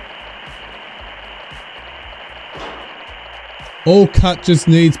 All cut just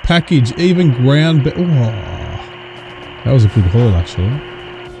needs package, even ground. Oh, that was a good haul actually.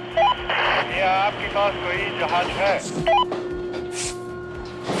 क्या आपके पास कोई जहाज है?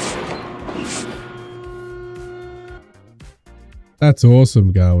 That's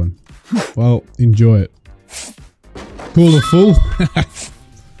awesome, Garwin. Well, enjoy it. Cooler full.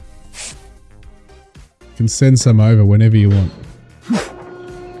 Can send some over whenever you want.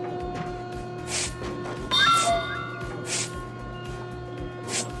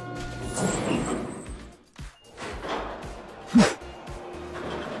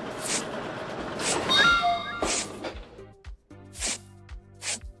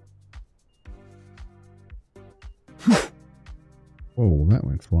 Oh, that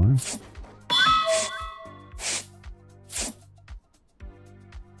went flying.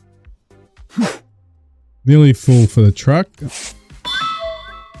 Nearly full for the truck.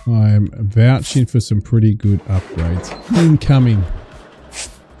 I'm vouching for some pretty good upgrades. Incoming.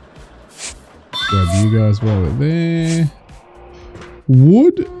 Grab you guys while we're there.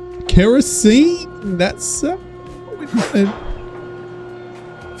 Wood. Kerosene. That's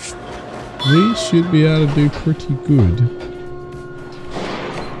we should be able to do pretty good.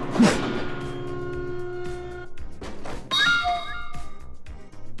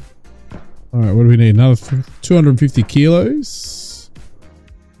 Alright, what do we need? Another 250 kilos.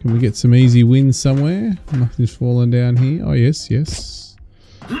 Can we get some easy wins somewhere? Nothing's falling down here. Oh, yes, yes.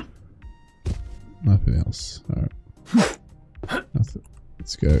 Nothing else. Alright. Nothing.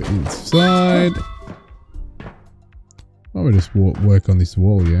 Let's go inside. Why don't we just work on this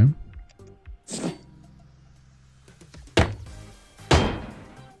wall, yeah?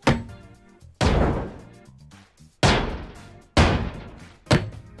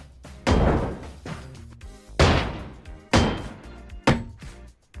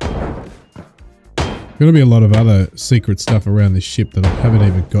 Going to be a lot of other secret stuff around this ship that I haven't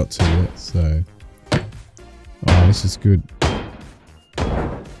even got to yet, so... Oh, this is good.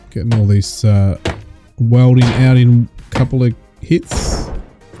 Getting all these welding out in a couple of hits.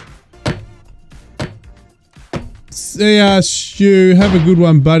 See ya, Stu. Have a good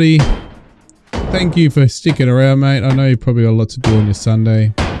one, buddy. Thank you for sticking around, mate. I know you've probably got a lot to do on your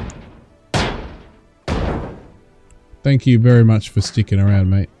Sunday. Thank you very much for sticking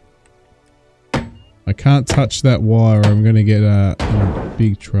around, mate. I can't touch that wire or I'm going to get in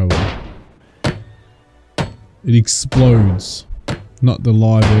big trouble. It explodes. Not the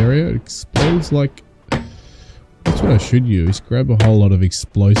live area. It explodes like... That's what I should use. Grab a whole lot of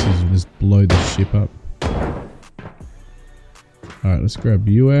explosives and just blow the ship up. Alright, let's grab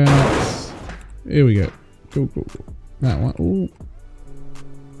you out. Here we go. Cool, cool, cool. That one. Ooh.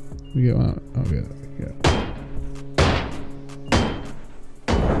 We get one. Oh, yeah. Yeah.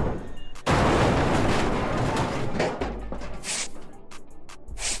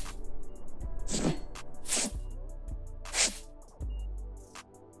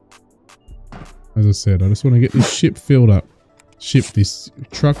 as I said, I just want to get this ship filled up. This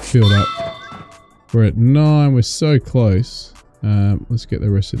truck filled up. We're at 9. We're so close. Let's get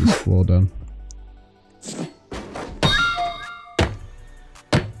the rest of this floor done.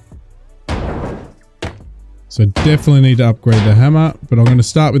 So definitely need to upgrade the hammer, but I'm going to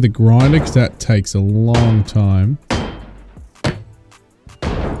start with the grinder because that takes a long time.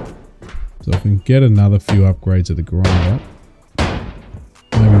 So I can get another few upgrades of the grinder.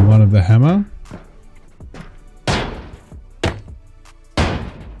 Maybe one of the hammer.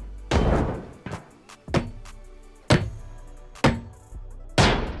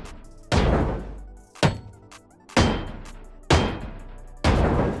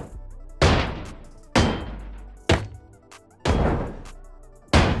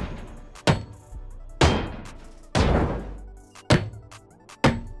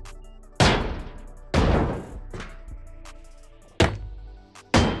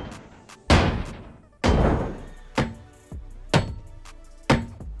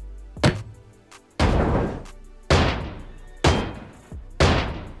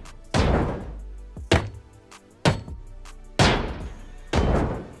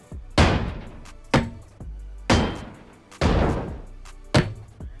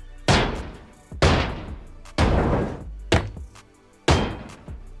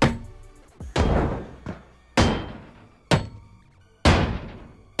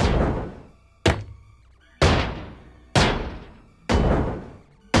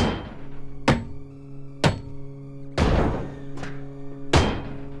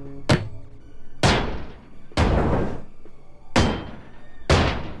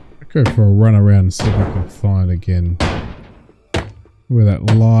 Go for a run around and see if I can find again where that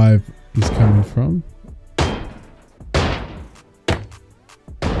live is coming from.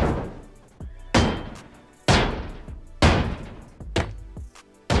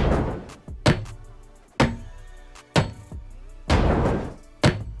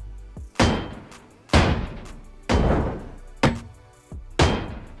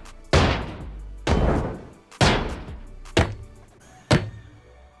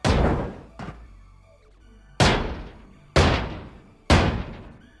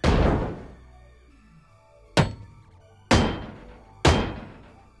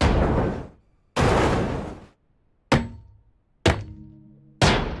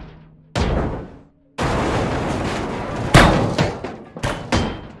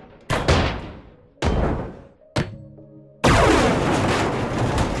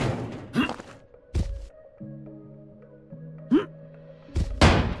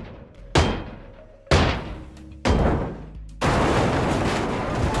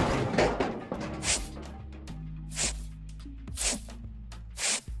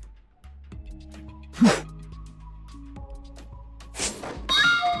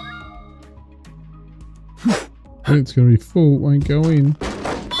 It's going to be full, won't go in.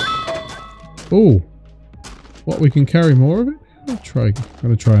 Oh, what, we can carry more of it? I'm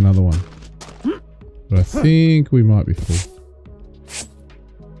going to try another one. But I think we might be full.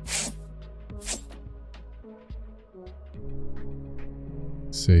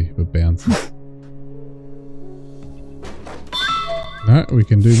 Let's see if it bounces. No, we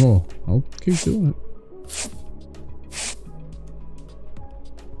can do more. I'll keep doing it.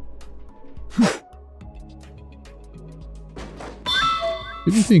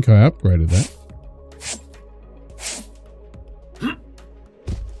 Didn't think I upgraded that.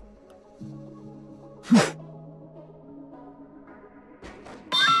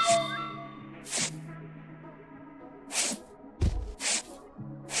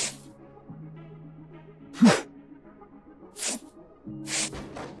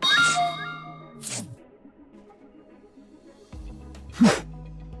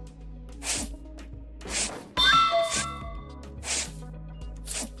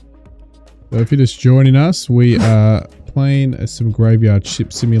 So if you're just joining us, we are playing some Graveyard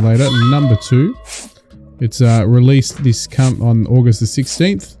Ship Simulator number 2. It's released on August the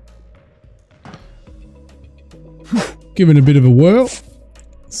 16th. Giving a bit of a whirl,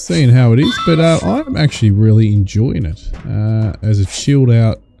 seeing how it is, but I'm actually really enjoying it as a chilled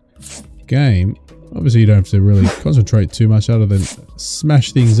out game. Obviously you don't have to really concentrate too much other than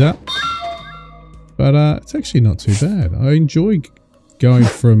smash things up, but it's actually not too bad. I enjoy going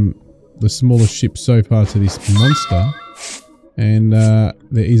from the smallest ship so far to this monster, and there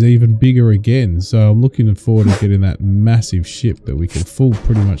is even bigger again, so I'm looking forward to getting that massive ship that we can full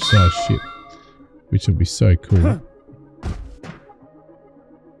pretty much size ship, which will be so cool.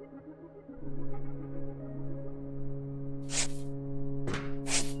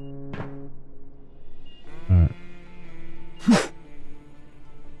 Alright.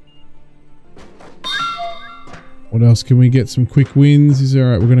 What else can we get? Some quick wins. Is all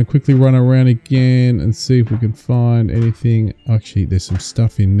right. We're going to quickly run around again and see if we can find anything. Actually, there's some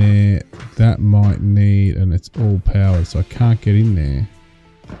stuff in there that might need, and it's all powered, so I can't get in there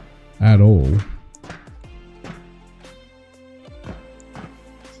at all.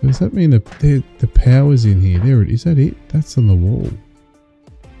 So does that mean that the power's in here? There it is. Is that it? That's on the wall.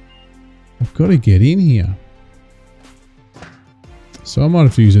 I've got to get in here. So I might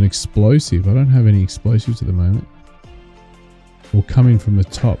have to use an explosive. I don't have any explosives at the moment. Or coming from the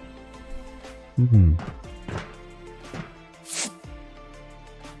top.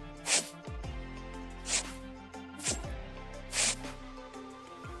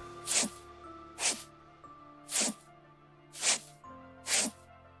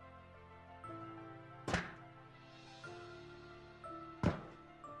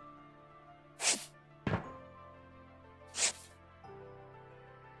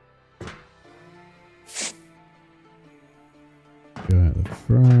 Go out the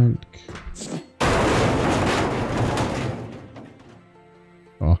front.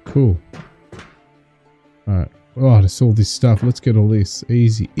 Oh, cool. Alright. Oh, there's all this stuff. Let's get all this.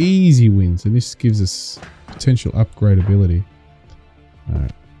 Easy wins. And this gives us potential upgradability.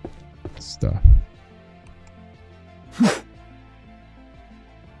 Alright. Stuff.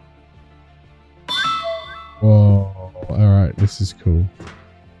 Whoa. Alright, this is cool.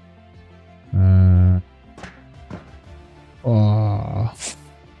 Oh.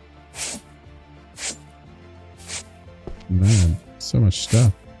 Man, so much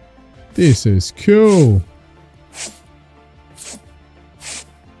stuff. This is cool.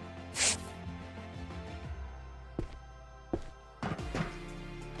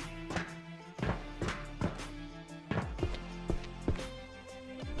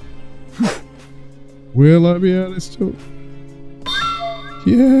 Will I be able to still?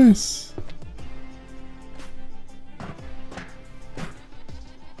 Yes.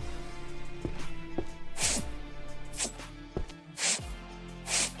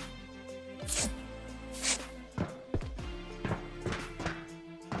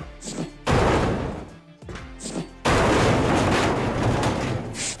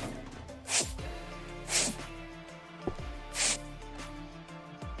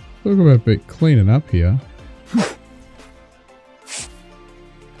 Talk about a bit cleaning up here.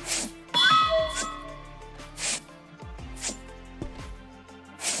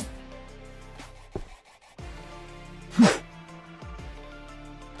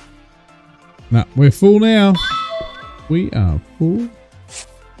 Nah, we're full now. We are full.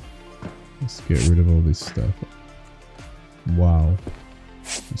 Let's get rid of all this stuff. Wow.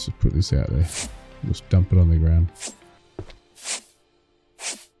 Let's just put this out there. Just dump it on the ground.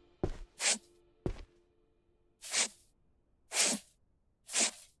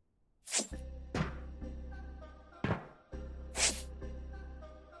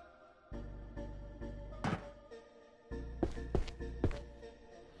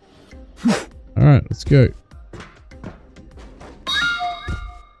 Alright, let's go.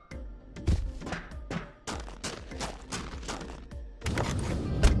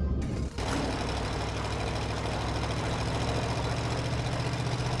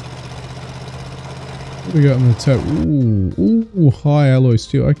 What do we got on the top? Ooh, high alloy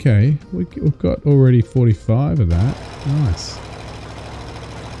steel. Okay, we've got already 45 of that. Nice.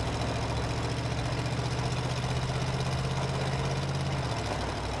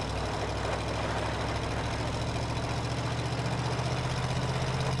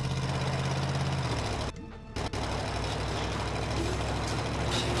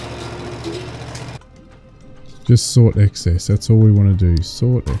 Just sort excess. That's all we want to do.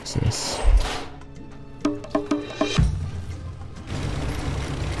 Sort excess.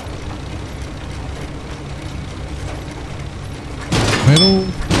 Metal.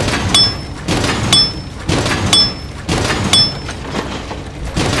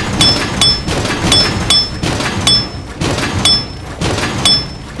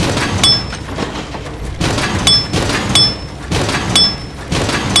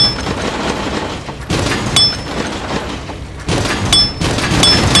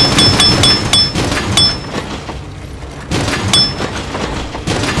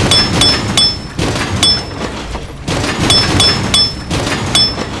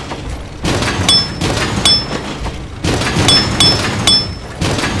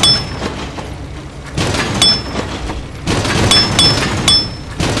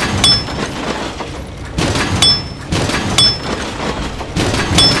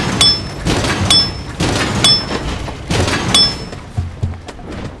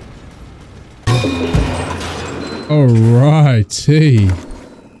 Alrighty.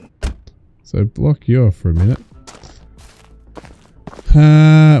 So block you off for a minute.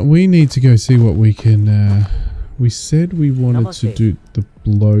 We need to go see what we can... we said we wanted to do the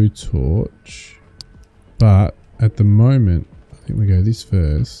blowtorch, but at the moment, I think we go this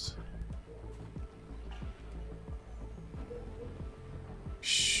first.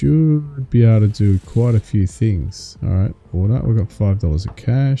 Should be able to do quite a few things. Alright, order. We've got $5 of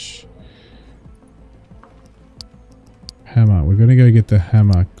cash. Hammer. We're going to go get the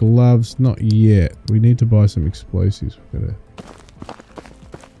hammer. Gloves, not yet. We need to buy some explosives. We've got to...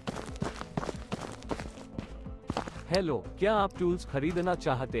 Hello, क्या आप tools खरीदना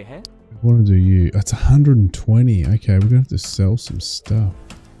चाहते हैं? I want to do you. That's 120. Okay, we're going to have to sell some stuff.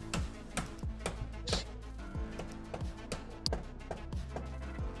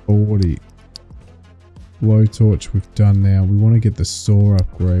 Blowtorch we've done now. We want to get the saw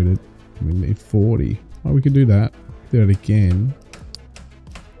upgraded. We need 40. Oh, we can do that. Do it again.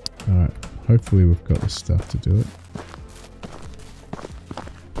 Alright. Hopefully we've got the stuff to do it.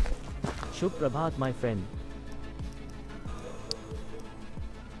 Shubh Prabhat, my friend.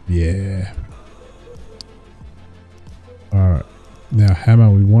 Yeah. Alright. Now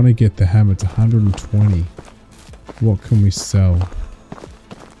hammer. We want to get the hammer to 120. What can we sell?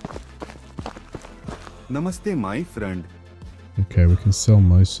 Namaste, my friend. Okay, we can sell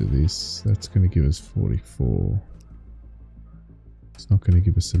most of this. That's going to give us 44. It's not going to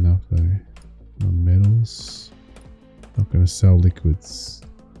give us enough though. No metals. Not going to sell liquids.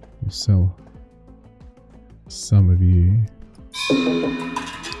 We'll sell some of you.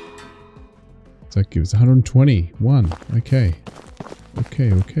 So that gives 121. Okay.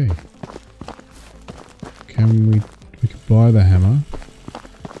 Okay. We can buy the hammer.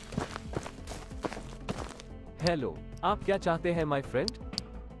 Hello, आप क्या चाहते हैं, my friend?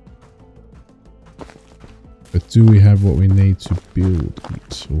 But do we have what we need to build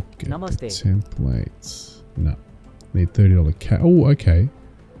it? Or get Namaste. the templates? No. Need $30 cash. Oh, okay.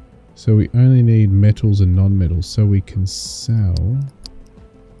 So we only need metals and non-metals. So we can sell.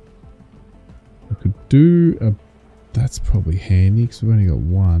 We could do a... That's probably handy because we've only got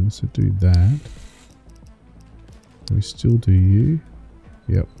one. So do that. We still do you.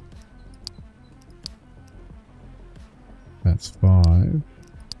 Yep. That's 5.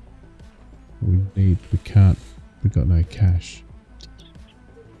 We got no cash.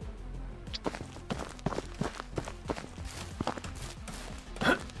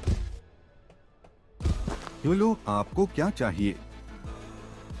 बोलो आपको क्या चाहिए?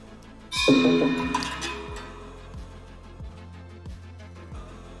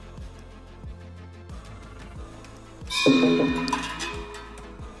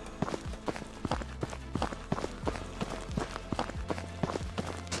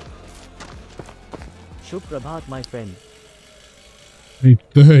 शुभ प्रभात, my friend. I need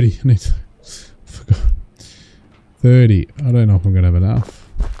 30. I forgot. 30. I don't know if I'm going to have enough.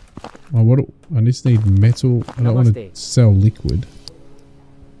 Oh, I just need metal. I don't want to sell liquid.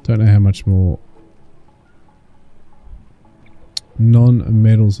 Don't know how much more.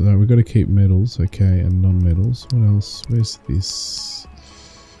 Non-metals. No, we've got to keep metals. Okay, and non-metals. What else? Where's this?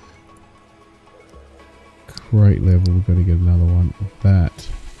 Crate level. We've got to get another one of that.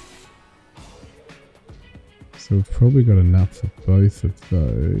 So we've probably got enough for both of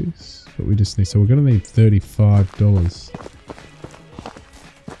those. But we just need... So we're going to need $35.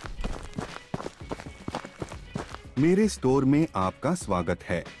 मेरे store में आपका स्वागत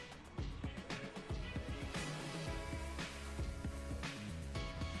है।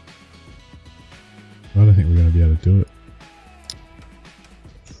 I don't think we're going to be able to do it.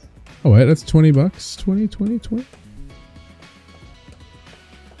 Oh wait, that's $20. 20.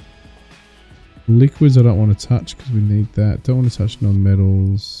 Liquids I don't want to touch because we need that. Don't want to touch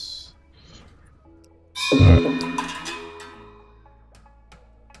non-metals. Alright.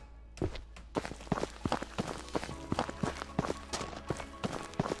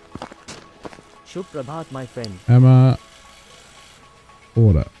 Shubh Prabhat, my friend. Hammer.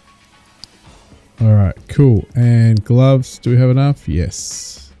 Order. Alright, cool. And gloves, do we have enough?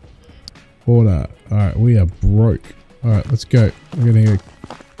 Yes. Order. Alright, we are broke. Alright, let's go. We're going to go.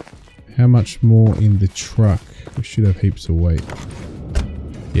 How much more in the truck? We should have heaps of weight.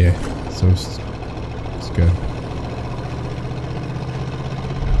 Yeah, so let's go.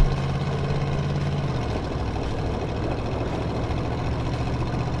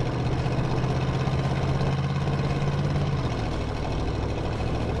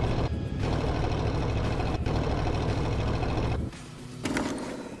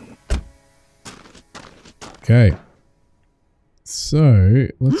 Okay. So,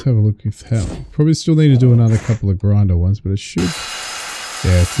 let's have a look if how... Probably still need to do another couple of grinder ones, but it should...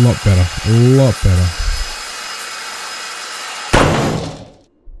 Yeah, it's a lot better. A lot better.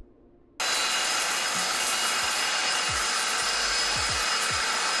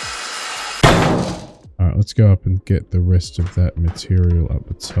 Alright, let's go up and get the rest of that material up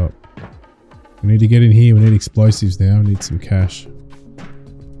the top. We need to get in here. We need explosives now. We need some cash.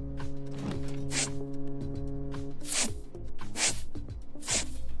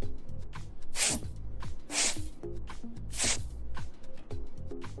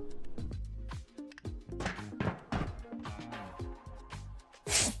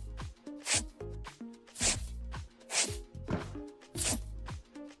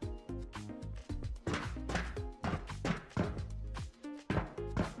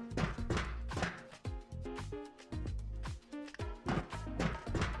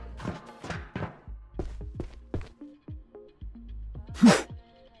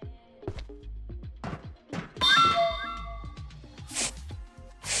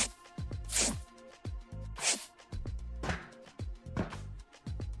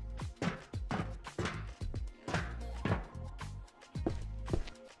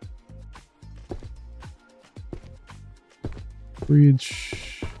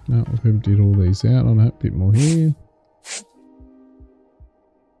 Bridge. No, we've emptied all these out on that. A bit more here.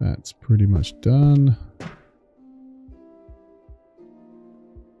 That's pretty much done.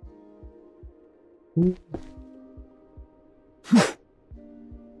 Ooh.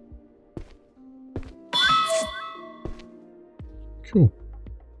 Cool.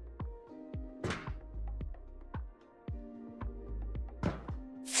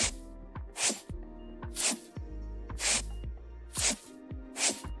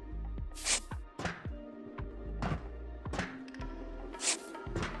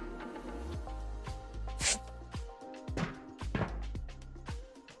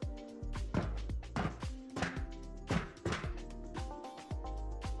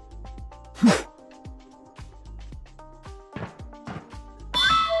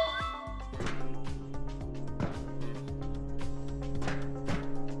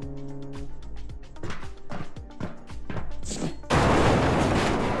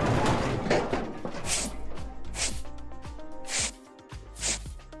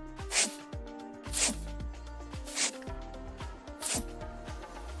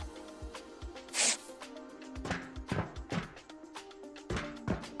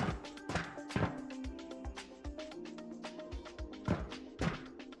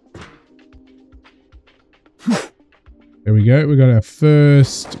 There we go. We got our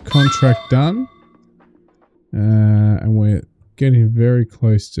first contract done. And we're getting very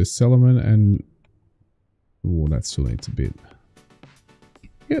close to Solomon and... Oh, that still needs a bit.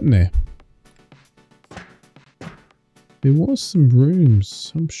 Getting there. There was some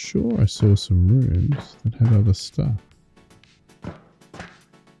rooms. I'm sure I saw some rooms that had other stuff.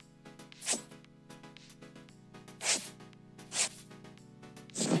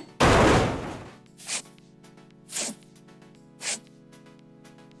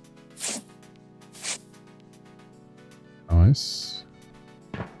 Nice.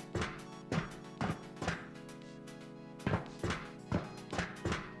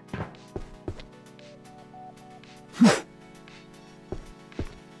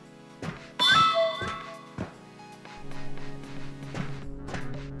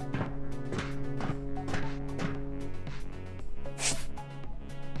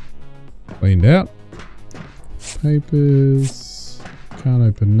 Cleaned out. Papers. Can't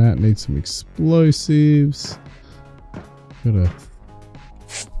open that. Need some explosives. Gotta.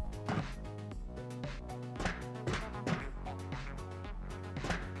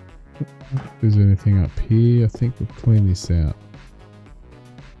 If there's anything up here, I think we'll clean this out.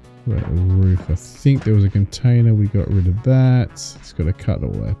 What about the roof? I think there was a container. We got rid of that. It's got to cut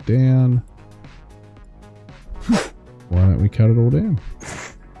all that down. Why don't we cut it all down?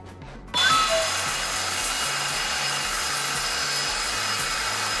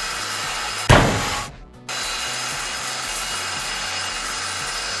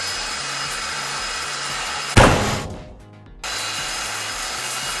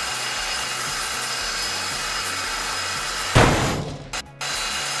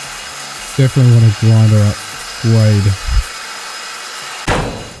 Definitely want to grind her upgrade.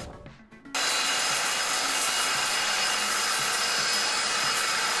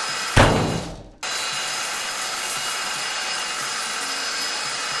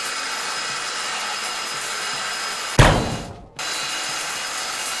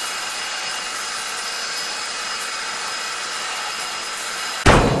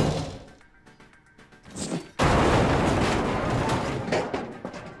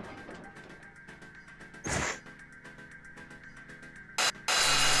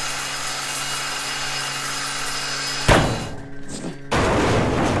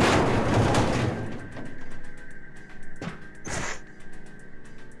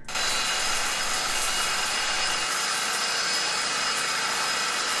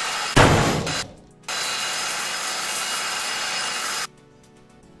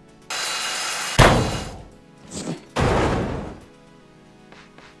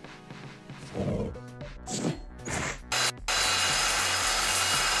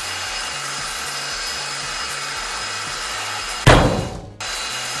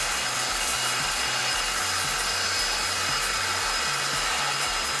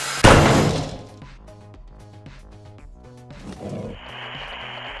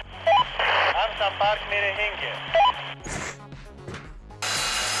 Park में रहेंगे।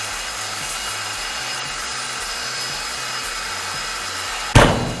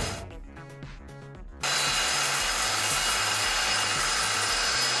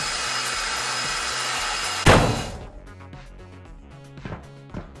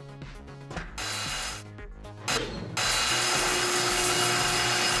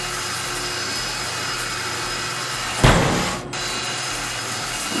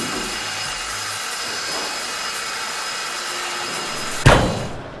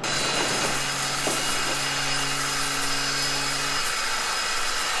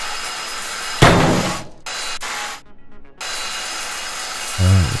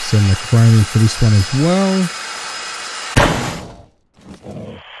 Send the crane for this one as well.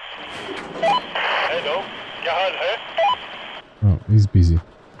 Hello, क्या हाल है? Oh, he's busy.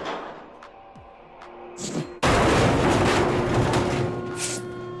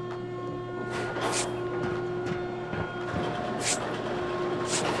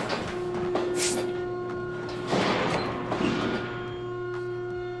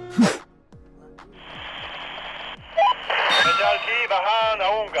 मैं जल्दी वहाँ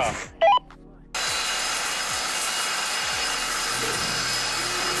आऊँगा।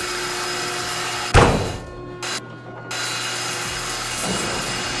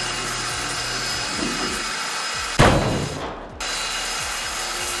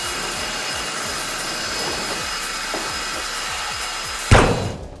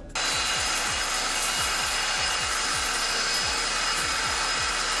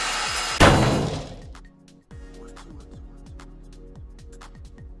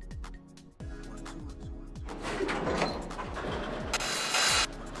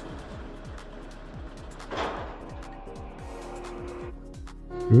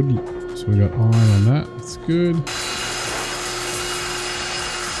 Good. So we got iron on that. That's good.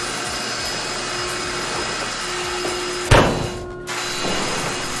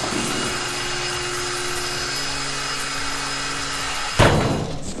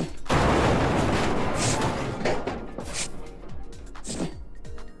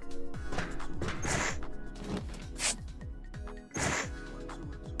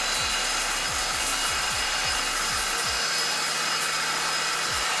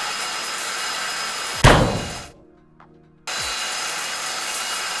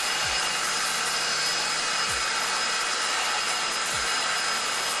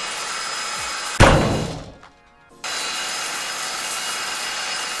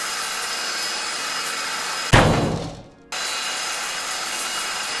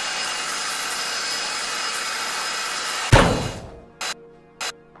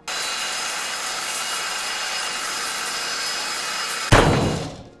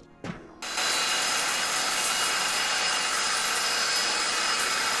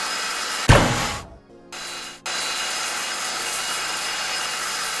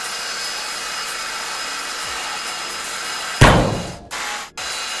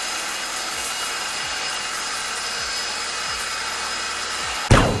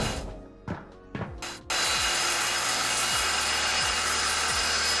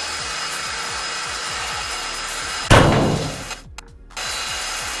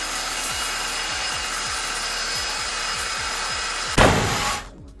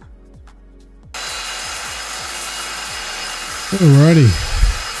 Alrighty.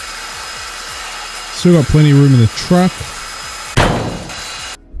 Still got plenty of room in the truck.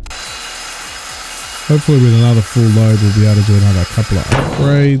 Hopefully with another full load we'll be able to do another couple of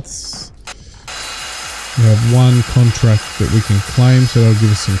upgrades. We have one contract that we can claim, so that'll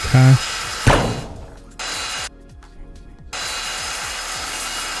give us some cash.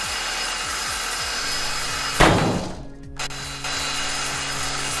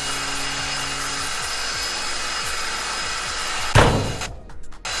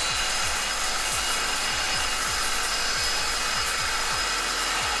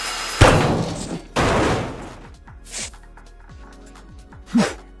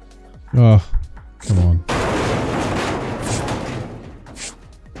 Oh, come on.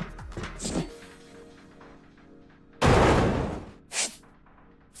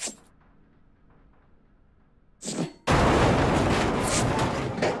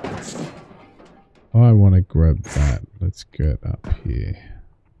 I want to grab that. Let's get up here.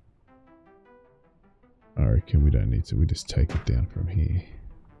 I reckon we don't need to. We just take it down from here.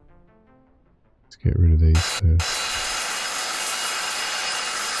 Let's get rid of these first.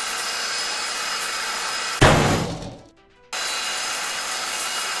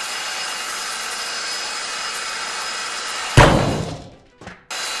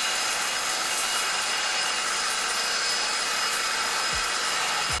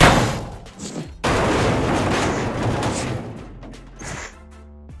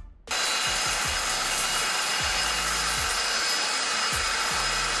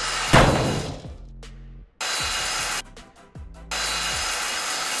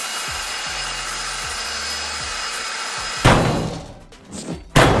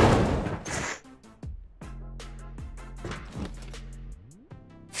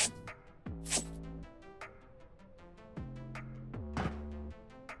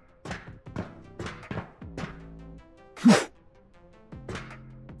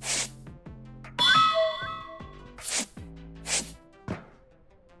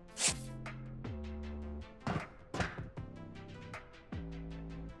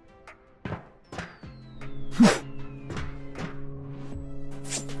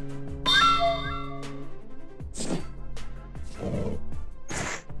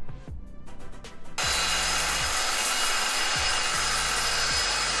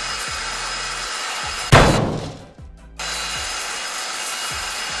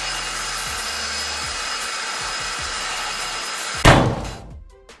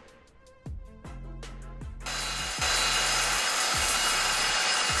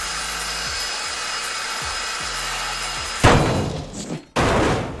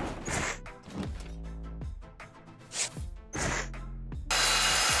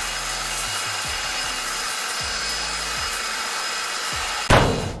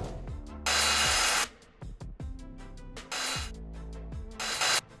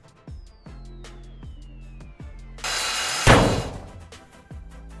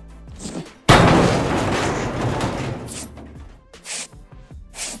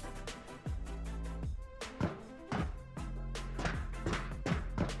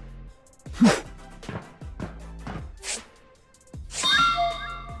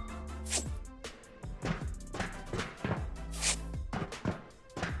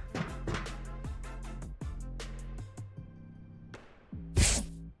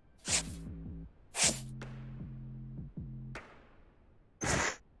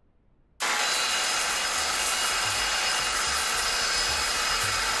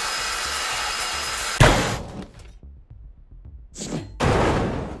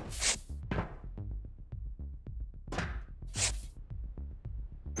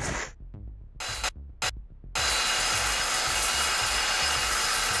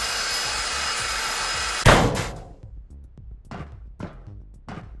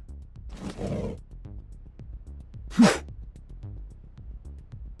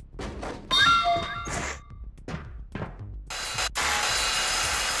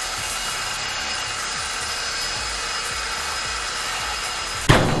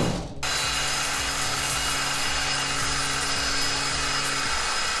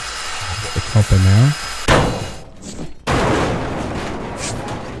 the copper now.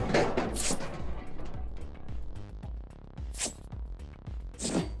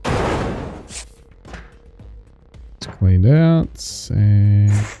 It's cleaned out,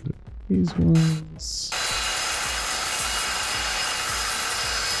 and these ones.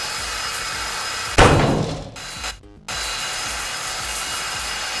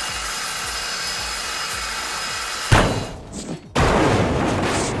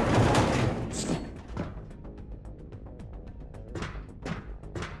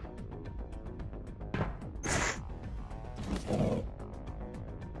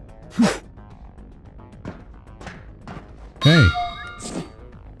 Okay.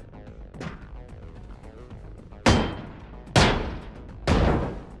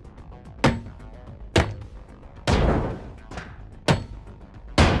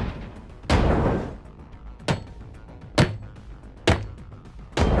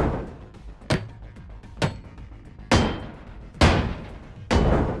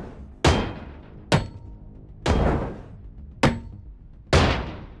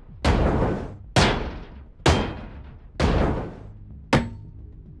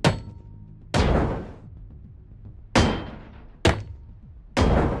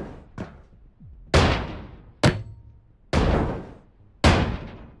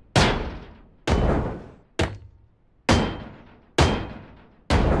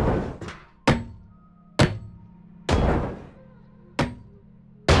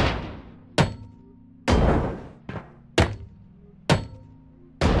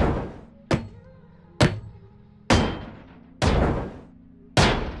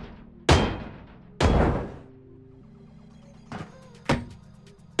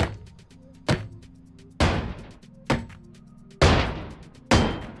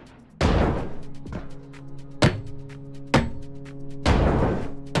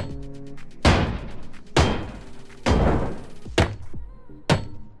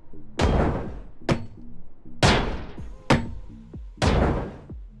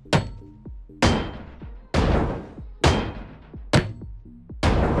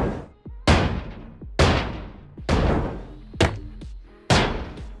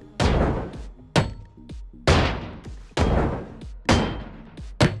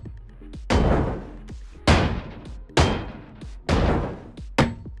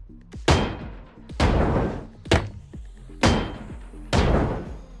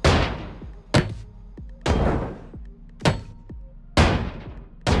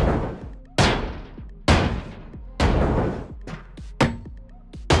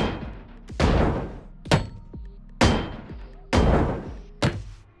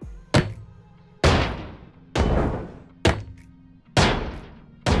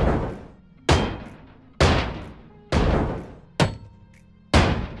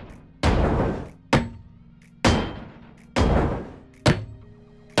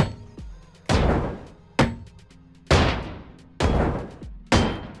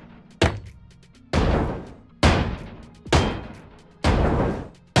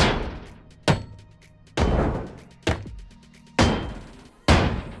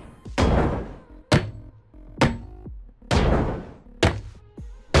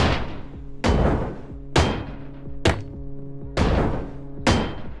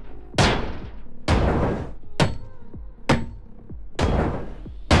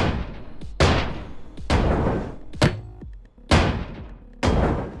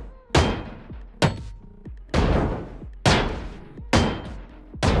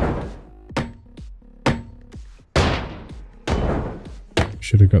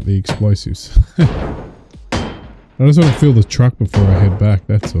 Should have got the explosives. I just want to fill the truck before I head back,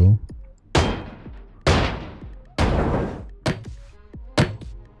 that's all.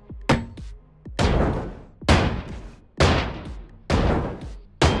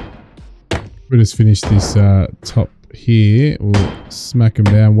 We'll just finish this top here. We'll smack them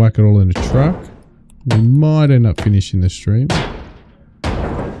down, whack it all in the truck. We might end up finishing the stream.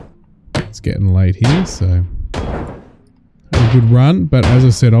 It's getting late here, so had a good run. But as I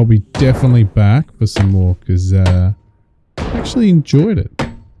said, I'll be definitely back for some more because I actually enjoyed it.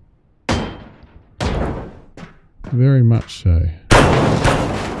 Very much so.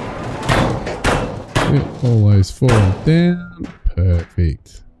 Get all those falling down.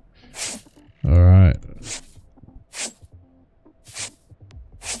 Perfect. All right.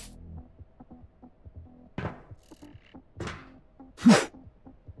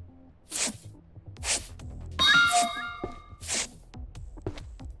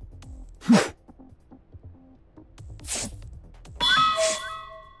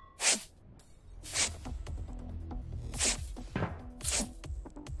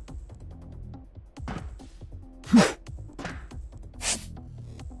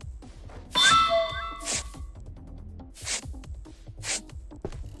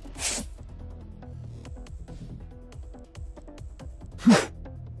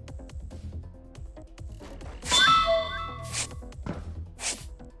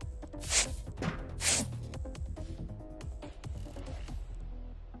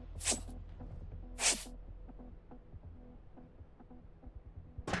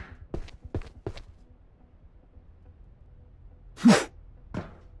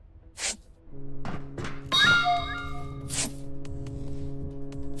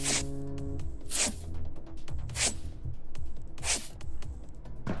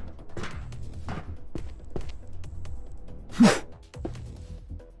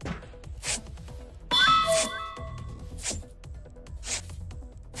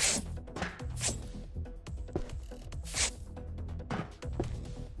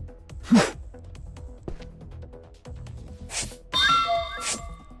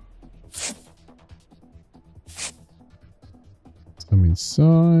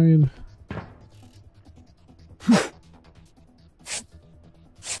 inside.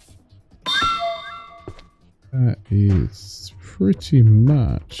 That is pretty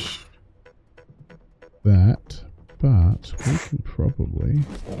much that, but we can probably...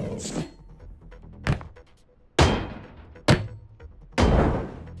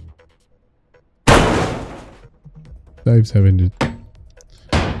 Dave's having to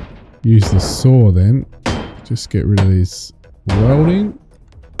use the saw then. Just get rid of this welding.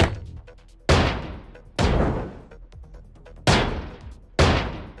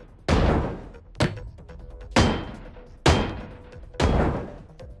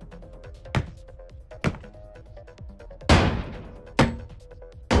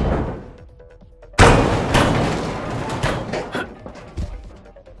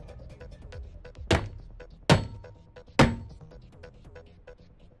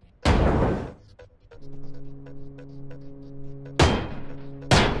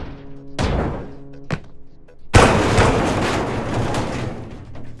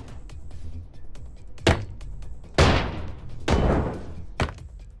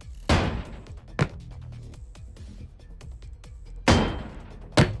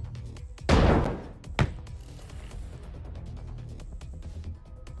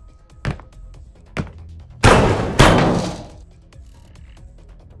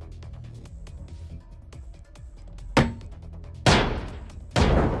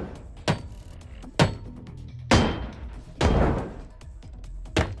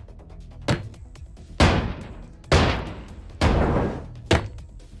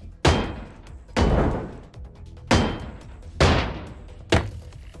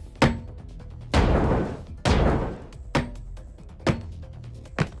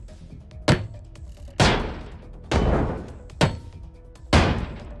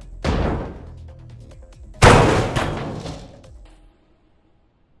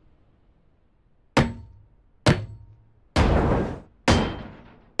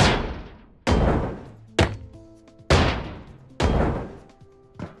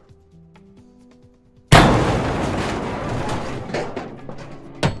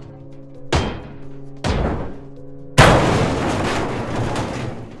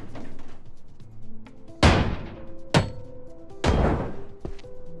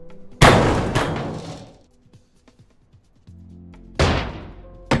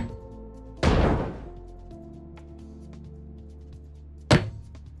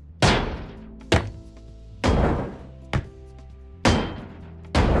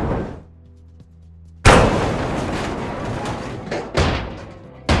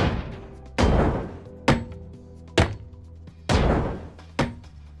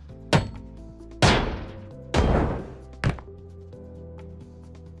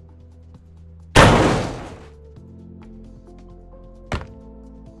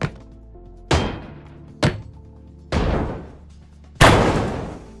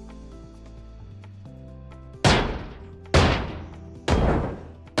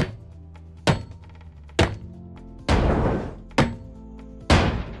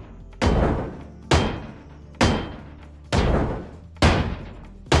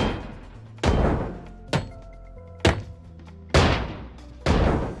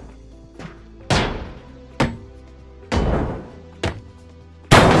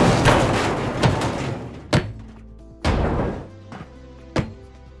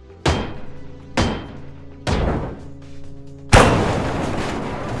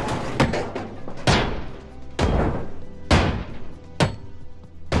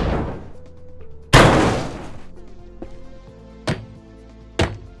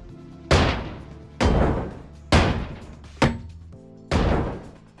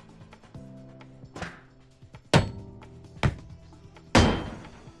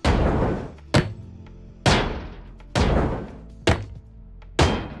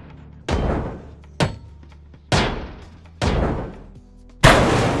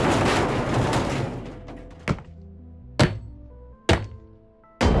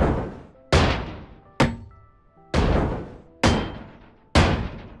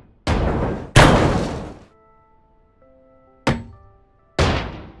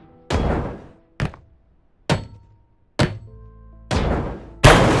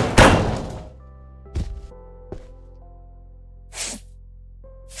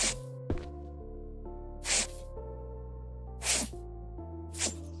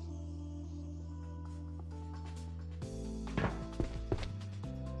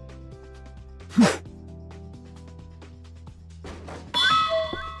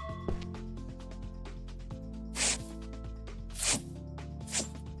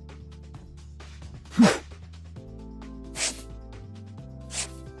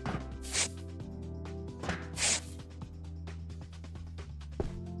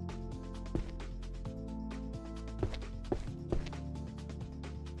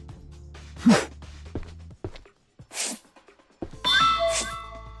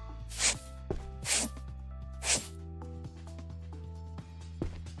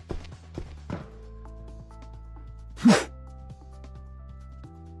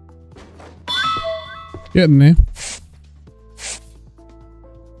 Getting there.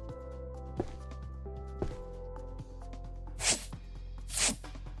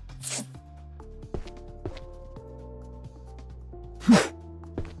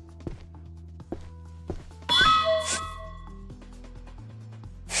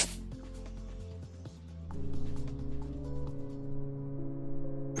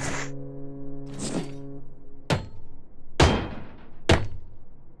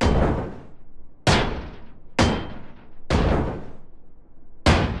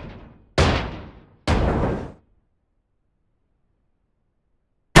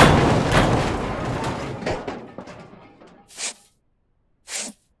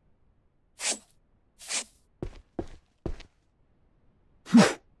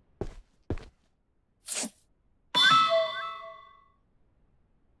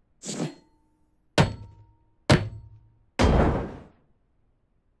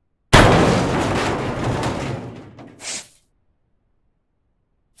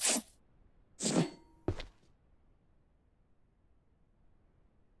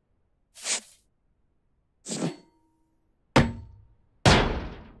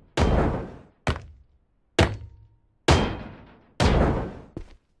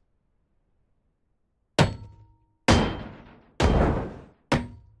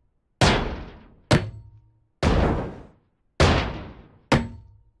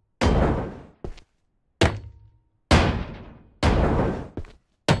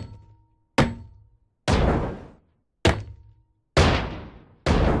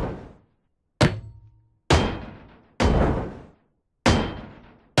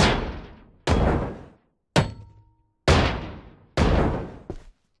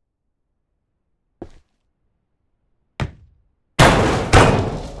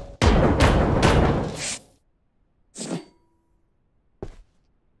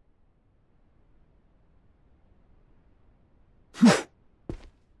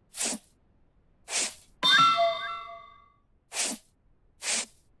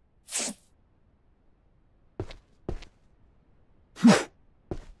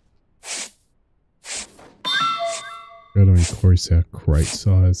 Gotta increase our crate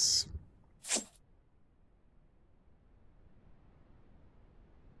size.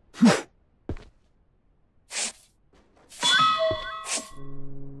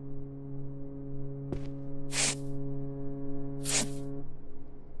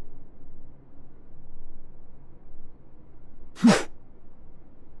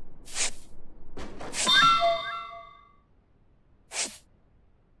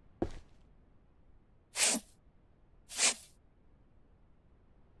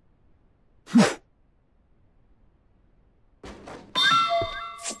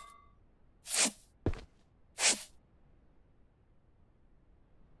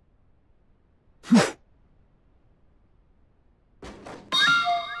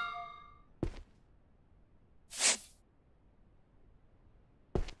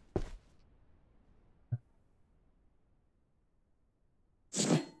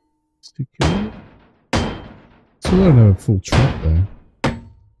 Secure. So I don't have a full truck though.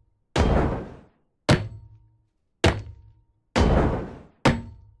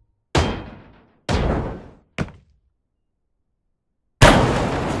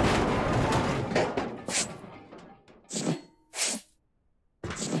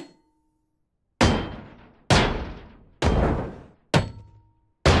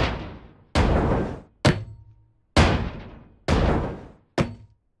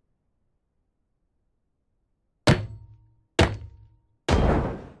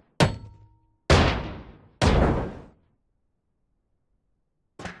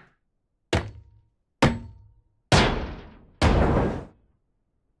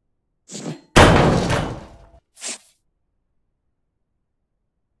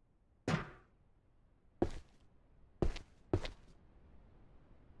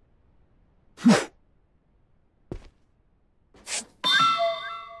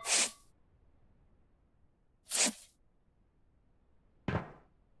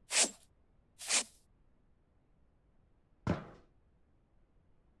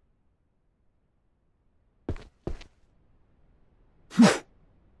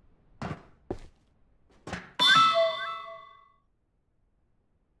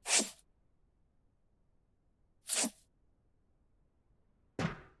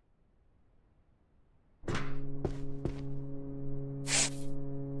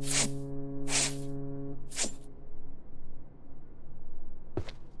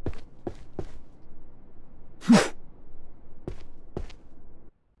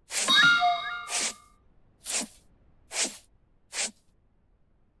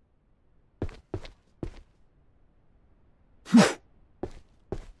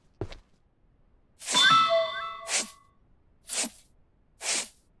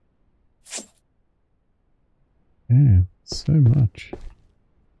 Yeah, so much.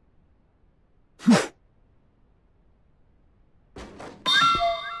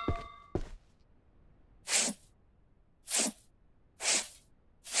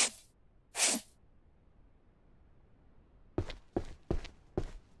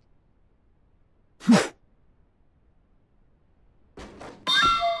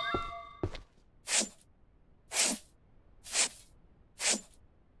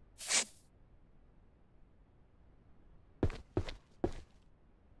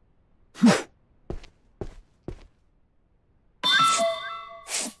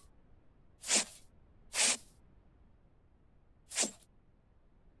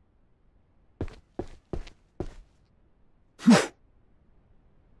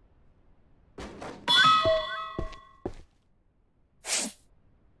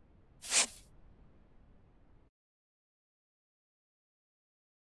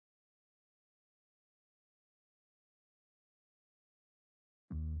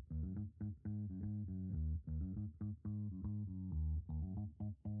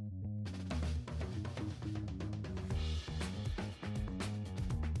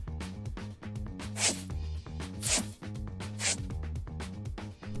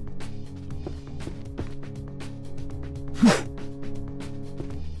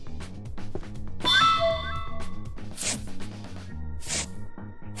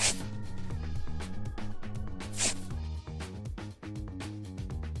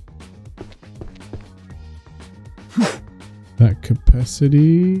 That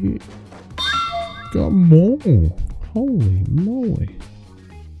capacity got more. Holy moly.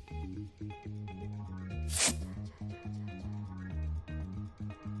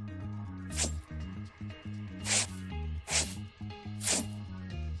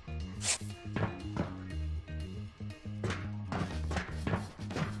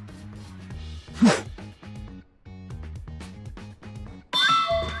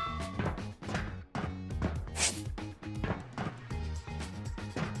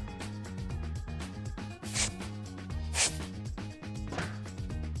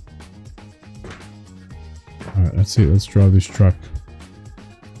 Alright, that's it. Let's drive this truck.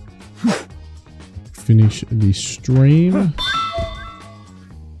 Finish the stream.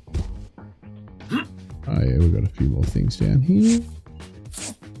 Oh yeah, we've got a few more things down here.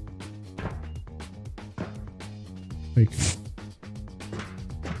 Okay.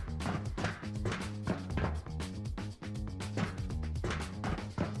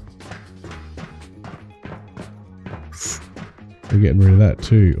 We're getting rid of that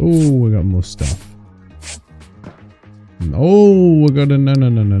too. Oh, we got more stuff. Oh, we got a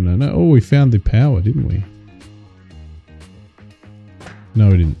no. Oh, we found the power, didn't we? No,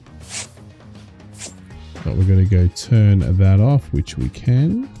 we didn't. But we're going to go turn that off, which we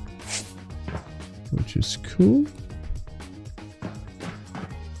can. Which is cool.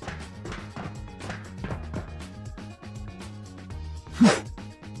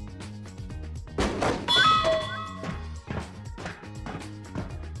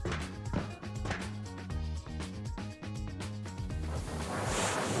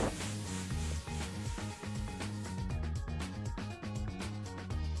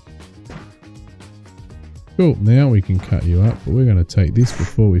 Cool, now we can cut you up, but we're going to take this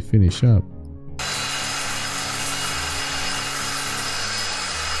before we finish up.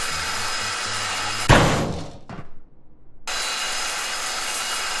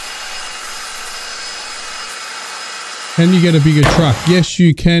 Can you get a bigger truck? Yes,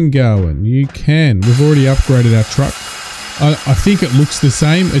 you can, Gowan. You can. We've already upgraded our truck. I think it looks the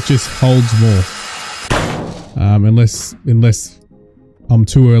same. It just holds more. Unless I'm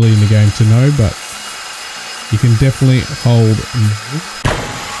too early in the game to know, but you can definitely hold.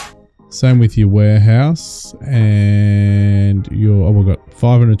 Same with your warehouse and your. Oh, we've got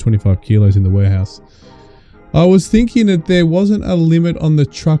 525 kilos in the warehouse. I was thinking that there wasn't a limit on the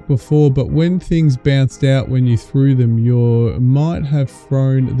truck before, but when things bounced out when you threw them, you might have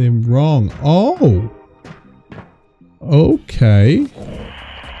thrown them wrong. Oh, okay.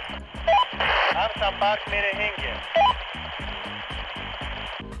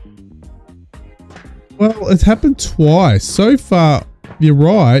 Well, it's happened twice. So far, you're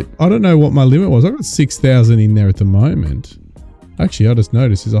right. I don't know what my limit was. I've got 6,000 in there at the moment. Actually, I just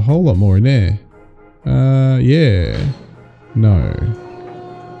noticed there's a whole lot more in there. Yeah. No.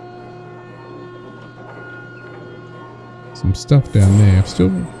 Some stuff down there. I've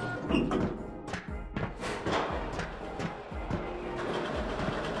still...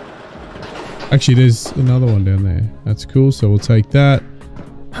 Actually, there's another one down there. That's cool. So we'll take that.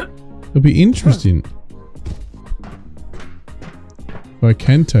 It'll be interesting if I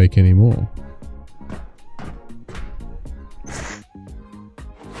can take any more.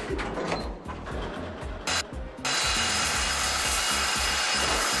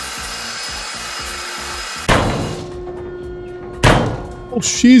 Oh,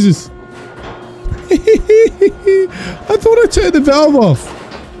 Jesus. I thought I turned the valve off.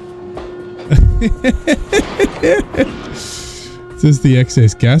 Just the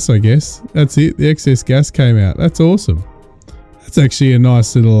excess gas, I guess. That's it. The excess gas came out. That's awesome. That's actually a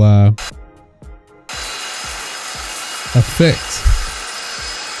nice little effect.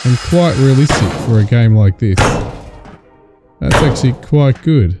 And quite realistic for a game like this. That's actually quite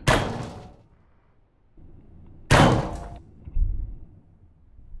good.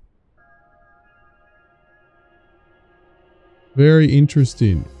 Very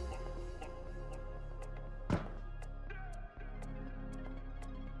interesting.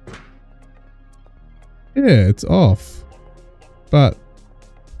 Yeah, it's off. But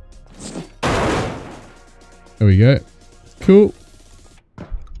there we go. Cool.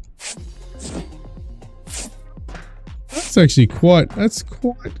 That's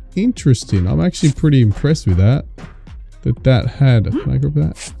quite interesting. I'm actually pretty impressed with that. That had, can I grab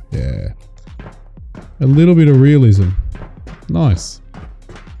that? Yeah. A little bit of realism. Nice.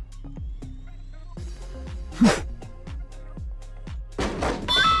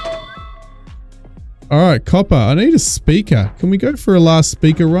 Alright, Copper, I need a speaker. Can we go for a last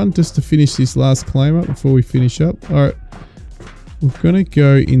speaker run just to finish this last claim up before we finish up? Alright. We're going to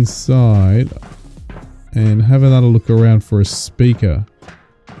go inside and have another look around for a speaker.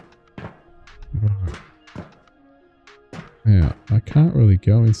 Right. Now, I can't really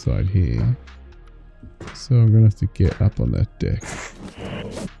go inside here. So I'm going to have to get up on that deck.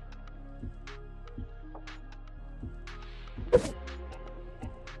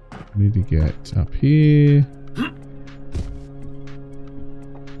 I need to get up here.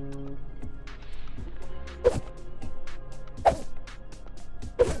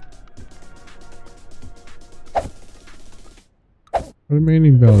 What do you mean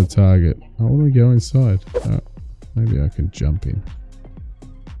invalid target? I want to go inside. Oh, maybe I can jump in.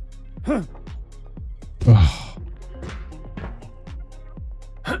 Oh.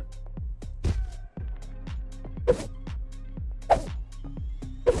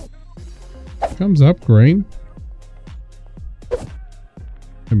 Comes up green.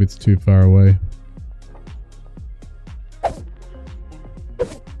 Maybe it's too far away.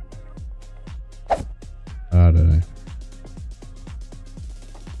 I don't know.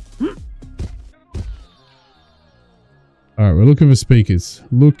 Alright, we're looking for speakers.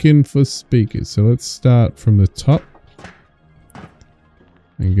 Looking for speakers. So let's start from the top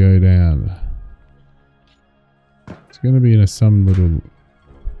and go down. It's going to be in some little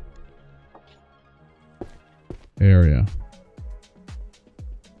area.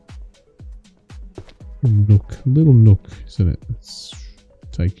 Little nook, isn't it? Let's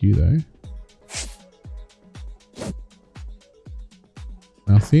take you though.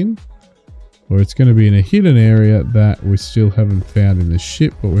 Nothing. Or it's going to be in a hidden area that we still haven't found in the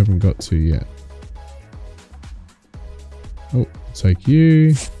ship, but we haven't got to yet. Oh, take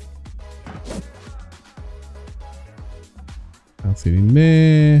you. Nothing in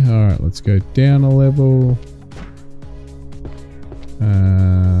there. Alright, let's go down a level.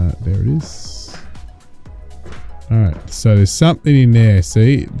 There it is. Alright, so there's something in there.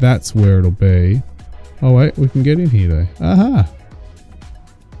 See, that's where it'll be. Oh wait, we can get in here though. Aha!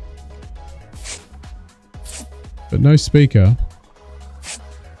 But no speaker.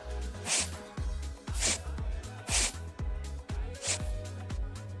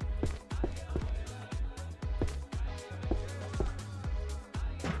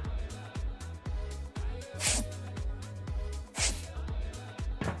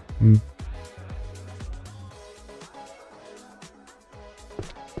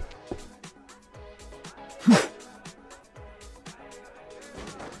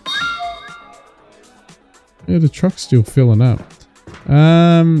 Yeah, the truck's still filling up.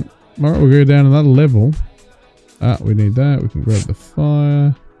 Alright, we'll go down another level. Ah, we need that. We can grab the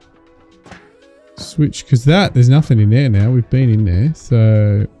fire. Switch, because there's nothing in there now. We've been in there,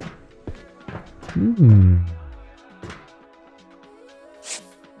 so...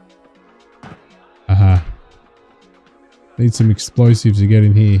 Aha. Need some explosives to get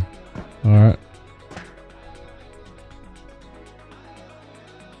in here. Alright.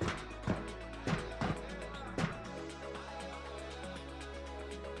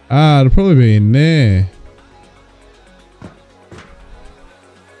 Ah, it'll probably be in there.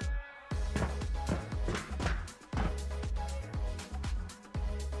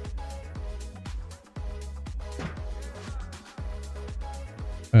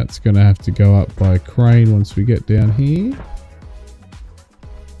 That's going to have to go up by a crane once we get down here.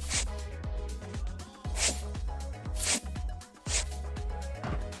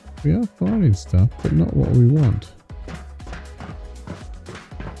 We are finding stuff, but not what we want.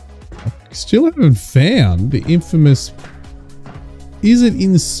 Still haven't found the infamous... Is it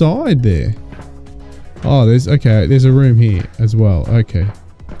inside there? Oh, there's a room here as well. Okay.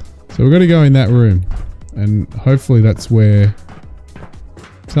 So we're going to go in that room. And hopefully that's where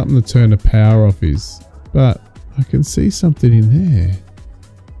something to turn the power off is. But I can see something in there.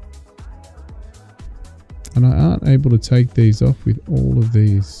 And I aren't able to take these off with all of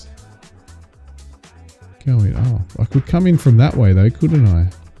these going off. I could come in from that way though, couldn't I?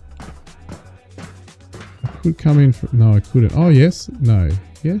 I could come in from... No, I couldn't. Oh, yes. No.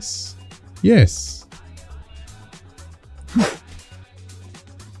 Yes. Yes.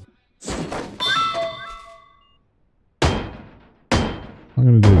 I'm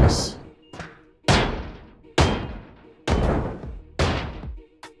going to do this.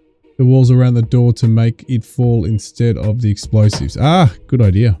 The walls around the door to make it fall instead of the explosives. Ah, good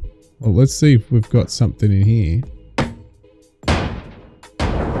idea. Well, let's see if we've got something in here.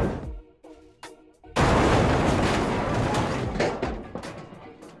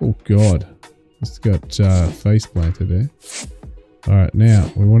 Oh God, it's got face planted there. All right,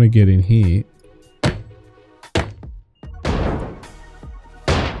 now we want to get in here.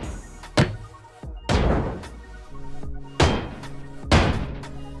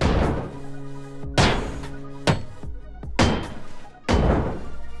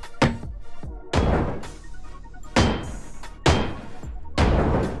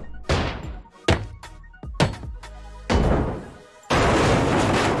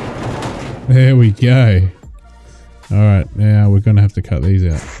 There we go. Alright, now we're going to have to cut these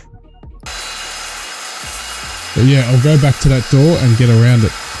out. But yeah, I'll go back to that door and get around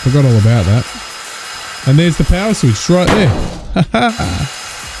it. Forgot all about that. And there's the power switch right there.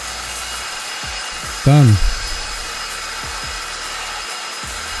 Done.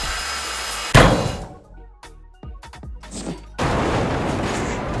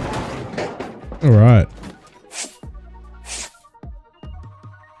 Alright.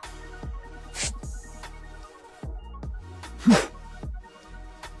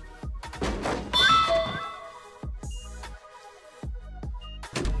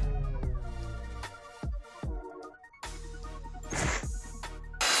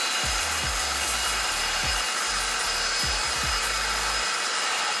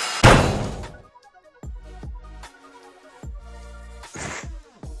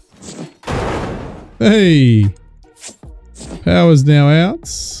 Hey, power's now out.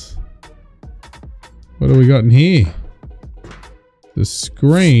 What do we got in here? The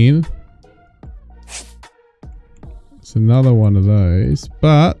screen. It's another one of those,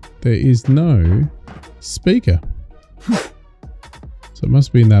 but there is no speaker. So it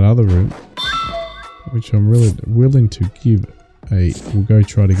must be in that other room, which I'm really willing to give a... We'll go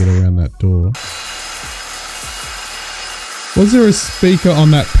try to get around that door. Was there a speaker on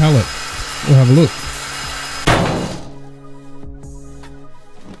that pallet? We'll have a look.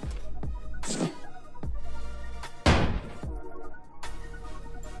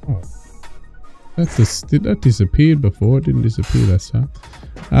 That disappeared before. It didn't disappear that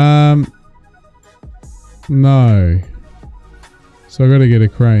time. No. So I got to get a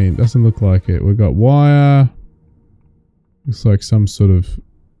crane. Doesn't look like it. We've got wire. Looks like some sort of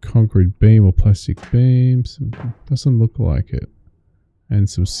concrete beam or plastic beams. Doesn't look like it. And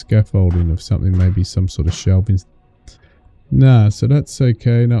some scaffolding of something, maybe some sort of shelving. Nah, so that's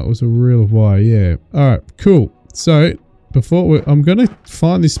okay. No, it was a reel of wire. Yeah. All right, cool. So I'm going to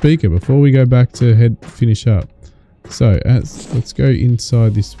find this speaker before we go back to finish up. So let's go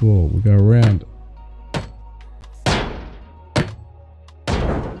inside this wall. We'll go around.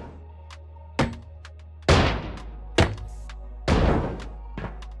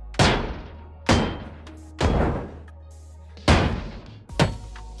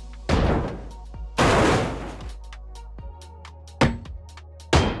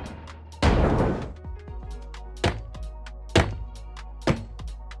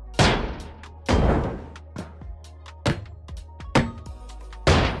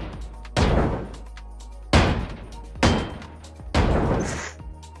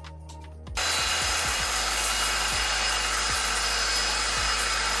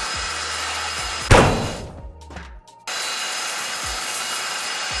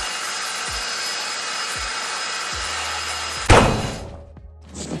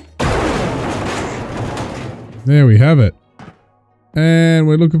 There we have it. And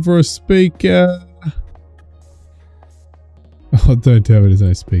we're looking for a speaker. Oh, don't tell me there's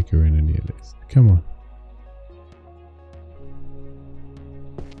no speaker in any of this. Come on.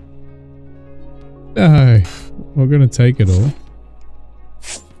 No, we're going to take it all.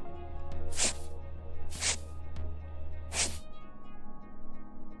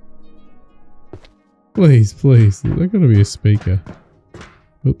 Please, please. There's got to be a speaker.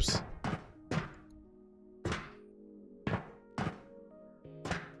 Oops.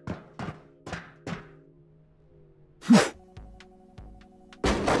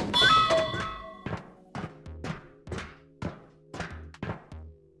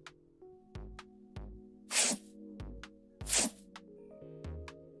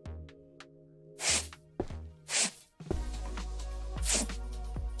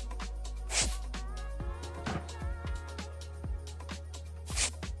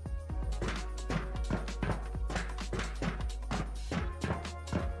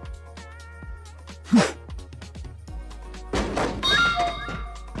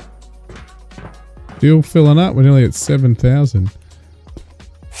 Still filling up. We're nearly at 7,000.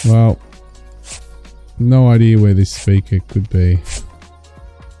 Well, no idea where this speaker could be.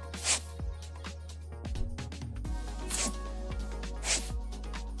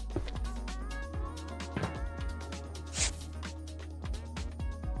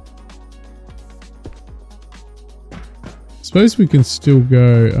 Suppose we can still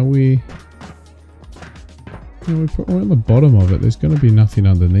go. Are we? No, we're at the bottom of it. There's going to be nothing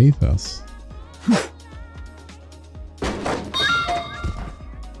underneath us.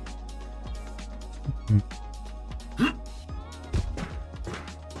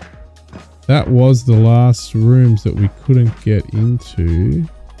 That was the last rooms that we couldn't get into.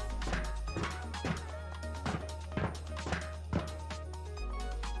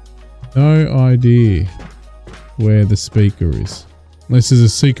 No idea where the speaker is. Unless there's a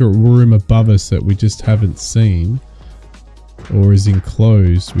secret room above us that we just haven't seen. Or is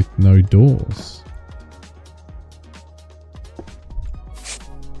enclosed with no doors.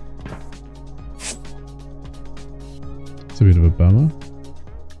 It's a bit of a bummer.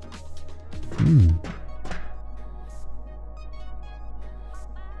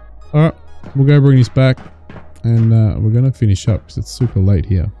 Alright, we'll go bring this back and we're going to finish up because it's super late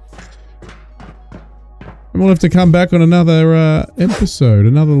here. And we'll have to come back on another episode,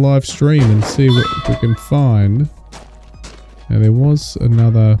 another live stream and see what we can find. Now there was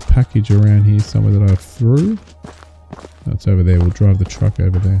another package around here somewhere that I threw. That's over there, we'll drive the truck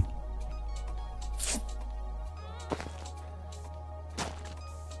over there.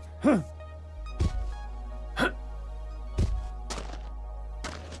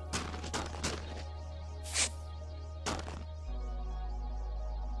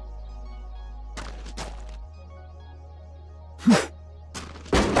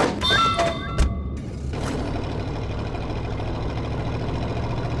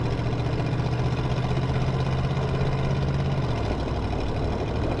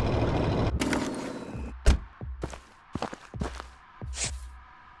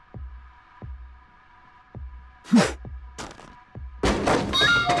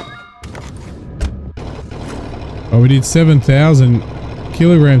 Oh, we did 7,000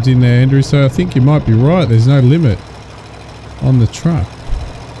 kilograms in there, Andrew, so I think you might be right. There's no limit on the truck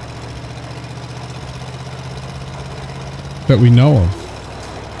that we know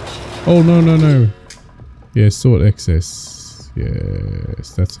of. Oh, no, no, no. Yeah, sort excess.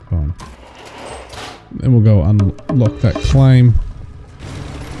 Yes, that's fine. Then we'll go unlock that claim.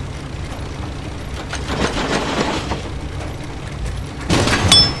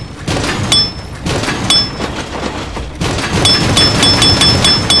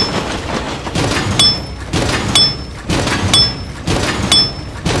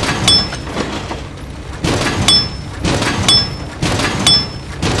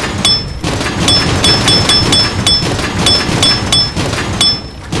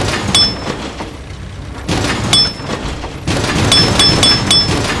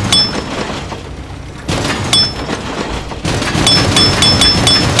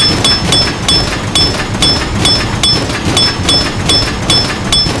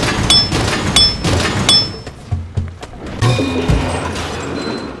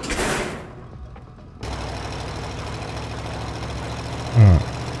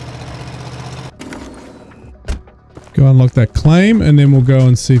 Go unlock that claim and then we'll go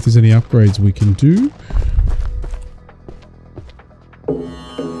and see if there's any upgrades we can do.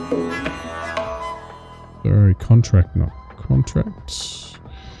 Sorry, contract, not contract. Is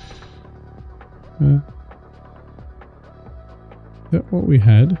that what we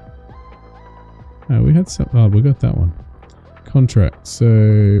had? Oh, we had some. Oh, we got that one. Contract. So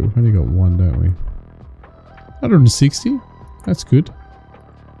we've only got one, don't we? 160. That's good.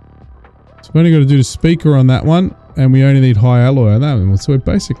 So we've only got to do the speaker on that one. And we only need high alloy on that one. So we're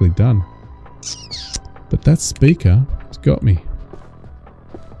basically done. But that speaker has got me.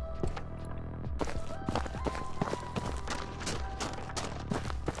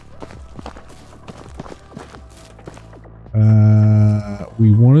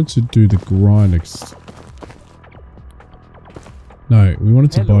 we wanted to do the grind. No, we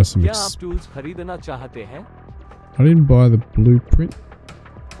wanted to buy some. क्या आप tools खरीदना चाहते हैं? I didn't buy the blueprint.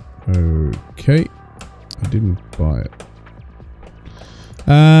 Okay, I didn't buy it.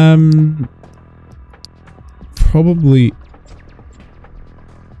 Probably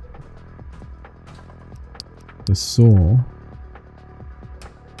the saw.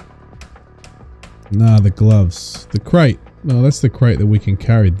 Nah, the gloves. The crate. No, that's the crate that we can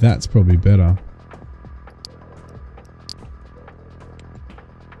carry. That's probably better.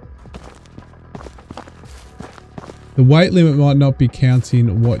 The weight limit might not be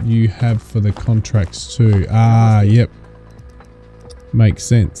counting what you have for the contracts too. Ah, yep. Makes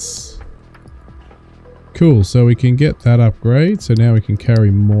sense. Cool, so we can get that upgrade. So now we can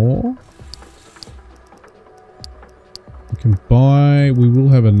carry more. We can buy, we will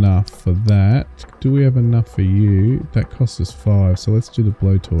have enough for that. Do we have enough for you? That costs us 5, so let's do the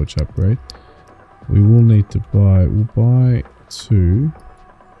blowtorch upgrade. We will need to buy, we'll buy 2.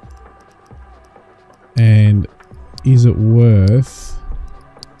 And is it worth,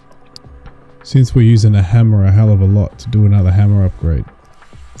 since we're using a hammer a hell of a lot, to do another hammer upgrade?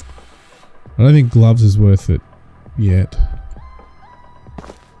 I don't think gloves is worth it yet.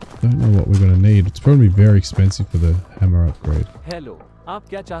 Don't know what we're going to need. It's probably very expensive for the hammer upgrade. Hello, आप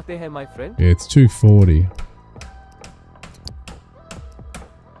क्या चाहते हैं, my friend? Yeah, it's 240.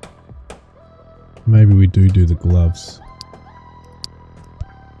 Maybe we do the gloves.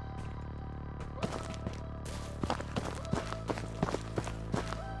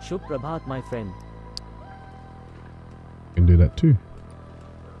 Shubh Prabhat, my friend. We can do that too.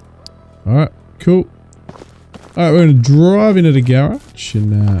 Alright, cool. Alright, we're going to drive into the garage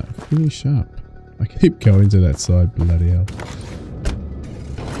and finish up. I keep going to that side, bloody hell.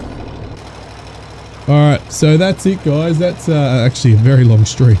 Alright, so that's it guys. That's actually a very long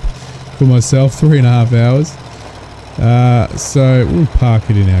stream for myself, 3.5 hours. So we'll park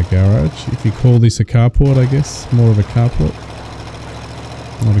it in our garage. If you call this a carport, I guess. More of a carport.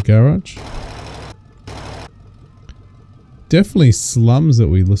 Not a garage. Definitely slums that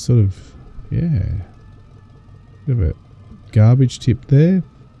we sort of, yeah. Bit of a garbage tip there.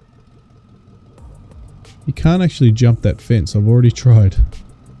 You can't actually jump that fence. I've already tried.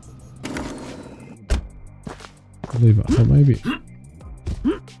 I believe it. Oh, maybe.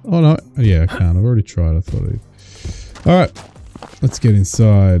 Oh no. Yeah, I can't. I've already tried. I thought I'd. Alright. Let's get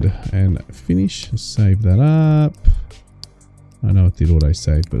inside and finish. Save that up. I know it did auto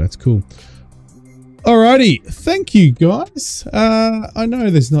save, but that's cool. Alrighty, thank you guys. I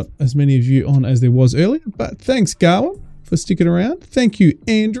know there's not as many of you on as there was earlier, but thanks Garwin for sticking around. Thank you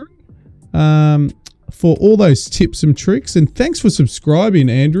Andrew for all those tips and tricks, and thanks for subscribing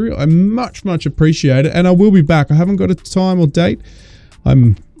Andrew. I much appreciate it, and I will be back. I haven't got a time or date.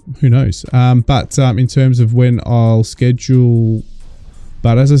 Who knows, but in terms of when I'll schedule,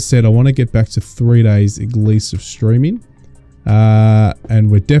 but as I said, I want to get back to 3 days at least of streaming.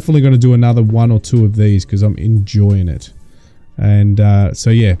 And we're definitely going to do another 1 or 2 of these because I'm enjoying it. And so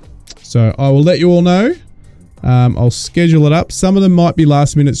yeah, so I will let you all know. I'll schedule it up. Some of them might be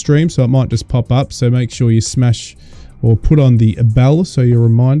last minute streams, so it might just pop up. So make sure you smash or put on the bell so you're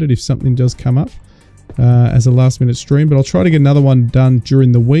reminded if something does come up as a last minute stream. But I'll try to get another one done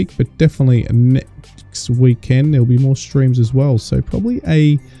during the week, but definitely next weekend there'll be more streams as well. So probably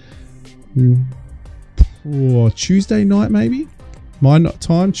a Tuesday night, maybe my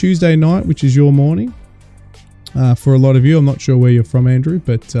time, Tuesday night, which is your morning for a lot of you. I'm not sure where you're from, Andrew,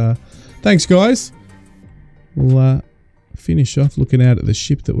 but thanks guys. We'll finish off looking out at the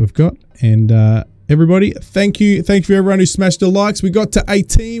ship that we've got, and everybody, thank you for everyone who smashed the likes. We got to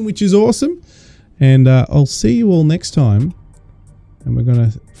 18, which is awesome, and I'll see you all next time, and we're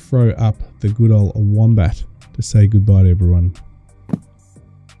gonna throw up the good old wombat to say goodbye to everyone.